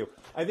agree with you.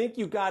 I think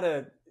you got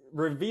to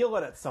reveal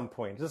it at some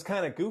point. It's just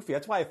kind of goofy.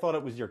 That's why I thought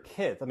it was your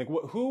kids. I mean,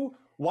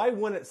 why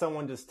wouldn't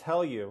someone just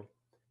tell you?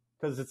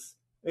 Because it's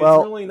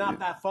really not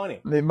that funny.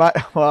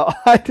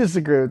 I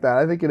disagree with that.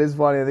 I think it is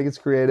funny. I think it's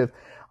creative.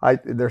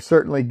 They're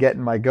certainly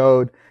getting my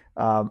goad.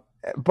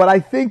 But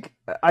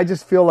I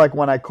just feel like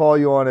when I call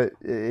you on it,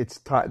 it's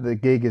the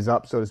gig is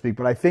up, so to speak.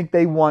 But I think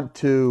they want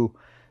to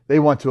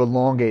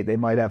elongate. They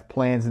might have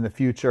plans in the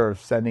future of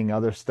sending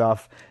other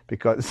stuff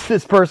because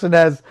this person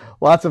has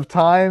lots of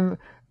time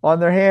on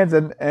their hands,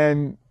 and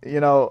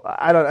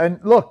I don't. And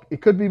look,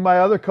 it could be my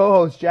other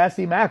co-host,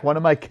 Jassy Mack. One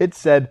of my kids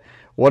said,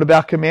 "What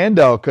about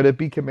Commando? Could it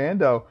be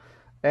Commando?"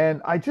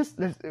 And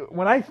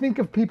when I think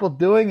of people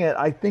doing it,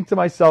 I think to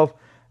myself,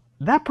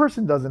 that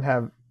person doesn't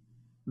have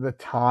the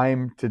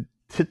time to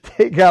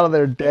take out of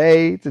their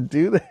day to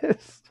do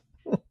this.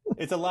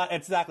 It's a lot.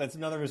 Exactly. It's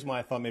another reason why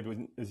I thought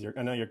maybe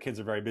I know your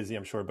kids are very busy,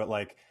 I'm sure, but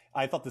like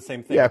I thought the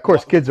same thing. Yeah, of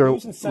course, kids are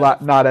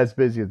not as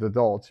busy as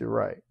adults. You're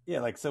right. Yeah,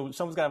 like so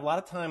someone's got to have a lot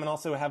of time and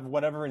also have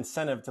whatever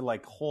incentive to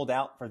like hold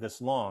out for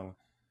this long,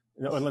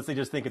 unless they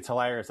just think it's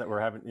hilarious that we're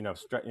having,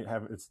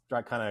 it's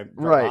kind of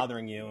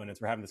bothering you and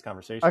we're having this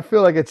conversation. I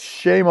feel like it's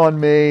shame on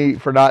me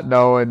for not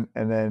knowing,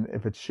 and then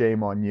if it's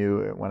shame on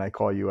you when I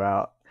call you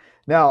out.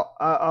 Now,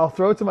 I'll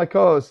throw it to my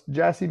co-host,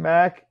 Jassy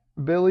Mack.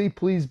 Billy,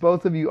 please,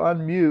 both of you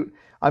unmute.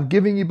 I'm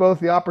giving you both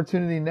the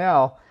opportunity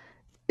now.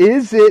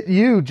 Is it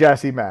you,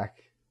 Jassy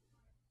Mack?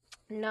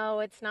 No,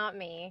 it's not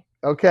me.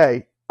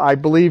 Okay, I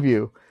believe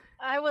you.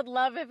 I would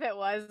love if it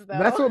was, though.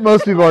 That's what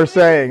most people are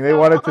saying. They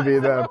want it to be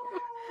them.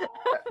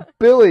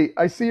 Billy,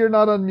 I see you're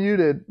not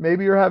unmuted.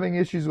 Maybe you're having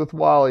issues with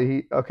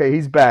Wally.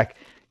 He's back.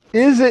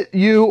 Is it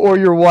you or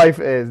your wife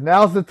is?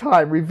 Now's the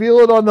time. Reveal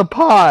it on the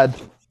pod.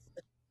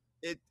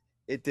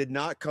 It did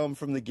not come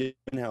from the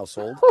Gibbon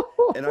household,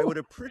 and I would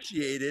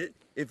appreciate it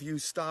if you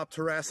stopped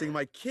harassing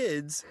my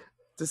kids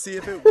to see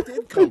if it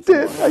did come from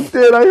them. I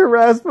did. I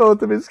harassed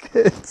both of his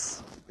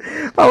kids.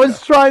 I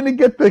was trying to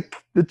get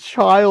the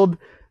child,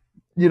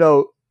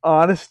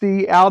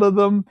 honesty out of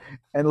them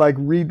and like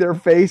read their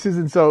faces.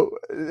 And so,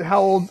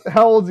 how old's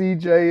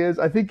EJ is?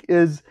 I think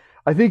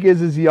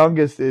his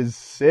youngest is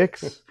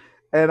 6,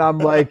 and I'm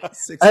like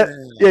 6.5.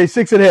 Yeah,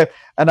 6.5.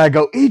 And I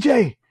go,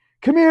 EJ,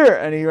 come here,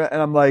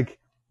 and I'm like,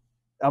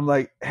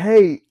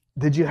 hey,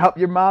 did you help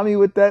your mommy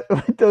with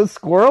those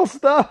squirrel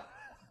stuff?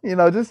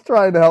 Just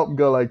trying to help him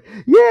go like,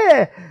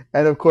 yeah.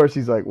 And of course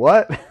he's like,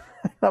 what?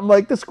 I'm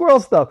like, the squirrel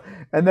stuff.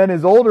 And then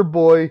his older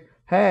boy,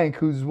 Hank,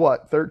 who's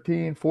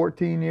 13,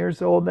 14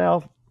 years old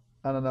now?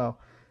 I don't know.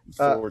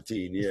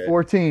 14, yeah.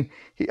 14.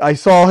 I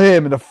saw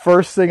him, and the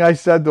first thing I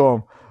said to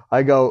him,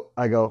 I go,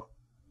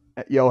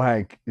 yo,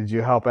 Hank, did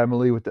you help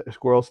Emily with the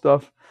squirrel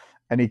stuff?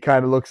 And he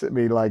kind of looks at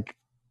me like,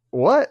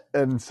 what?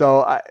 And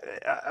so I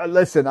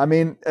listen, I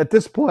mean, at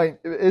this point,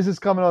 is this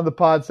coming on the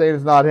pod saying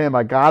it's not him?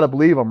 I got to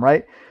believe him,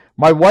 right?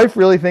 My wife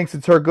really thinks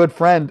it's her good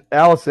friend,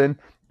 Allison,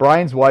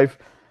 Brian's wife,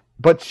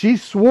 but she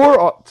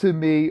swore to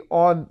me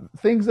on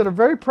things that are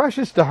very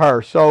precious to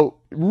her. So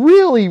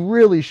really,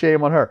 really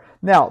shame on her.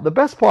 Now, the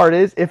best part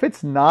is if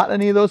it's not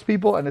any of those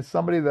people and it's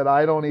somebody that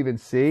I don't even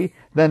see,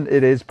 then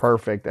it is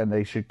perfect and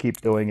they should keep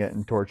doing it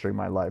and torturing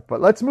my life.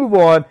 But let's move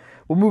on.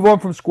 We'll move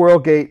on from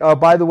Squirrelgate.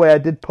 By the way, I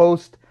did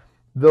post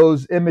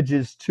those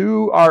images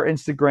to our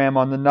Instagram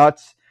on the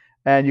Nuts,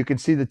 and you can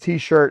see the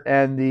T-shirt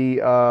and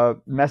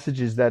the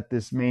messages that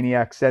this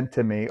maniac sent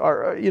to me.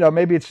 Or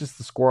maybe it's just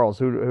the squirrels.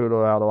 How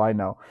do I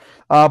know?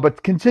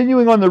 But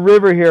continuing on the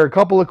river here, a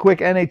couple of quick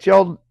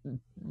NHL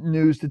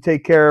news to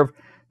take care of.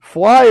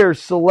 Flyers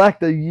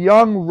select a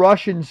young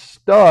Russian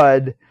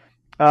stud,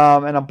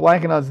 and I'm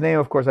blanking on his name.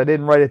 Of course, I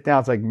didn't write it down.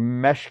 It's like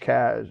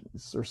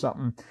Meshkaz or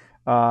something,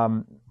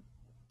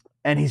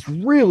 and he's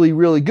really,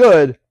 really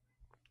good.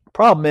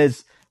 Problem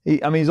is,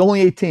 he's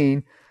only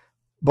 18,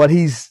 but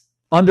he's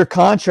under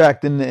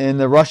contract in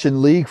the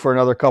Russian league for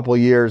another couple of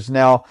years.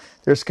 Now,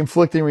 there's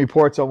conflicting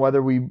reports on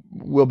whether we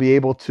will be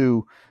able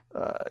to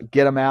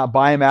get him out,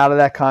 buy him out of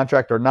that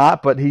contract or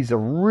not, but he's a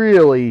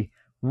really,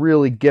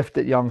 really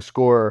gifted young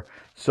scorer.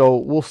 So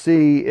we'll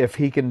see if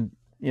he can,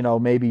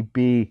 maybe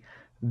be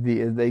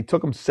they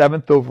took him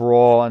 7th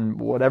overall, and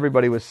what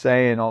everybody was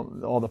saying,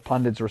 all the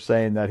pundits were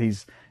saying that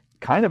he's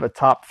kind of a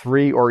top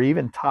 3 or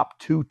even top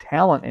 2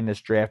 talent in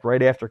this draft,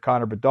 right after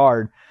Connor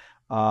Bedard.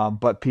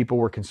 But people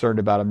were concerned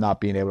about him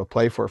not being able to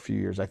play for a few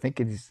years. I think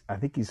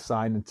he's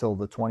signed until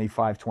the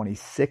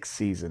 25-26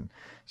 season,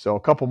 so a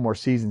couple more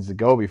seasons to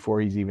go before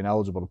he's even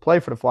eligible to play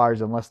for the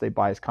Flyers, unless they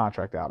buy his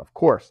contract out, of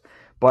course.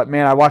 But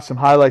man, I watched some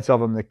highlights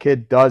of him. The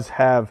kid does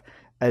have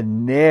a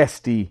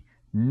nasty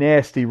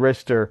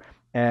wrister,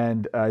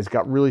 and he's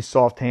got really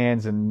soft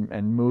hands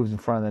and moves in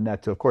front of the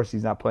net too. Of course,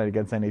 he's not playing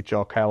against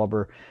NHL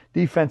caliber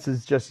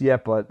defenses just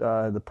yet, but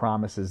the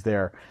promise is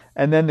there.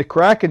 And then the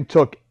Kraken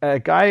took a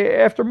guy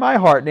after my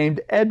heart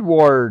named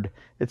Edward.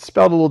 It's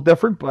spelled a little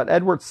different, but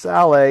Edward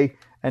Saleh,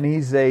 and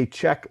he's a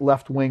Czech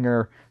left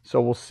winger.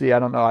 So we'll see. I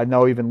don't know. I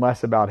know even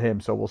less about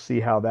him, so we'll see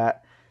how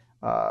that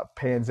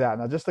pans out.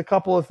 Now, just a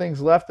couple of things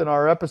left in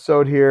our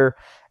episode here.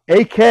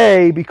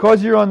 AK,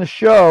 because you're on the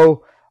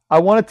show, I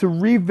wanted to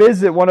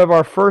revisit one of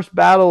our first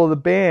Battle of the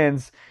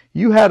Bands.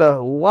 You had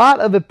a lot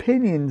of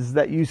opinions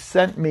that you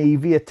sent me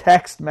via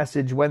text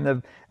message when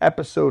the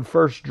episode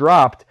first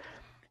dropped.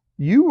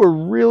 You were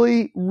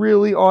really,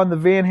 really on the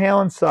Van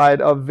Halen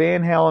side of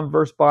Van Halen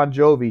versus Bon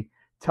Jovi.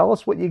 Tell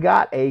us what you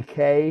got,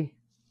 AK.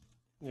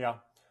 Yeah.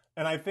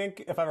 And I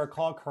think, if I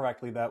recall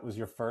correctly, that was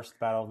your first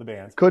Battle of the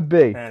Bands. Could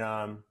be.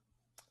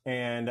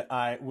 And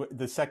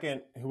the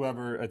second,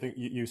 whoever I think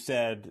you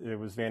said it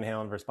was Van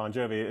Halen versus Bon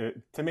Jovi,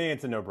 to me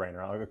it's a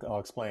no-brainer. I'll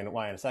explain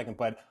why in a second.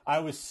 But I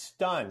was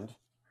stunned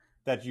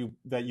that you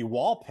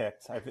all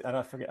picked.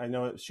 I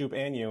know Shoop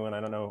and you, and I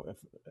don't know if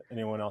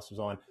anyone else was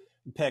on,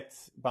 picked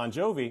Bon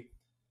Jovi.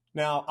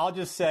 Now I'll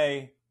just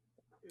say,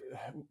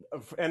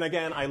 and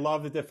again, I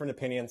love the different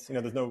opinions. You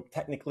know,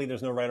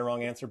 there's no right or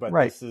wrong answer. But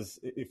right. This is,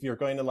 if you're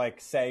going to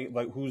say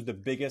who's the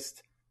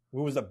biggest.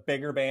 Who was a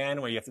bigger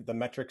band where you have the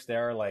metrics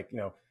there,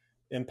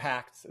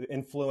 impact,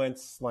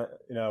 influence,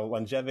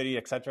 longevity,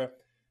 etc.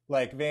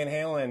 Like Van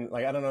Halen,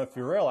 I don't know if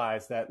you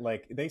realize that,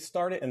 they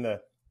started in the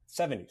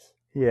 70s.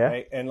 Yeah.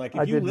 Right? And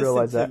if you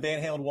listen to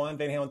Van Halen 1,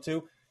 Van Halen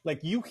 2,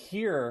 you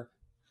hear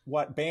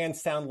what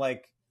bands sound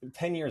like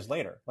 10 years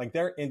later.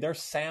 Their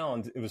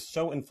sound, it was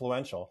so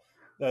influential.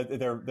 The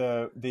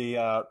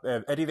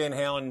Eddie Van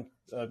Halen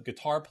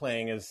guitar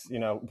playing is,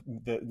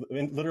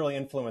 literally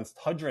influenced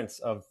hundreds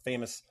of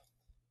famous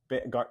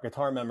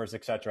guitar members,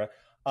 etc.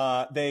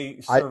 They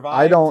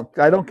survived.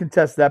 I don't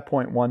contest that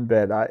point one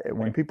bit.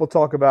 When people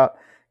talk about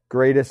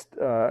greatest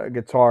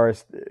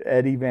guitarist,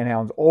 Eddie Van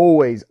Halen's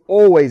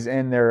always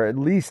in there, at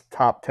least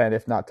top 10,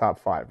 if not top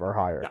 5 or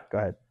higher. Yeah. Go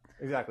ahead.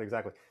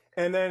 Exactly.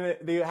 And then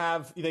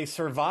they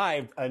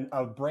survived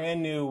a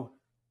brand new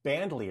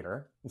band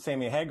leader,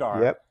 Sammy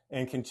Hagar, yep.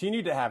 and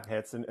continued to have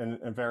hits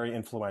and very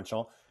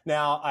influential.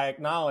 Now, I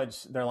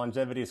acknowledge their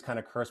longevity is kind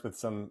of cursed with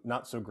some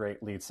not so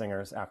great lead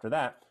singers after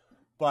that.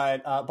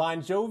 But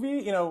Bon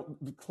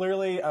Jovi,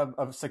 clearly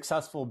a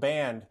successful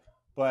band,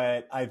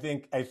 but I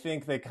think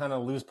they kind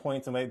of lose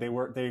points, and they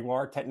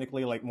were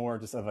technically more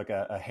just of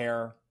a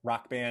hair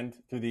rock band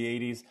through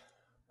the 80s,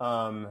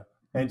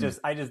 and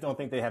I just don't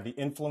think they have the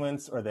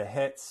influence or the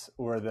hits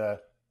or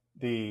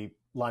the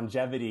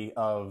longevity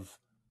of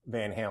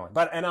Van Halen.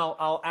 But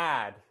I'll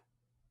add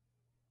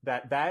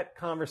that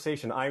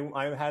conversation,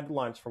 I had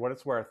lunch, for what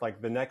it's worth,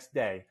 the next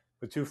day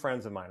with 2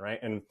 friends of mine, right?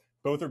 And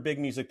both are big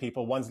music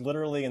people. One's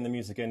literally in the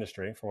music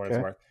industry, for what it's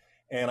worth.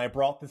 And I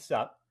brought this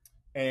up,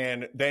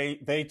 and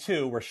they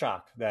too were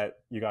shocked that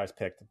you guys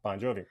picked Bon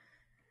Jovi.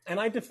 And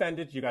I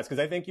defended you guys because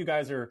I think you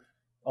guys are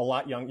a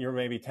lot young. You're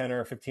maybe 10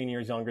 or 15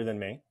 years younger than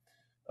me.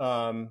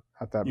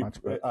 Not that much,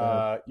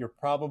 but you're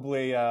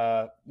probably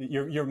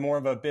you're more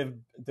of a Belle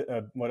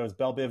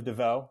Biv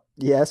DeVoe.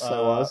 Yes,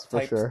 I was for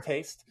type sure.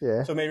 Taste.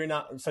 Yeah. So maybe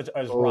not such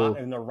as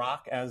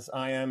rock as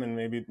I am, and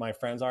maybe my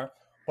friends are.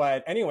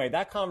 But anyway,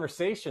 that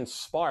conversation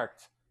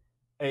sparked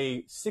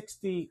a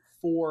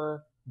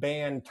 64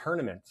 band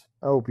tournament.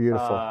 Oh,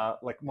 beautiful!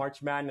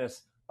 March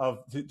Madness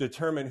to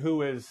determine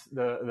who is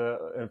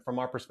from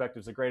our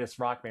perspective, the greatest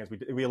rock bands.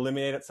 We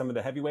eliminated some of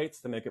the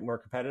heavyweights to make it more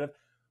competitive,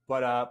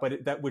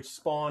 but which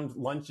spawned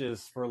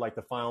lunches for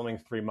the following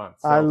 3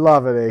 months. So, I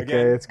love it, AK.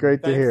 Again, it's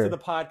great to hear. Thanks to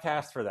the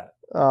podcast for that.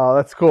 Oh,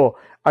 that's cool.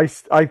 I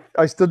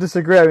still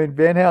disagree. I mean,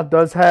 Van Halen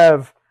does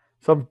have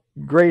some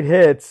great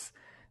hits.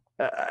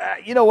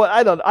 You know what?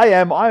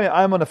 I'm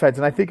on the fence,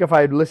 and I think if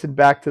I had listened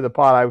back to the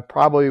pod, I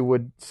probably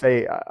would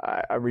say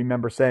I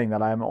remember saying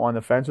that I'm on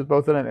the fence with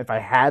both of them. If I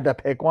had to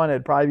pick one,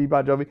 it'd probably be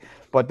Bon Jovi.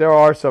 But there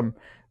are some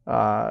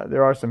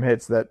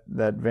hits that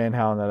Van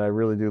Halen that I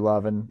really do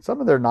love, and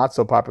some of their not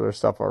so popular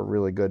stuff are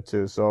really good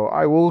too. So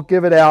I will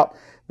give it out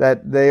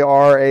that they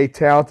are a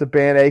talented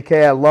band. AK,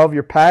 I love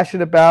your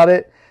passion about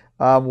it.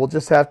 We'll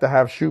just have to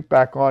have Shoot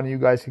back on. You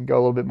guys can go a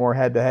little bit more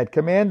head to head.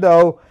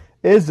 Commando.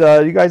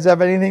 You guys have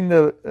anything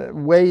to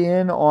weigh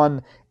in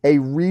on a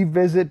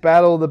revisit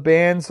Battle of the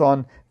Bands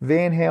on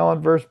Van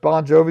Halen versus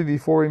Bon Jovi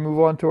before we move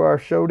on to our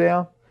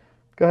showdown?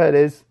 Go ahead,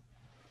 Iz.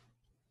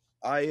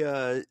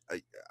 I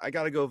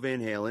got to go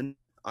Van Halen.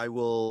 I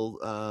will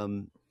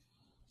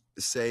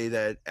say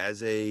that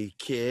as a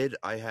kid,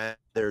 I had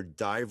their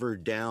Diver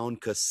Down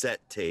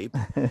cassette tape,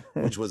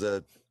 which was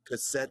a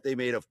cassette they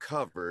made of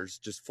covers,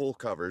 just full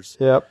covers.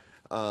 Yep.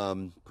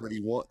 Pretty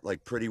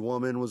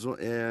Woman was,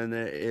 and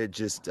it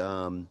just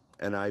and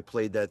I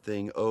played that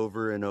thing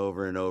over and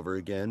over and over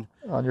again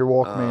on your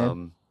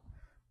Walkman.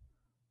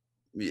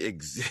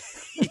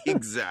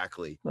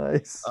 Exactly.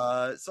 Nice.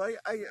 So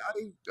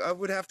I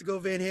would have to go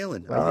Van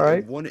Halen. All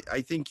right.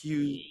 I think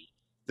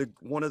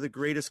one of the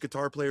greatest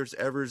guitar players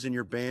ever is in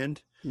your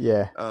band.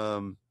 Yeah.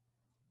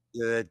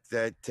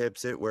 That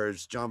tips it.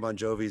 Whereas John Bon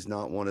Jovi's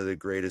not one of the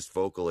greatest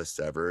vocalists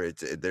ever.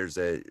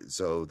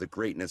 So the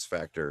greatness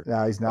factor.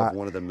 No, he's not. Of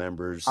one of the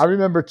members. I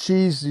remember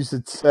Cheese used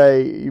to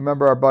say. You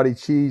remember our buddy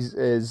Cheese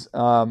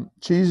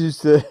Cheese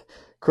used to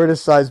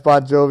criticize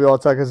Bon Jovi all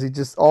the time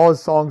because all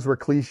his songs were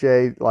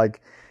cliche.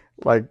 Like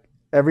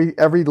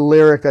every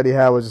lyric that he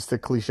had was just a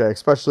cliche.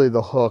 Especially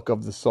the hook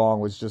of the song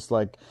was just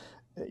like,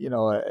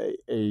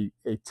 a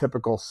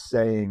typical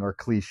saying or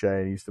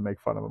cliche. He used to make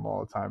fun of him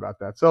all the time about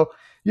that. So,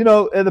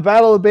 the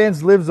Battle of the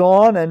Bands lives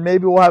on, and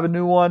maybe we'll have a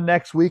new one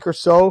next week or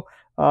so.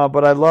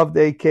 But I loved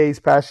AK's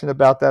passionate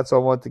about that, so I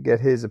wanted to get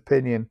his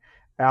opinion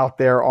out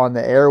there on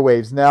the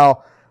airwaves.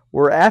 Now,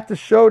 we're at the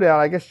showdown.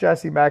 I guess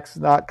Jessie Max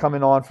is not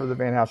coming on for the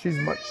Van House.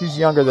 She's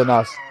younger than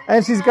us.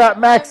 And she's got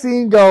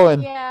Maxine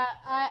going. Yeah,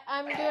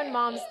 I'm doing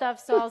mom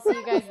stuff, so I'll see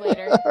you guys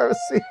later.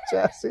 See you,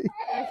 Jessie.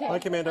 Okay. Bye,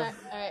 Commando. All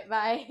right,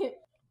 bye.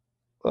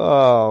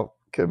 Oh,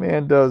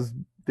 Commando's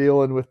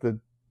dealing with the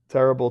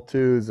terrible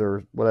twos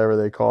or whatever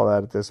they call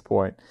that at this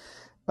point.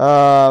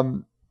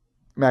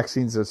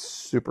 Maxine's a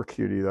super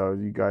cutie, though.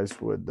 You guys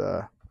would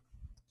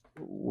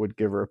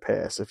give her a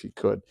pass if you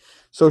could.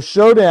 So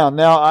showdown.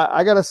 Now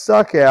I got a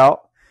suck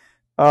out.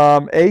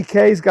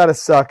 AK's got a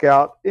suck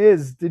out.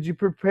 Did you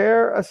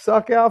prepare a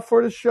suck out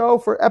for the show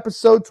for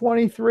episode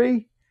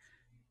 23?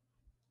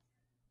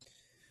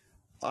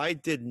 I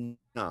did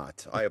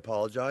not. I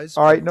apologize.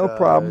 All right, no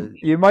problem.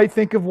 You might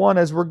think of one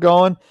as we're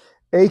going.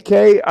 AK,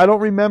 I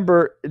don't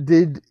remember.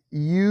 Did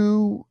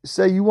you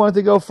say you wanted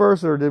to go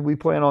first, or did we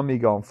plan on me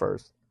going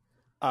first?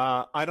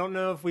 I don't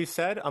know if we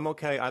said. I'm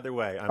okay either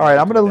way. All right,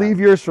 I'm going to leave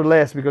yours for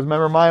last because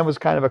remember mine was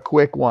kind of a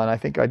quick one. I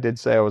think I did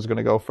say I was going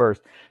to go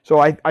first. So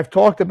I've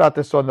talked about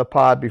this on the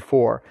pod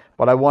before,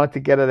 but I wanted to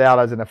get it out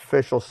as an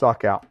official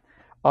suck out.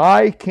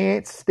 I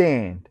can't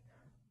stand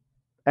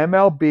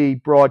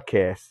MLB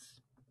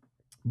broadcasts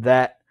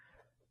that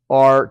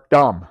are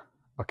dumb.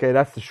 Okay,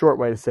 that's the short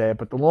way to say it.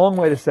 But the long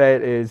way to say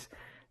it is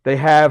they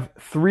have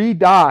 3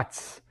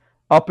 dots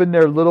up in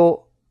their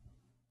little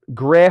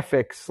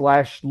graphic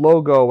 /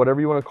 logo, whatever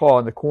you want to call it,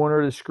 in the corner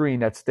of the screen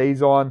that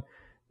stays on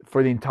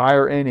for the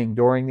entire inning,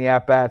 during the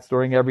at-bats,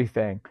 during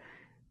everything.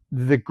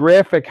 The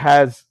graphic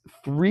has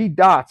 3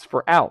 dots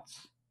for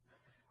outs.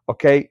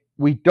 Okay,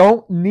 we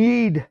don't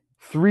need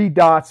 3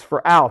 dots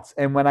for outs.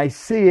 And when I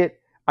see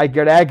it, I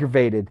get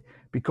aggravated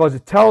because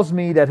it tells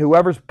me that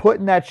whoever's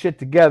putting that shit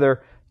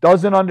together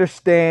doesn't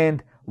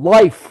understand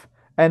life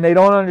and they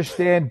don't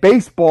understand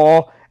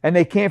baseball and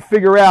they can't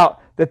figure out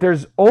that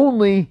there's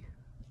only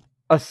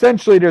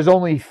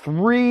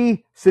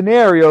 3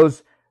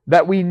 scenarios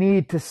that we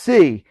need to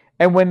see.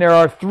 And when there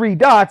are 3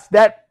 dots,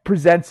 that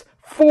presents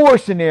 4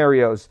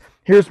 scenarios.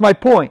 Here's my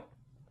point.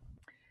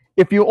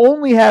 If you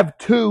only have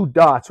 2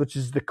 dots, which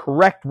is the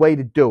correct way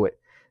to do it,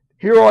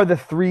 here are the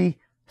 3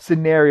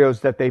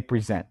 scenarios that they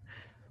present.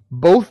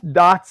 Both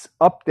dots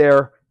up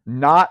there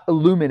not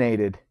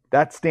illuminated.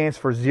 That stands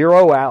for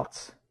 0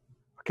 outs.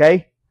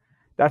 Okay?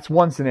 That's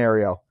one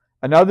scenario.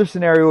 Another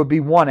scenario would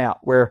be 1 out,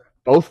 where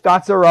both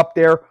dots are up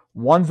there,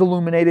 one's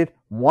illuminated,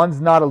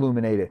 one's not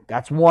illuminated.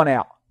 That's 1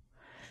 out.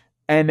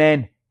 And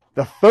then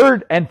the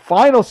third and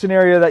final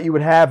scenario that you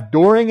would have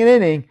during an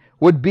inning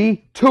would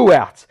be 2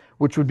 outs,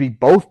 which would be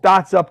both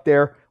dots up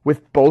there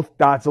with both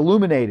dots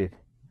illuminated.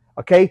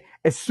 Okay?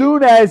 As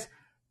soon as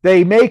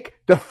they make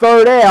the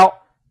 3rd out,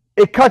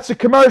 it cuts a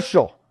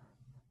commercial.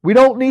 We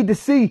don't need to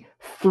see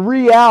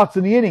 3 outs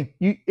in the inning.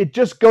 It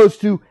just goes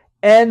to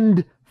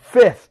end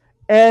 5th,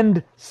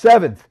 end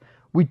 7th.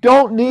 We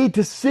don't need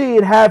to see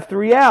it have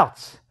 3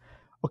 outs.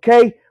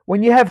 Okay?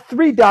 When you have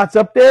 3 dots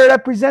up there,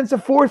 that presents a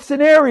 4th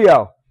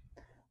scenario.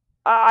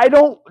 I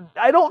don't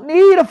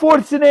need a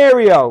 4th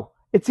scenario.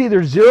 It's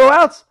either 0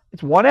 outs,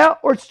 it's 1 out,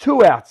 or it's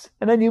 2 outs.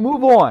 And then you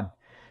move on.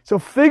 So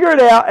figure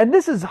it out. And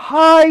this is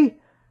high,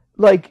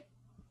 like,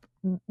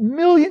 $1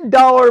 million.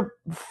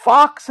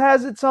 Fox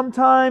has it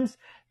sometimes.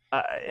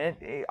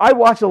 I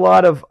watch a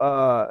lot of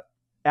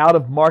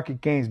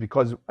out-of-market games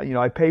because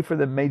I pay for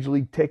the Major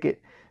League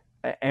ticket,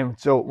 and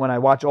so when I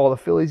watch all the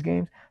Phillies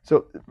games,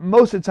 so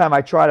most of the time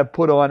I try to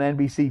put on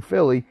NBC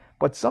Philly,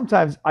 but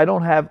sometimes I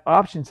don't have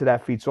options to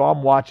that feed, so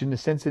I'm watching the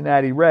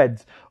Cincinnati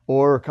Reds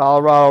or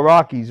Colorado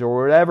Rockies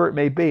or whatever it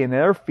may be, and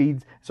their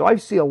feeds. So I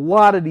see a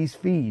lot of these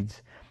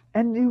feeds.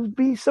 And you'd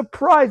be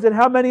surprised at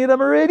how many of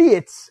them are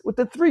idiots with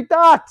the 3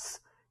 dots.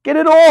 Get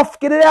it off.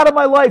 Get it out of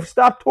my life.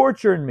 Stop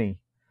torturing me.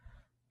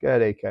 Go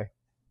ahead, AK.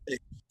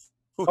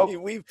 Hold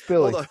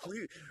on.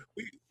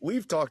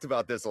 We've talked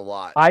about this a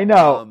lot. I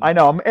know.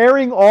 I'm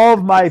airing all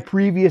of my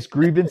previous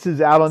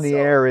grievances out on the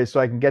air so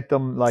I can get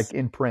them like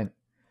in print.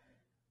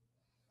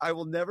 I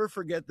will never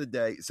forget the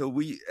day. So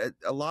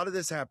a lot of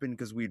this happened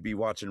because we'd be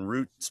watching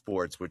Root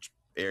Sports, which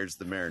airs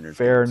the Mariners.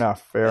 Fair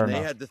enough.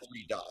 They had the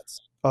 3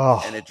 dots.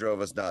 Oh. And it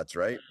drove us nuts,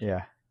 right?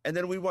 Yeah. And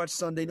then we watched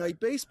Sunday Night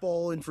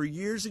Baseball, and for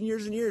years and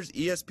years and years,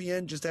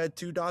 ESPN just had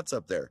 2 dots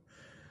up there.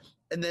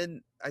 And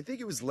then I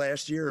think it was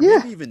last year, or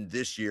maybe even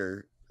this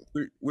year,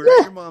 we're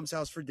at your mom's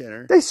house for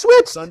dinner. They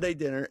switched. Sunday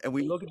dinner, and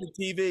we look at the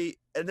TV,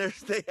 and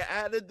they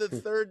added the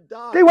 3rd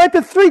dot. They went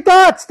to 3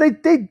 dots. They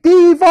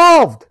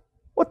de-evolved.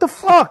 What the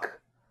fuck?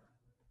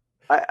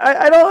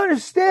 I don't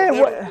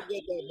understand.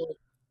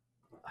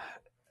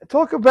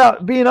 Talk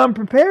about being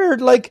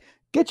unprepared. Like,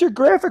 get your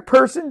graphic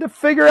person to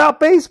figure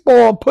out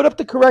baseball and put up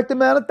the correct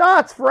amount of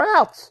dots for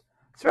outs.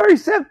 It's very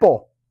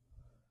simple.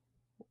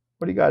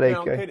 What do you got,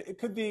 AK? It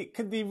could be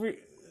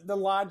the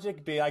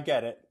logic be. I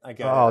get it.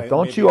 Oh,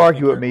 don't you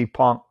argue with me,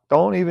 punk.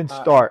 Don't even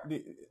start.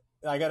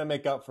 I got to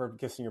make up for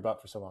kissing your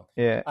butt for so long.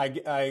 Yeah.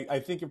 I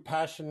think your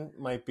passion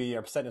might be,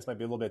 your upsetness might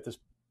be a little bit just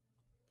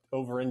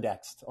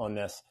over-indexed on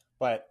this,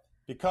 but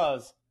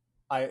because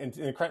and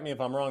correct me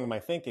if I'm wrong in my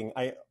thinking,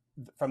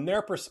 from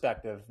their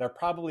perspective, they're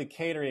probably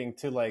catering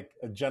to like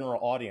a general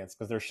audience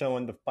because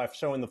by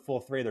showing the full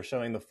 3, they're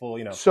showing the full,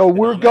 So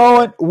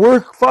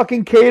we're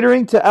fucking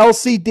catering to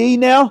LCD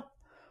now?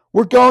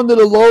 We're going to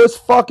the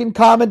lowest fucking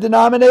common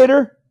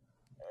denominator?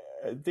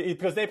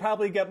 Because they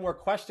probably get more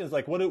questions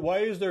like, why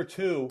is there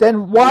 2?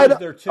 Then why is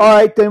there 2? All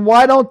right, then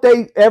why don't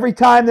they, every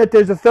time that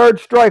there's a 3rd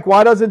strike,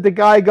 why doesn't the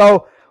guy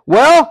go,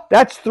 well,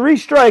 that's 3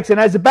 strikes, and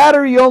as a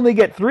batter, you only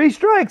get 3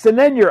 strikes, and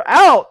then you're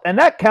out, and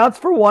that counts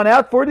for 1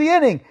 out for the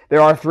inning.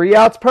 There are 3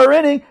 outs per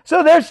inning,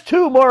 so there's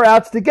 2 more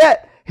outs to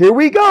get. Here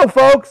we go,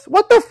 folks.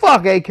 What the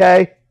fuck,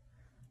 AK?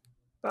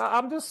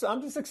 I'm just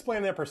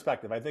explaining their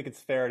perspective. I think it's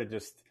fair to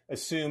just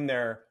assume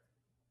they're.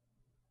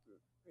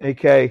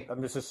 AK.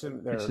 I'm just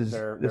assuming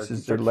they're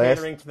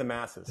catering to the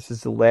masses. This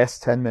is the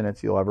last 10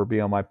 minutes you'll ever be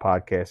on my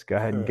podcast. Go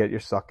ahead and get your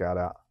suck out.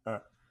 All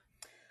right.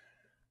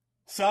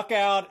 Suck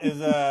out is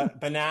a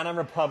Banana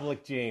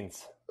Republic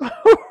jeans.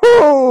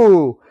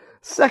 Oh,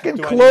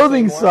 second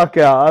clothing suck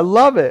out. I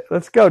love it.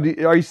 Let's go.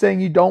 Are you saying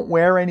you don't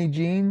wear any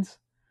jeans?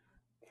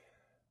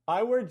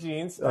 I wear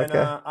jeans, okay.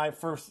 And I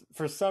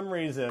for some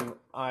reason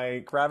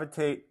I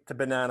gravitate to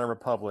Banana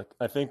Republic.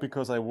 I think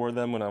because I wore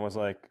them when I was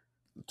like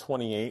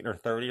 28 or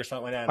 30 or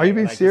something like that. Are you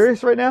being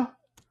serious right now?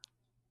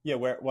 Yeah.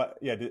 What?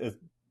 Yeah.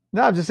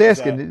 No, I'm just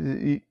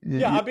asking.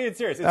 I'm being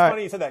serious. It's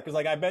funny you said that because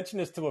like I mentioned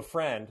this to a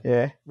friend.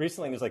 Yeah.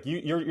 Recently, and he was like,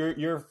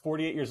 "You're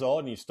 48 years old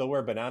and you still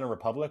wear Banana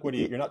Republic. What are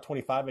you? You're not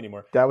 25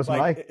 anymore." That was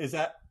Is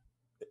that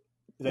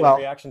your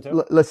reaction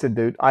too? Listen,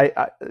 dude.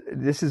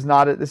 This is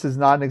not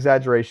an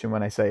exaggeration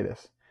when I say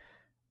this.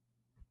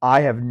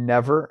 I have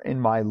never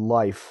in my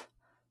life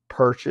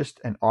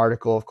purchased an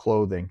article of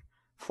clothing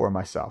for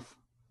myself.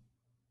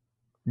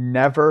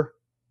 Never.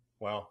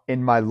 Wow.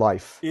 In my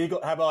life.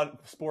 How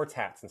about sports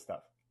hats and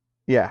stuff?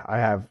 Yeah,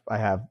 I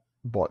have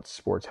bought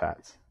sports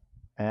hats,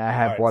 and I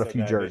have bought a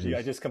few jerseys.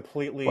 I just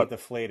completely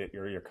deflated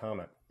your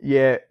comment.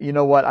 Yeah, you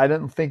know what? I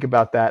didn't think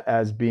about that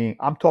as being.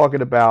 I'm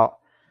talking about,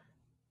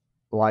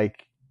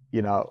 like,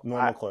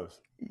 normal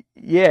clothes.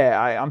 Yeah,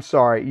 I'm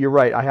sorry. You're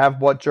right. I have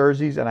bought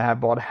jerseys and I have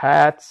bought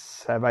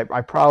hats.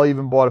 I probably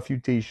even bought a few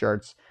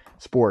T-shirts,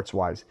 sports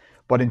wise.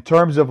 But in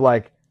terms of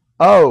like,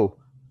 oh,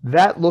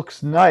 that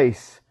looks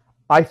nice.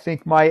 I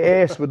think my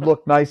ass would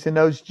look nice in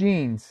those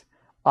jeans.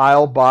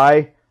 I'll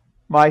buy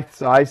my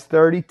size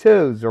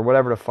 32s or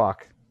whatever the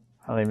fuck.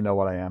 I don't even know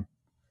what I am.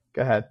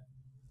 Go ahead.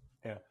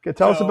 Yeah.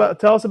 Tell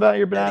us about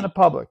your Banana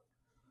Republic.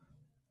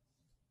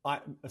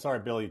 Sorry,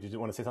 Billy. Did you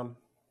want to say something?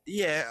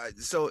 Yeah.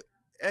 So,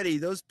 Eddie,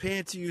 those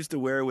pants you used to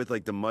wear with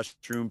like the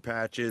mushroom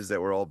patches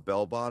that were all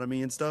bell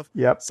bottomy and stuff.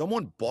 Yep.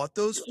 Someone bought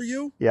those for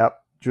you? Yep.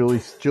 Julie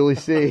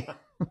C.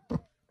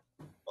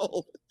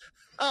 All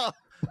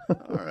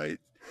right.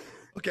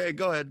 Okay,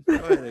 go ahead.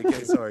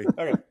 Okay, sorry.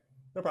 Okay,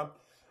 no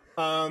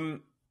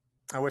problem.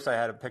 I wish I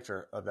had a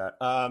picture of that.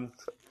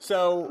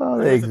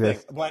 Here's the thing.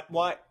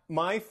 What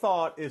my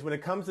thought is, when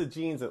it comes to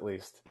jeans, at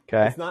least,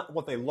 it's not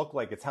what they look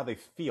like; it's how they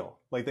feel.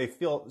 Like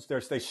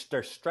they're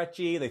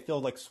stretchy. They feel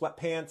like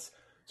sweatpants.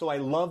 So I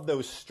love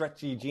those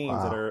stretchy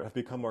jeans that have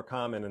become more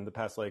common in the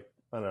past,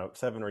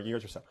 7 or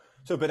years or so.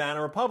 So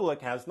Banana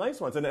Republic has nice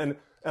ones, and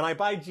I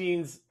buy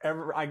jeans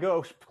I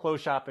go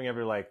clothes shopping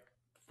every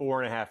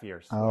 4.5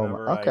 years. Oh,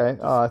 okay.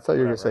 I thought you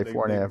were going to say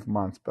 4.5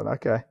 months, but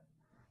okay.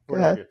 Go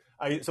ahead.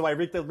 I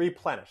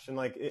replenish and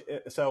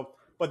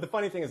but the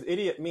funny thing is,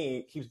 idiot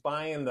me keeps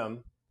buying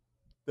them,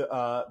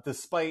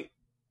 despite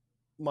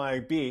my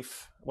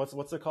beef.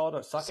 What's it called?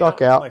 A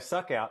suck out. My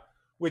suck out,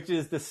 which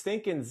is the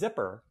stinking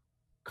zipper,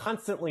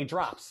 constantly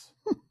drops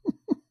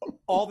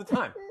all the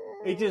time.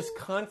 It just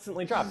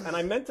constantly drops, and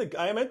I meant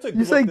to.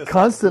 You say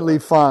constantly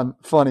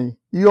funny.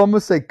 You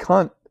almost say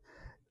cunt.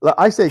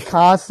 I say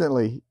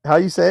constantly. How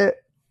you say it?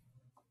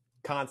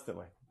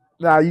 Constantly.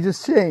 No, you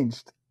just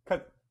changed.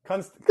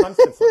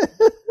 Constantly.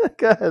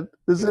 Go ahead.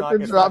 The zipper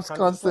drops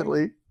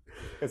constantly.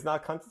 It's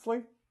not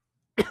constantly?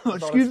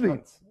 Excuse me.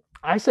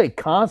 I say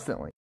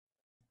constantly.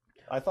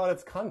 I thought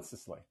it's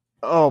constantly.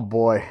 Oh,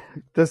 boy.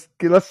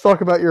 Let's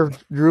talk about your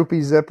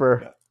droopy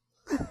zipper.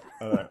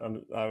 Yeah.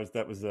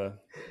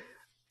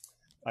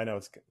 I know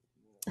it's,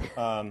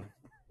 I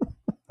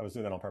was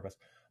doing that on purpose.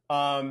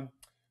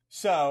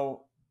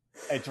 So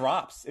it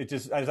drops.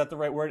 Is that the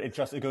right word?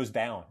 It goes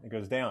down. It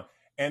goes down.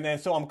 And then,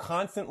 so I'm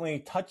constantly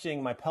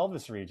touching my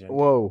pelvis region.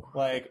 Whoa.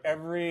 Like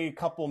every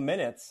couple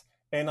minutes.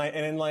 And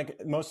then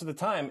like most of the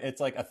time, it's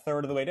like a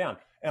third of the way down.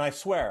 And I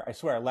swear,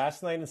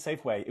 last night in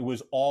Safeway, it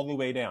was all the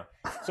way down.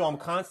 So I'm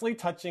constantly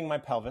touching my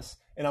pelvis,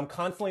 and I'm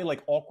constantly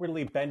like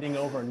awkwardly bending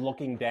over and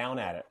looking down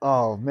at it.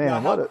 Oh, man. Now,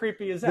 how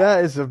creepy is that?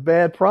 That is a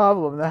bad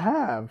problem to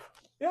have.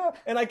 Yeah,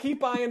 and I keep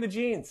buying the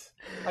jeans.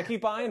 I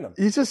keep buying them.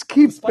 You just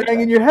keep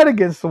banging your head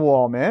against the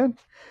wall, man.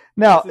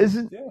 Now,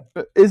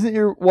 isn't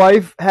your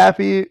wife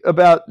happy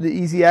about the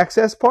easy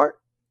access part?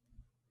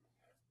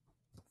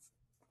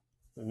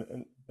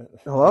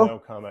 Hello? No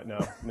comment.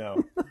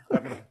 No.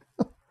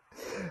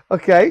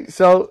 Okay,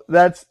 so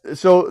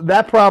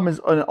that problem is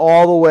an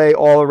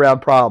all around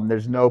problem.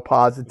 There's no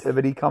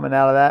positivity coming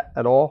out of that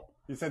at all.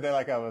 You said that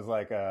like I was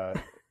like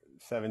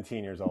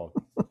 17 years old.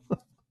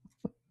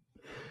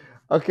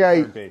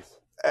 Okay,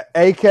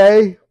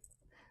 AK,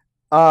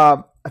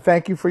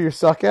 thank you for your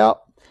suck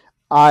out.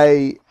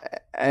 I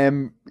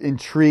am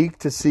intrigued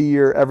to see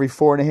your every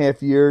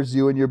 4.5 years,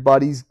 you and your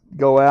buddies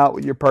go out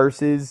with your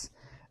purses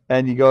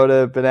and you go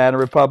to Banana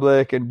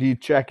Republic, and do you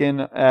check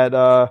in at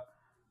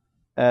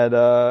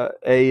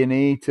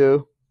A&E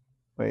too?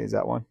 Wait, is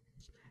that one?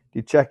 Do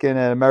you check in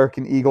at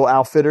American Eagle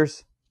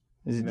Outfitters?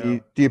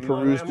 Do you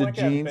peruse the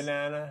jeans?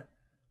 I'm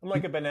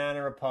like a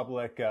Banana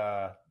Republic.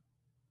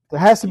 There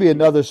has to be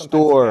another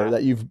store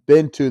that you've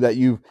been to that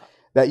you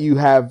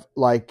have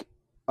like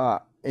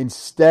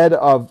instead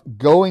of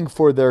going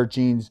for their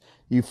jeans,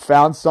 you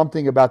found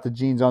something about the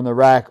jeans on the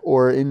rack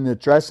or in the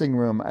dressing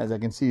room, as I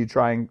can see you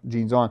trying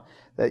jeans on,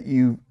 that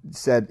you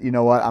said, you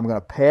know what, I'm going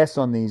to pass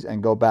on these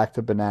and go back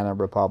to Banana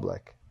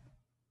Republic.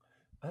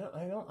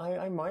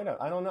 I might have.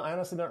 I don't know. I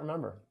honestly don't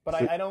remember.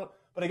 But I don't.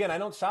 But again, I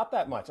don't shop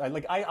that much.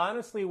 I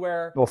honestly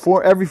wear.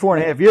 Well, every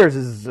 4.5 years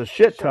is a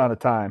shit ton of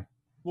time.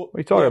 Well, what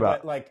are you talking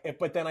about?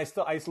 But then I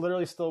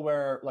literally still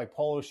wear like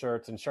polo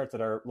shirts and shirts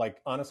that are like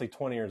honestly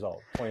 20 years old,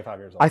 25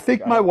 years old. I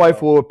think my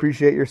wife will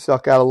appreciate your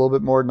suck out a little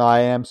bit more than I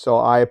am. So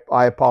I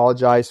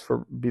apologize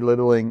for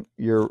belittling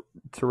your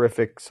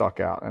terrific suck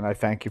out, and I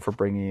thank you for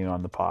bringing it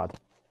on the pod.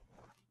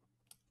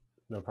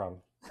 No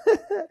problem.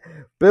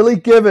 Billy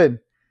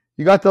Gibbon,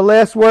 you got the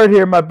last word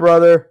here, my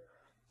brother.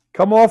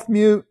 Come off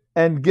mute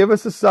and give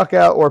us a suck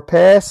out or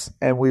pass,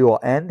 and we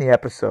will end the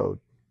episode.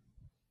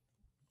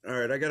 All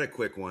right, I got a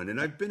quick one,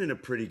 and I've been in a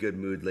pretty good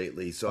mood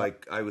lately, so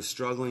I was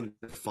struggling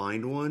to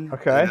find one.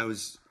 Okay. And I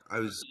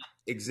was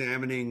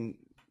examining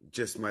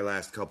just my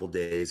last couple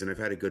days, and I've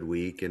had a good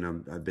week,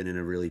 and I've been in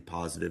a really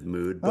positive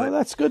mood. But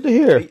that's good to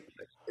hear.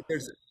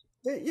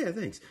 Yeah,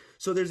 thanks.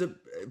 So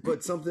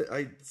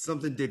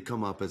something did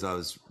come up as I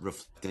was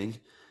reflecting,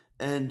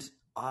 and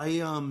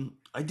I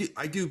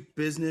do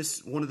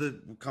business. One of the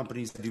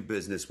companies I do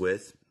business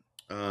with,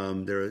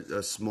 they're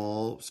a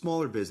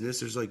smaller business.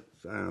 There's like,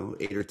 I don't know,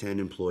 8 or 10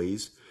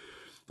 employees,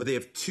 but they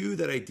have 2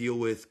 that I deal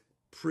with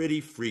pretty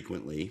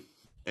frequently.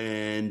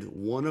 And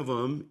one of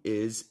them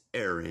is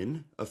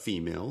Erin, a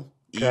female,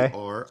 okay.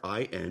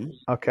 Erin.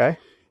 Okay.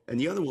 And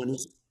the other one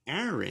is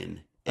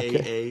Aaron,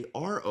 okay.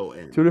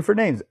 Aaron. 2 different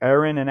names,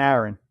 Erin and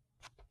Aaron.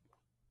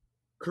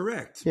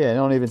 Correct. Yeah, they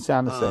don't even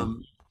sound the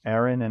same.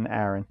 Erin and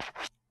Aaron.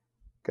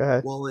 Go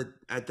ahead. Well,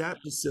 at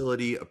that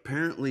facility,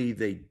 apparently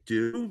they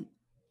do,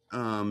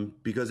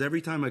 because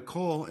every time I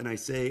call and I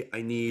say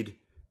I need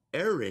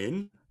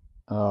Aaron.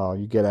 Oh,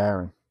 you get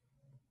Aaron.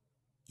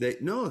 They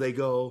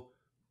go,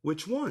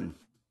 which one?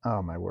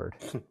 Oh, my word.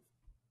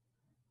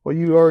 Well,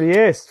 you already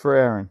asked for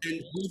Aaron.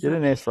 You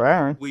didn't ask for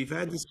Aaron. We've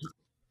had this.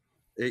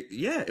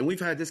 Yeah, and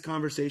we've had this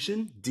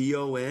conversation.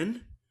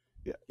 DON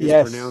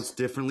is pronounced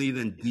differently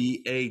than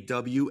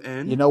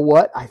DAWN. You know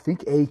what? I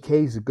think AK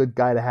is a good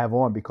guy to have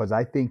on because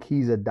I think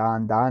he's a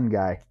Don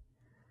guy.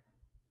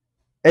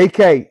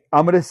 AK,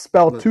 I'm going to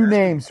spell 2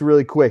 names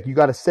really quick. You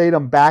got to say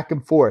them back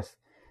and forth.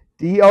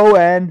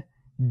 DON,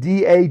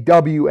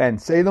 DAWN.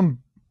 Say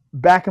them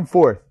back and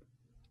forth.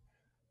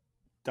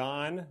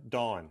 Dawn.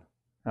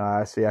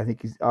 See, I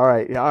think he's all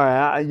right. All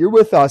right, you're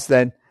with us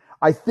then.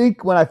 I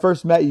think when I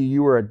first met you,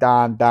 you were a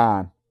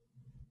Don.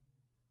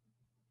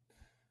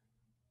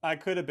 I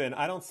could have been.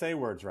 I don't say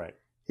words right.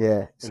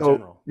 Yeah. In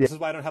general. Yeah. This is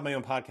why I don't have my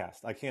own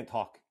podcast. I can't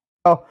talk.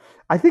 Oh,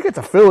 I think it's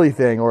a Philly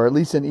thing, or at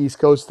least an East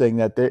Coast thing,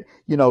 that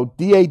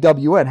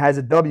DAWN has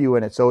a W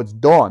in it, so it's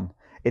Dawn.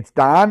 It's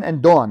Don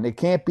and Dawn. It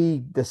can't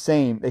be the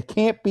same. It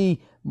can't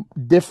be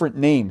different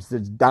names.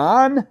 There's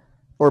Don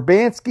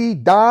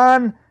Urbanski,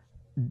 Don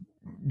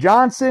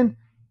Johnson.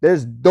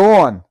 There's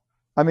Dawn.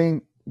 I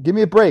mean, give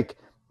me a break.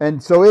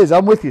 And so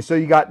I'm with you. So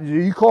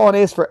you call and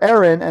ask for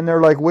Aaron, and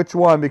they're like, which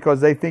one?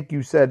 Because they think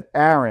you said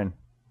Aaron.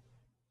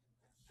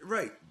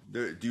 Right.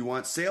 Do you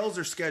want sales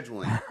or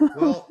scheduling?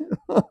 Well,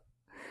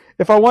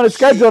 if I want to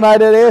schedule,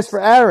 I'd ask for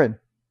Aaron.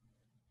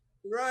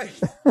 Right.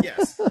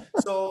 Yes.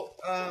 So,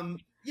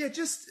 yeah,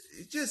 just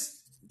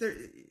there.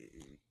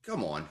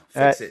 Come on,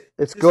 fix it.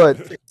 It's good.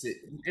 Fix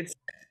it.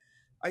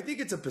 I think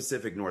it's a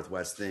Pacific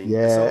Northwest thing.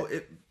 Yeah. So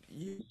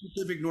you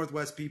Pacific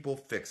Northwest people,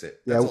 fix it.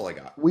 That's all I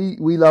got. We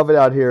love it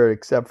out here,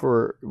 except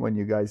for when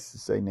you guys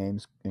say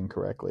names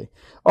incorrectly.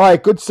 All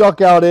right, good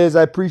suck out is.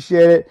 I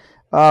appreciate it.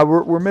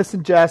 We're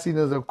missing Jassy.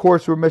 Of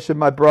course, we're missing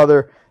my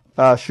brother.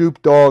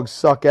 Shoop Dogs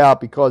suck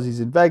out because he's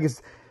in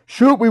Vegas.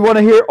 Shoop, we want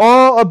to hear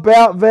all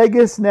about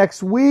Vegas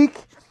next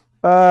week.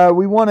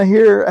 We want to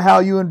hear how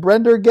you and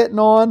Brenda are getting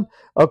on.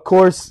 Of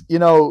course,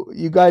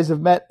 you guys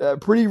have met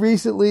pretty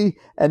recently,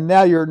 and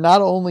now you're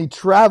not only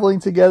traveling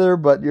together,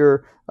 but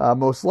you're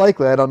most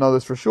likely, I don't know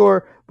this for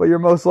sure, but you're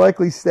most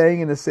likely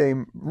staying in the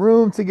same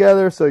room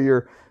together. So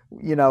you're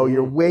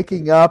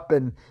waking up,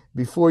 and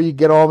before you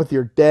get on with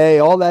your day,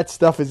 all that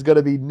stuff is going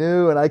to be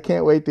new, and I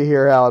can't wait to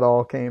hear how it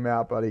all came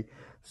out, buddy.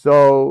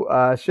 So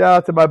shout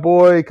out to my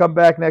boy. Come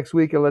back next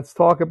week and let's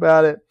talk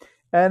about it.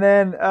 And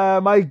then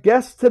my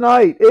guest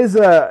tonight is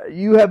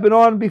you have been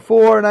on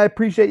before, and I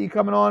appreciate you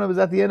coming on. It was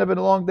at the end of a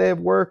long day of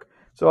work,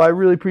 so I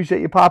really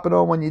appreciate you popping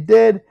on when you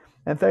did.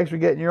 And thanks for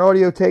getting your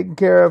audio taken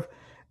care of.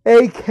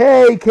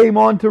 AK came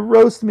on to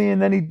roast me,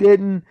 and then he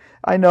didn't.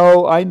 I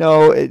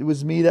know. It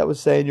was me that was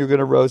saying you're going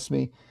to roast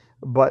me,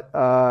 but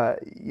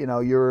you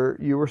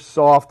were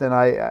soft, and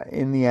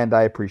in the end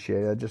I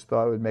appreciate it. I just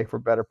thought it would make for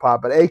a better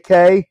pod. But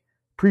AK,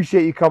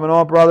 appreciate you coming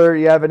on, brother.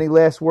 You have any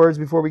last words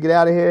before we get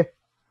out of here?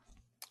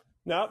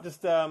 No,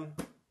 just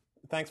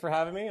thanks for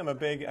having me. I'm a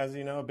big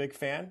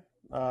fan,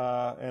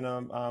 and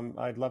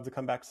I'd love to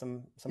come back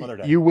some other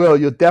day. You will.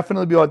 You'll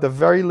definitely be on at the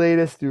very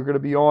latest. You're going to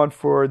be on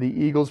for the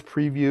Eagles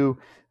preview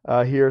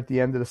here at the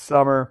end of the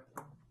summer,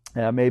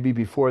 maybe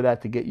before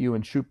that to get you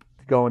and Shoop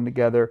going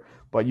together.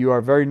 But you are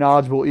a very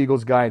knowledgeable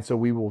Eagles guy, and so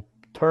we will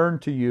turn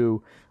to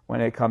you when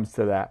it comes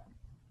to that.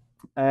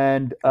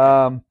 And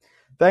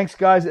thanks,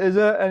 guys.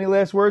 Izza, any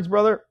last words,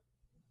 brother?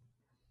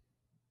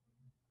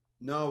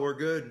 No, we're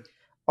good.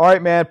 All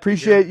right, man.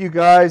 Appreciate you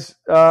guys.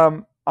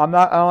 I don't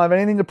have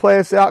anything to play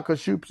us out because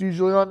Shoop's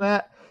usually on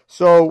that.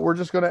 So we're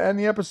just going to end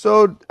the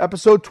episode.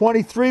 Episode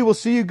 23. We'll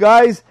see you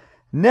guys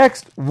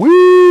next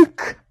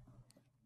week.